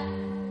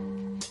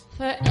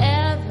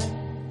 Forever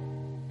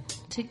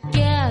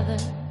together,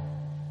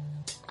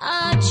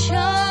 a chore.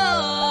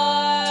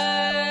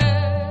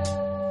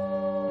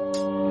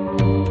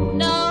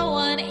 No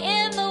one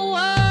in the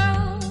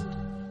world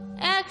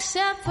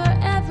except for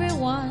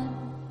everyone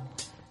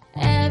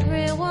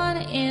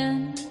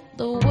in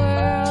the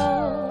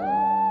world.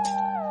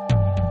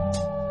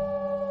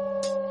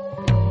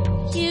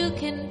 You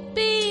can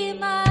be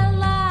my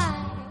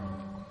life,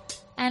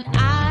 and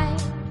I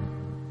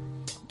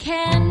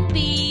can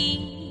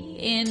be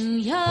in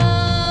yours.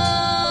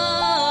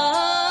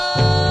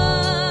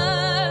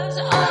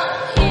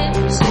 Oh,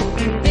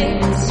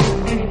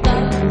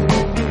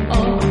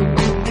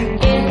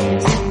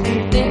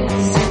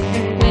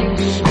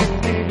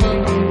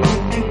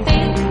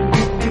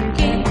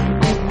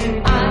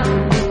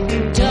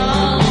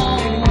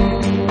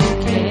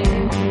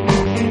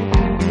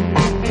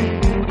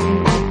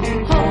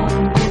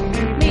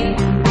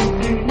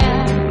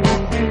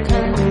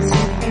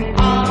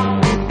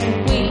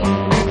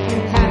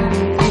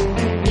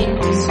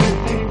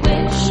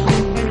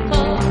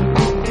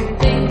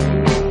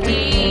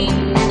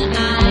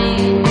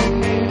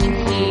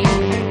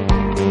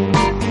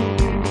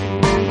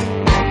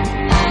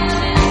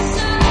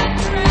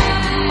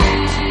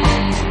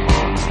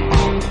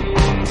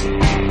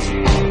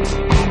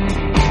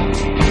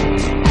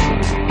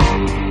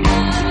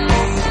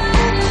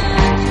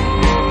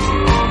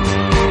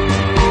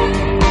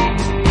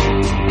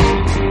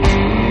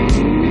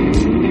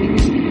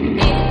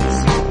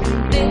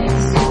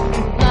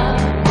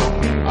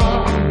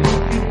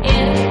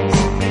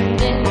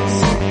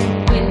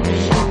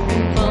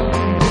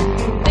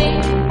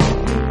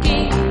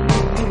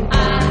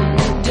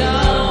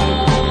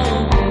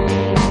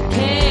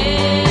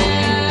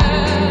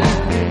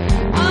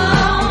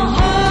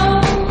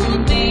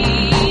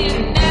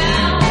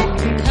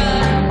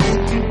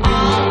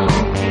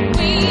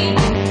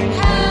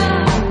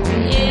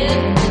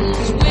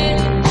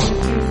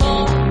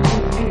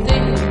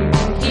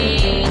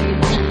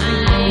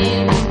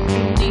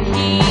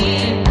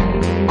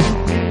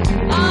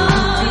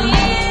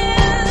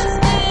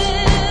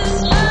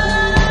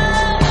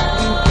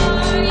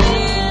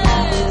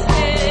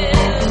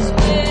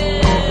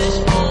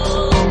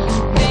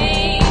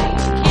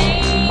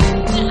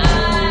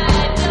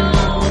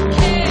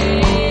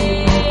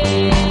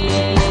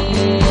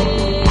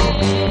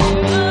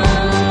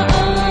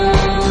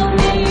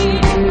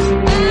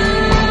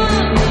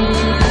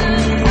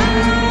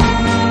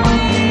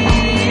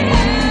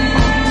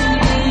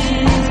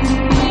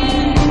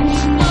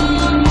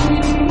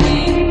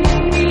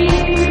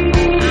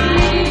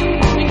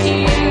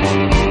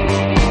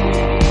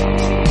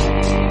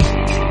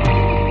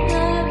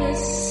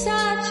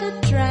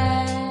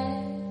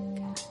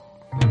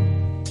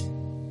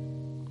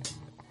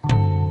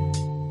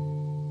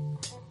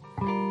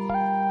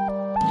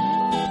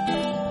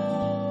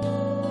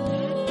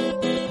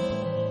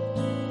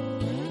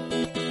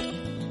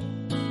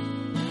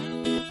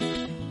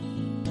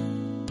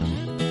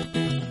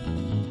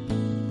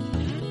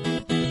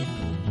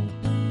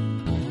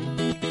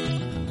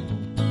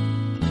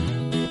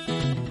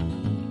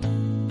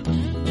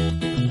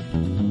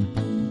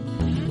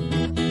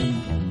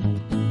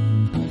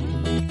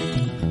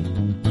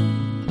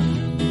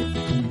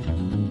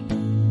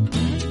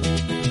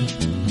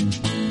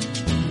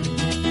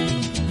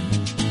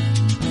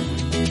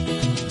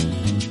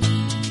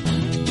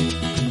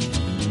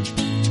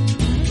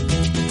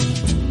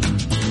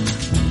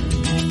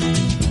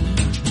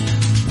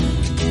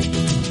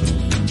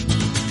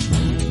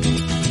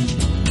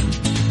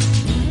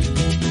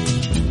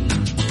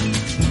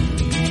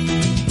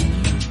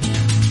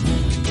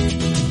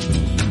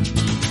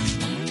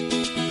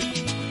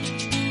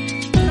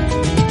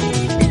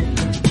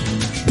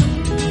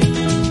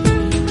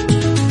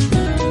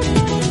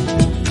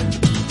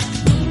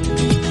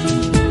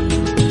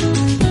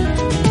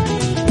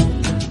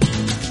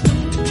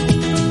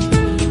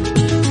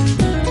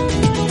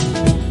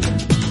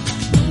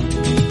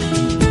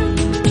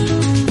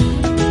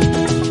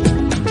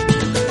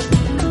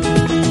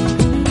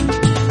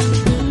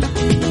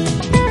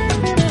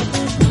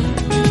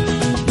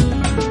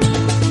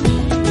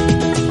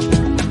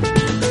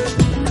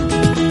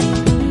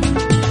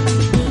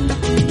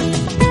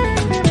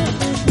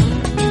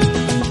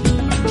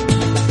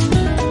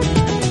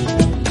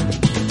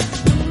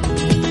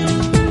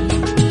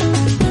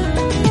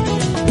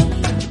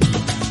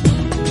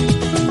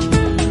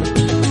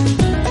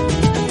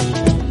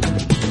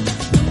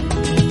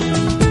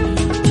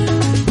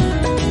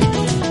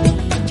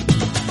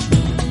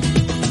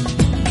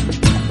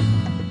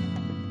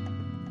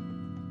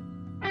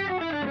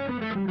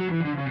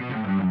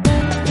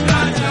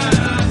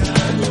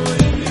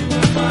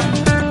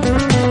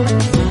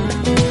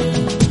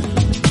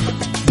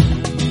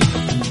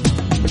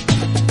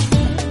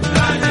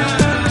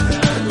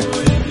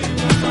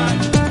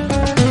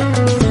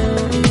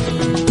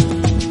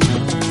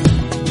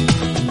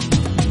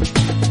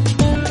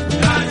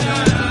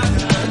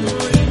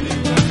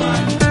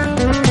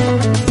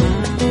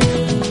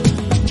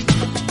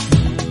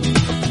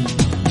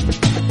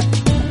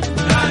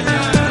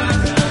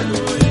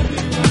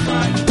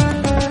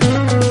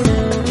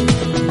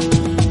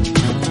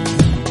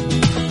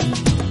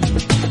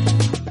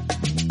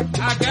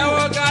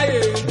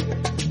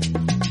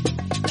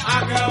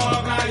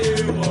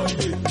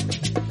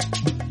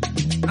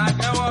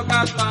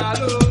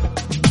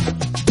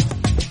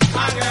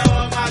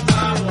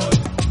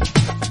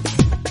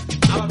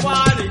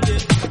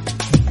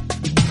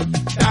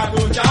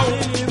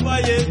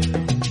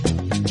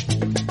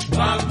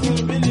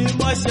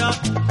 Masha,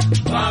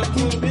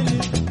 Baku Billy,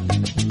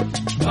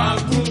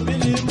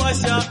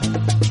 Masha,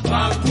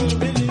 Baku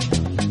Billy,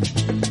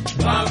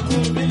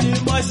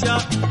 Masha,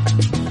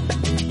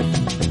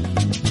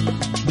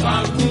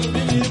 Baku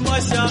Billy,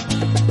 Masha,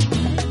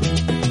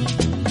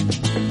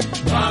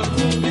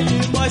 Baku Billy,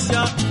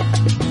 Masha,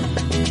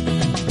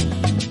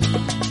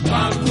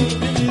 Baku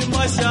Billy,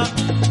 Masha.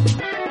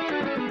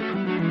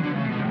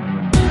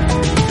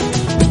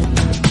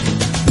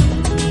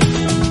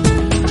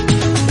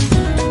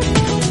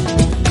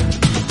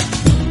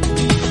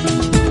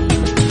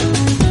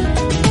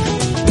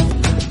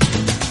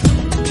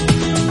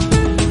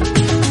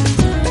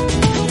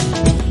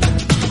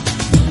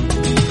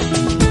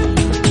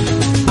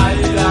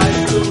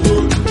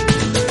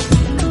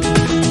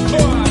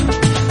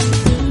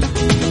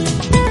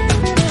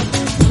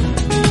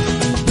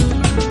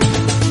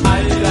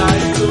 I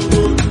like the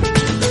wood.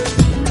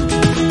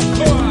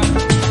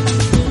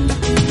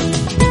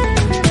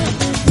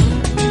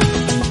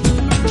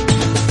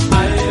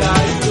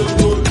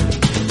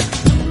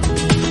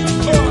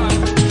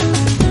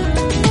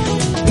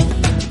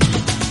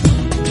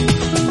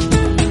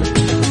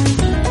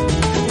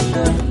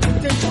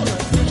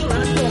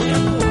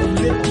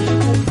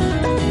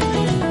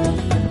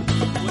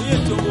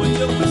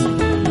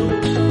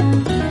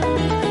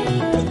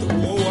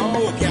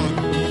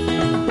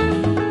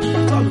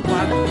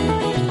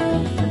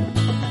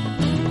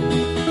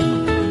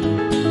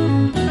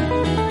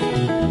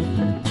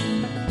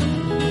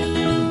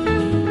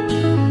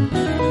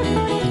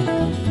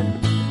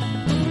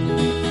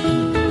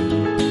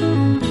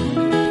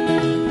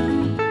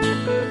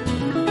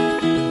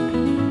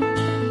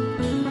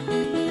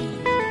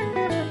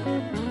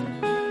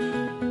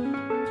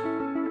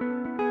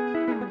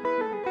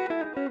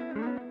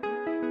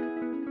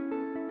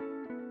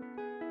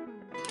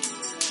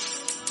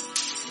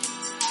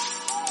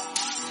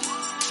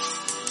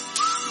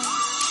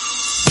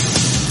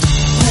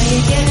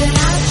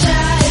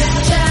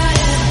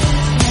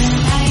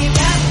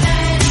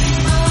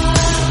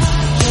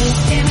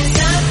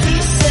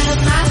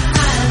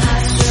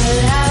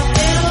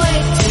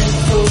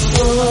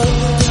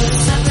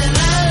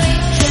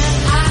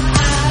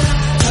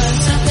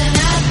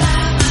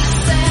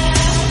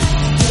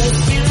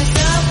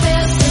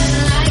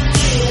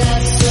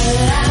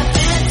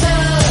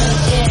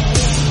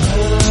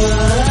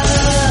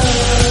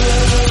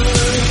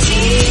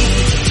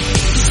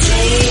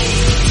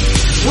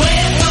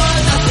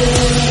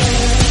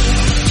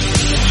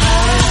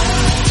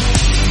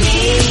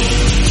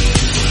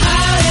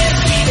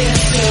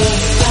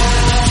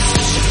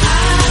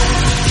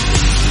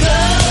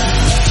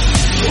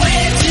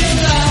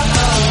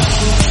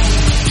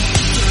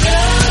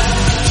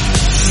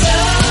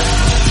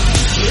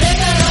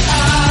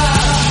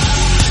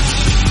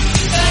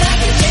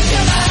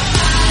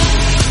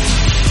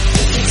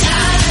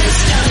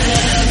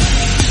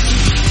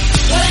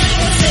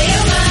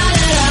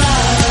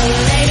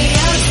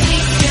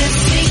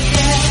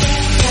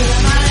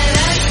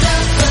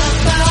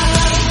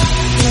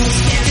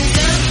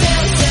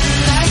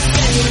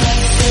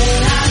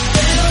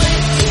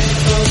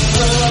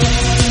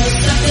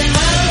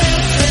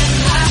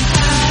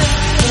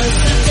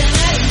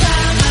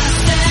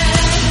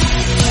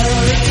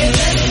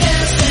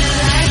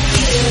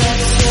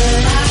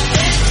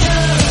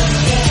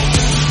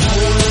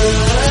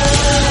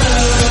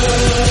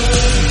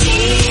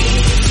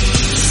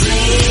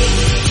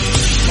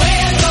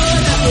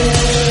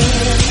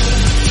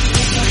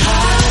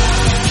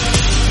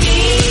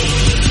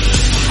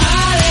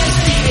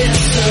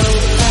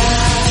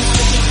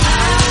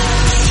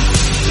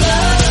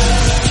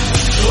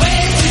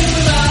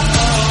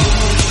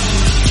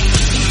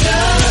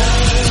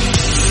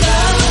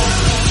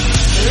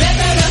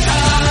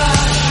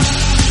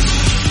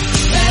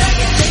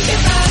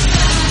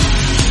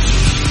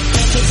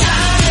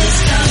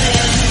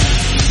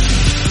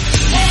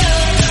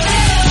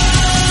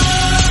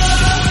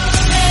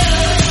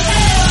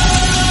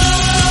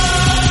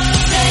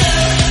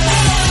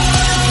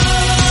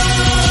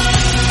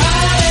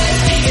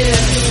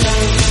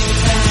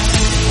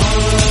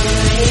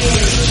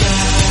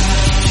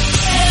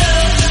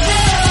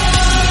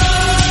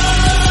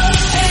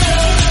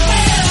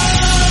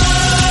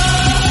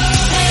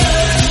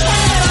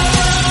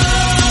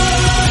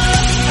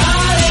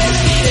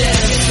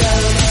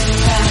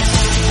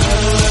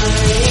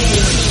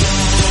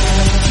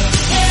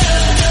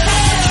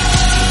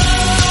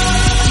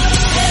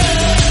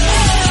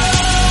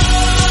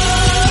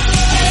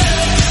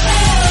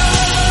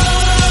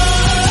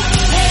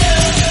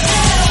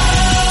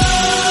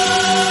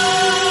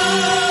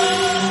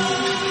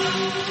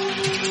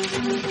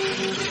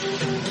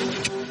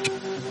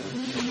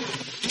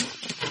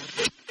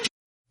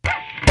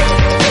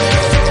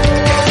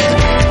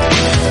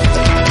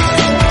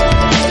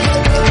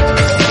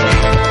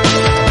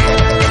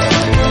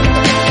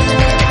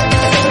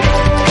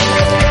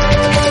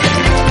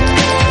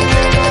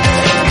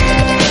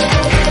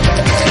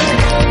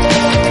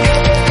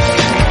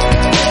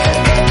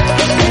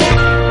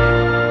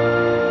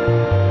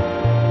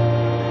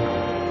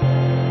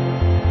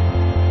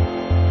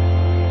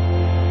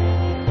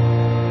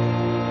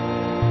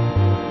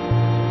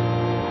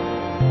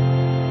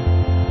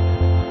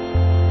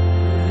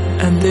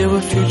 And there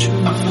were future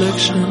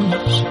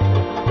reflections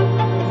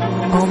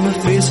on the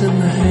face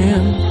and the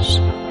hands,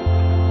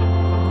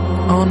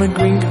 on a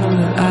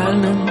green-colored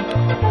island,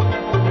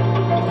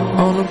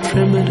 on a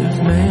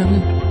primitive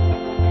man.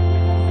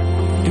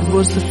 It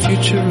was the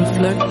future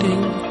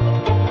reflecting.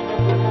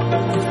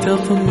 It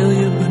felt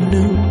familiar but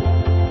new.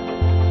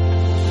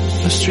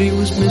 The street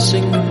was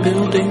missing the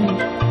building.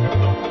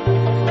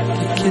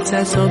 The kids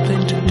had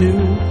something to do.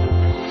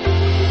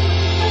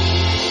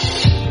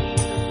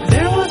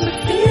 There was a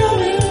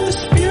feeling the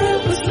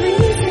spirit was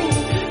leaving,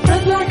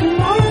 red like a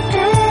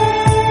marker.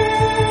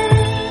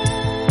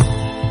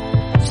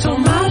 So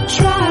my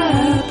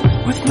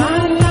tribe, with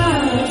my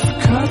life,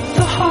 cut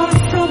the heart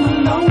from a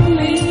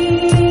lonely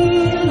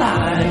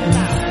life.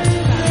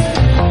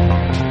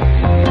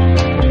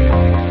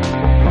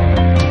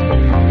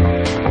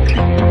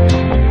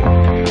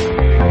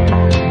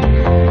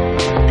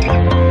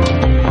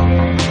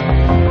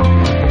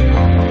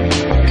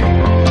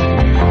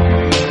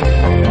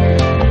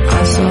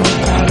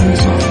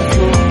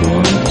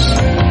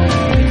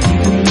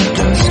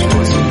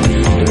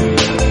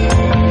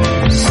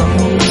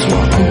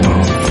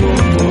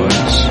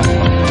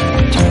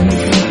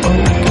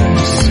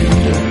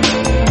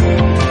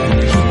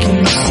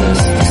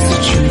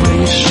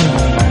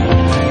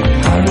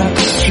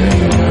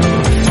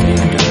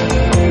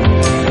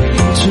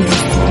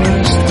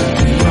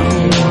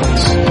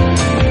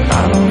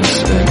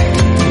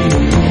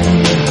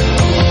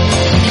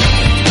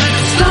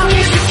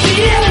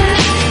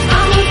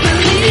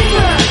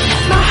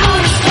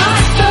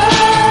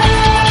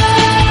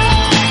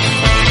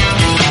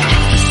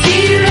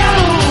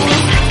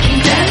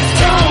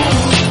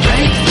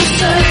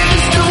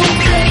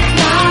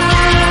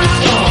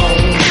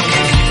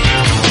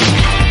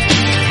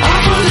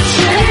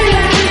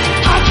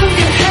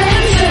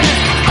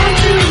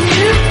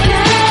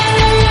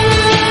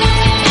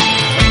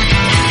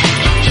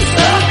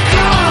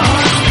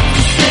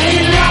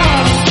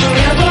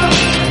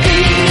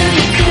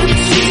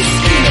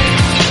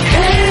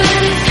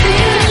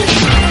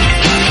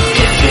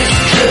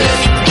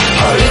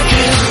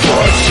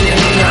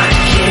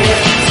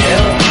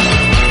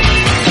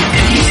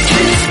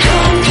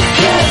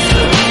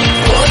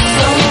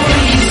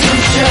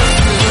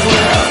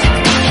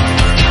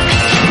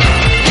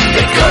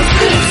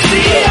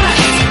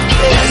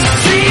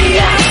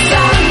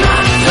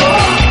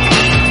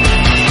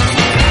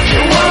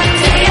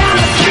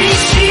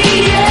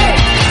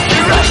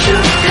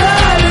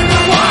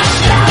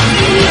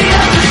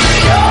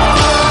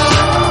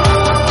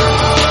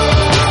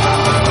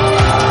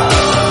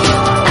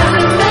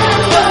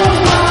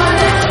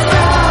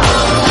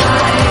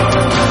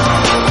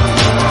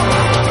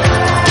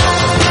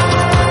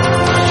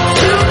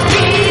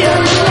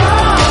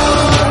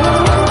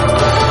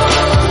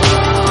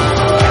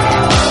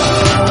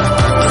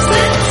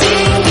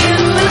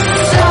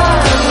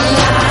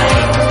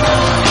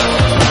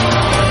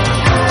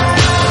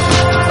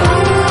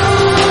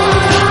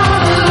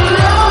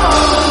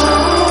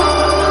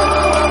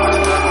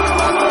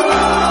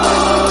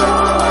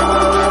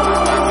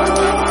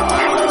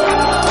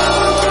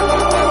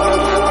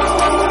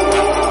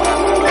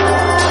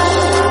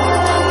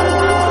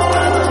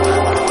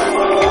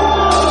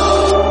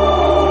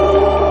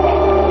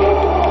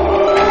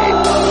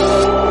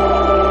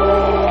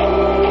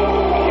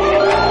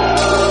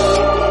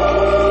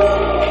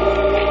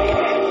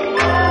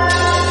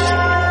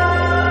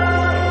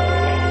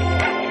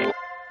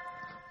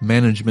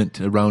 Management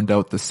to round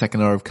out the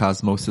second hour of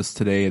Cosmosis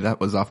today.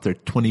 That was off their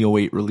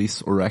 2008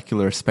 release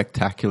Oracular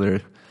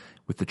Spectacular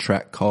with the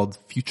track called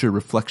Future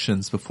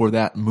Reflections. Before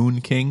that,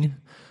 Moon King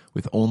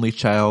with Only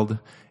Child,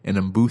 and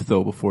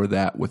Mbutho before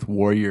that with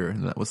Warrior,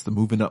 and that was the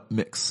Moving Up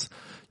mix.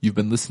 You've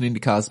been listening to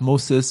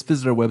Cosmosis.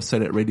 Visit our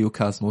website at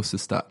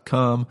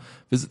radiocosmosis.com.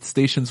 Visit the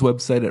station's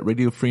website at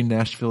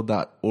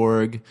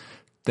radiofreenashville.org.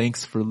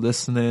 Thanks for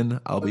listening.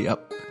 I'll be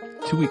up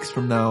 2 weeks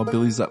from now.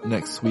 Billy's up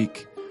next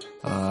week.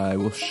 I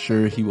will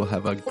sure he will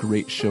have a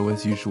great show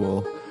as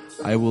usual.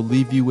 I will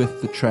leave you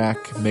with the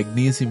track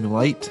Magnesium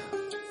Light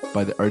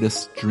by the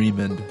artist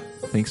Dreamend.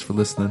 Thanks for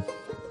listening.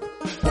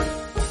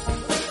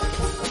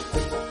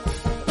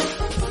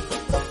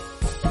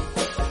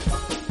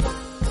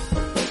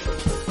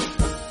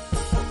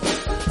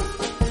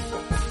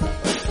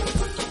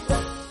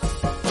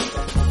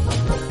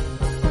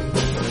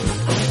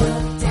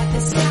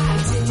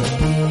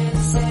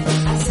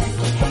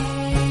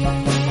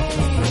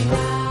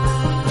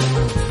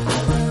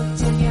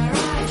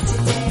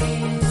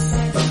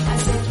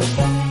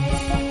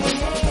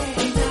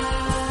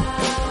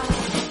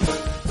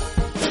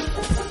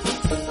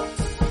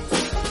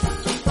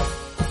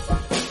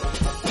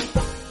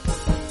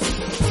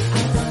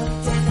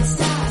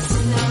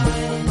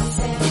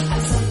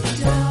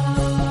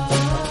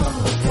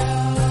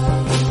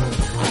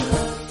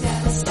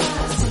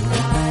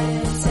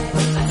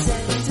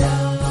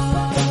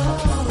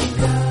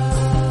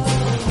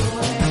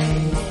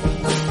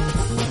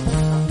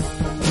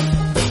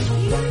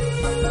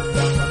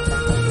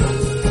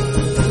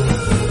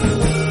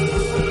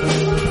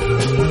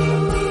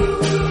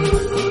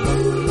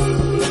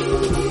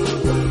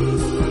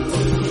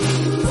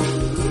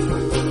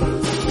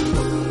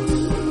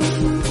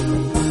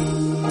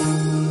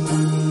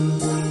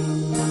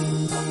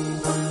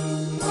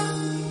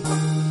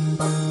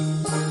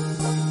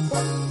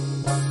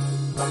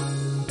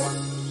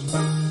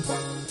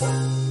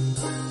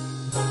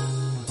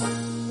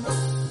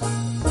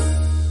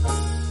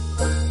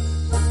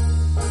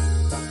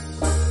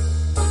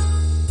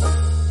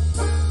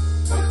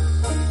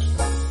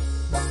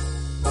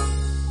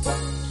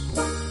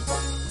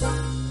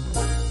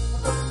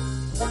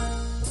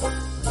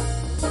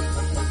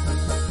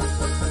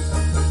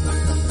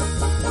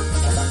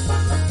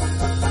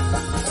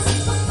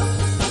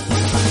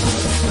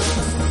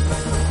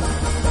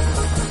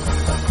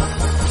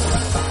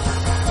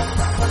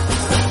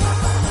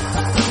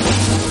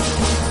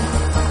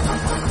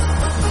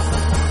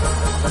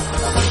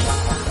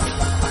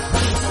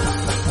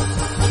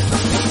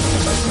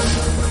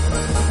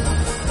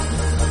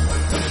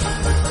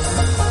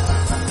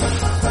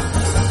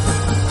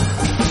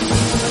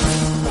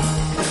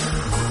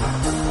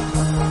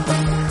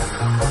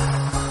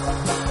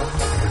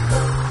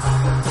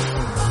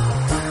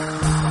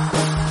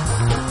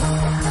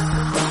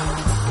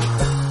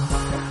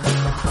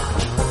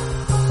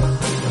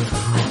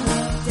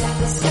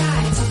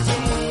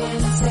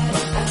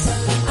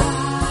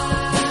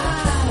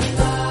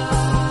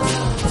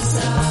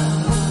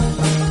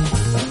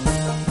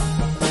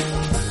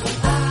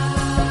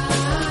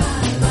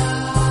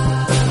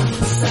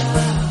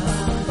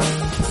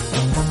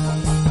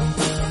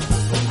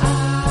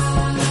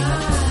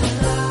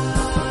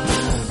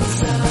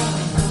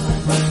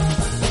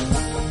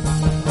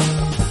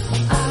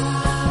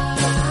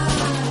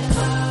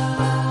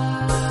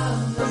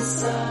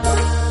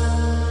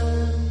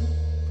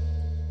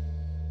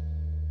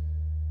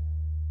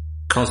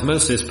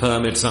 Cosmosis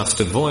permits us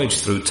to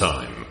voyage through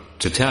time,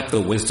 to tap the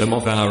wisdom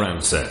of our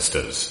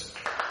ancestors.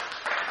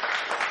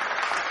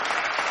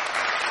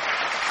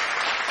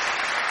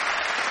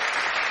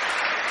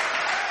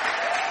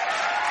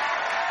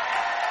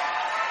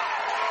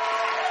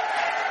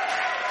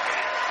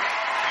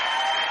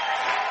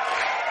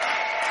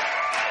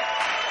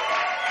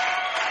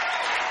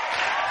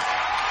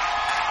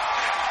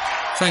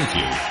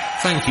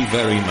 Thank you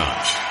very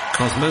much.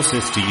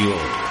 Cosmosis to you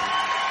all.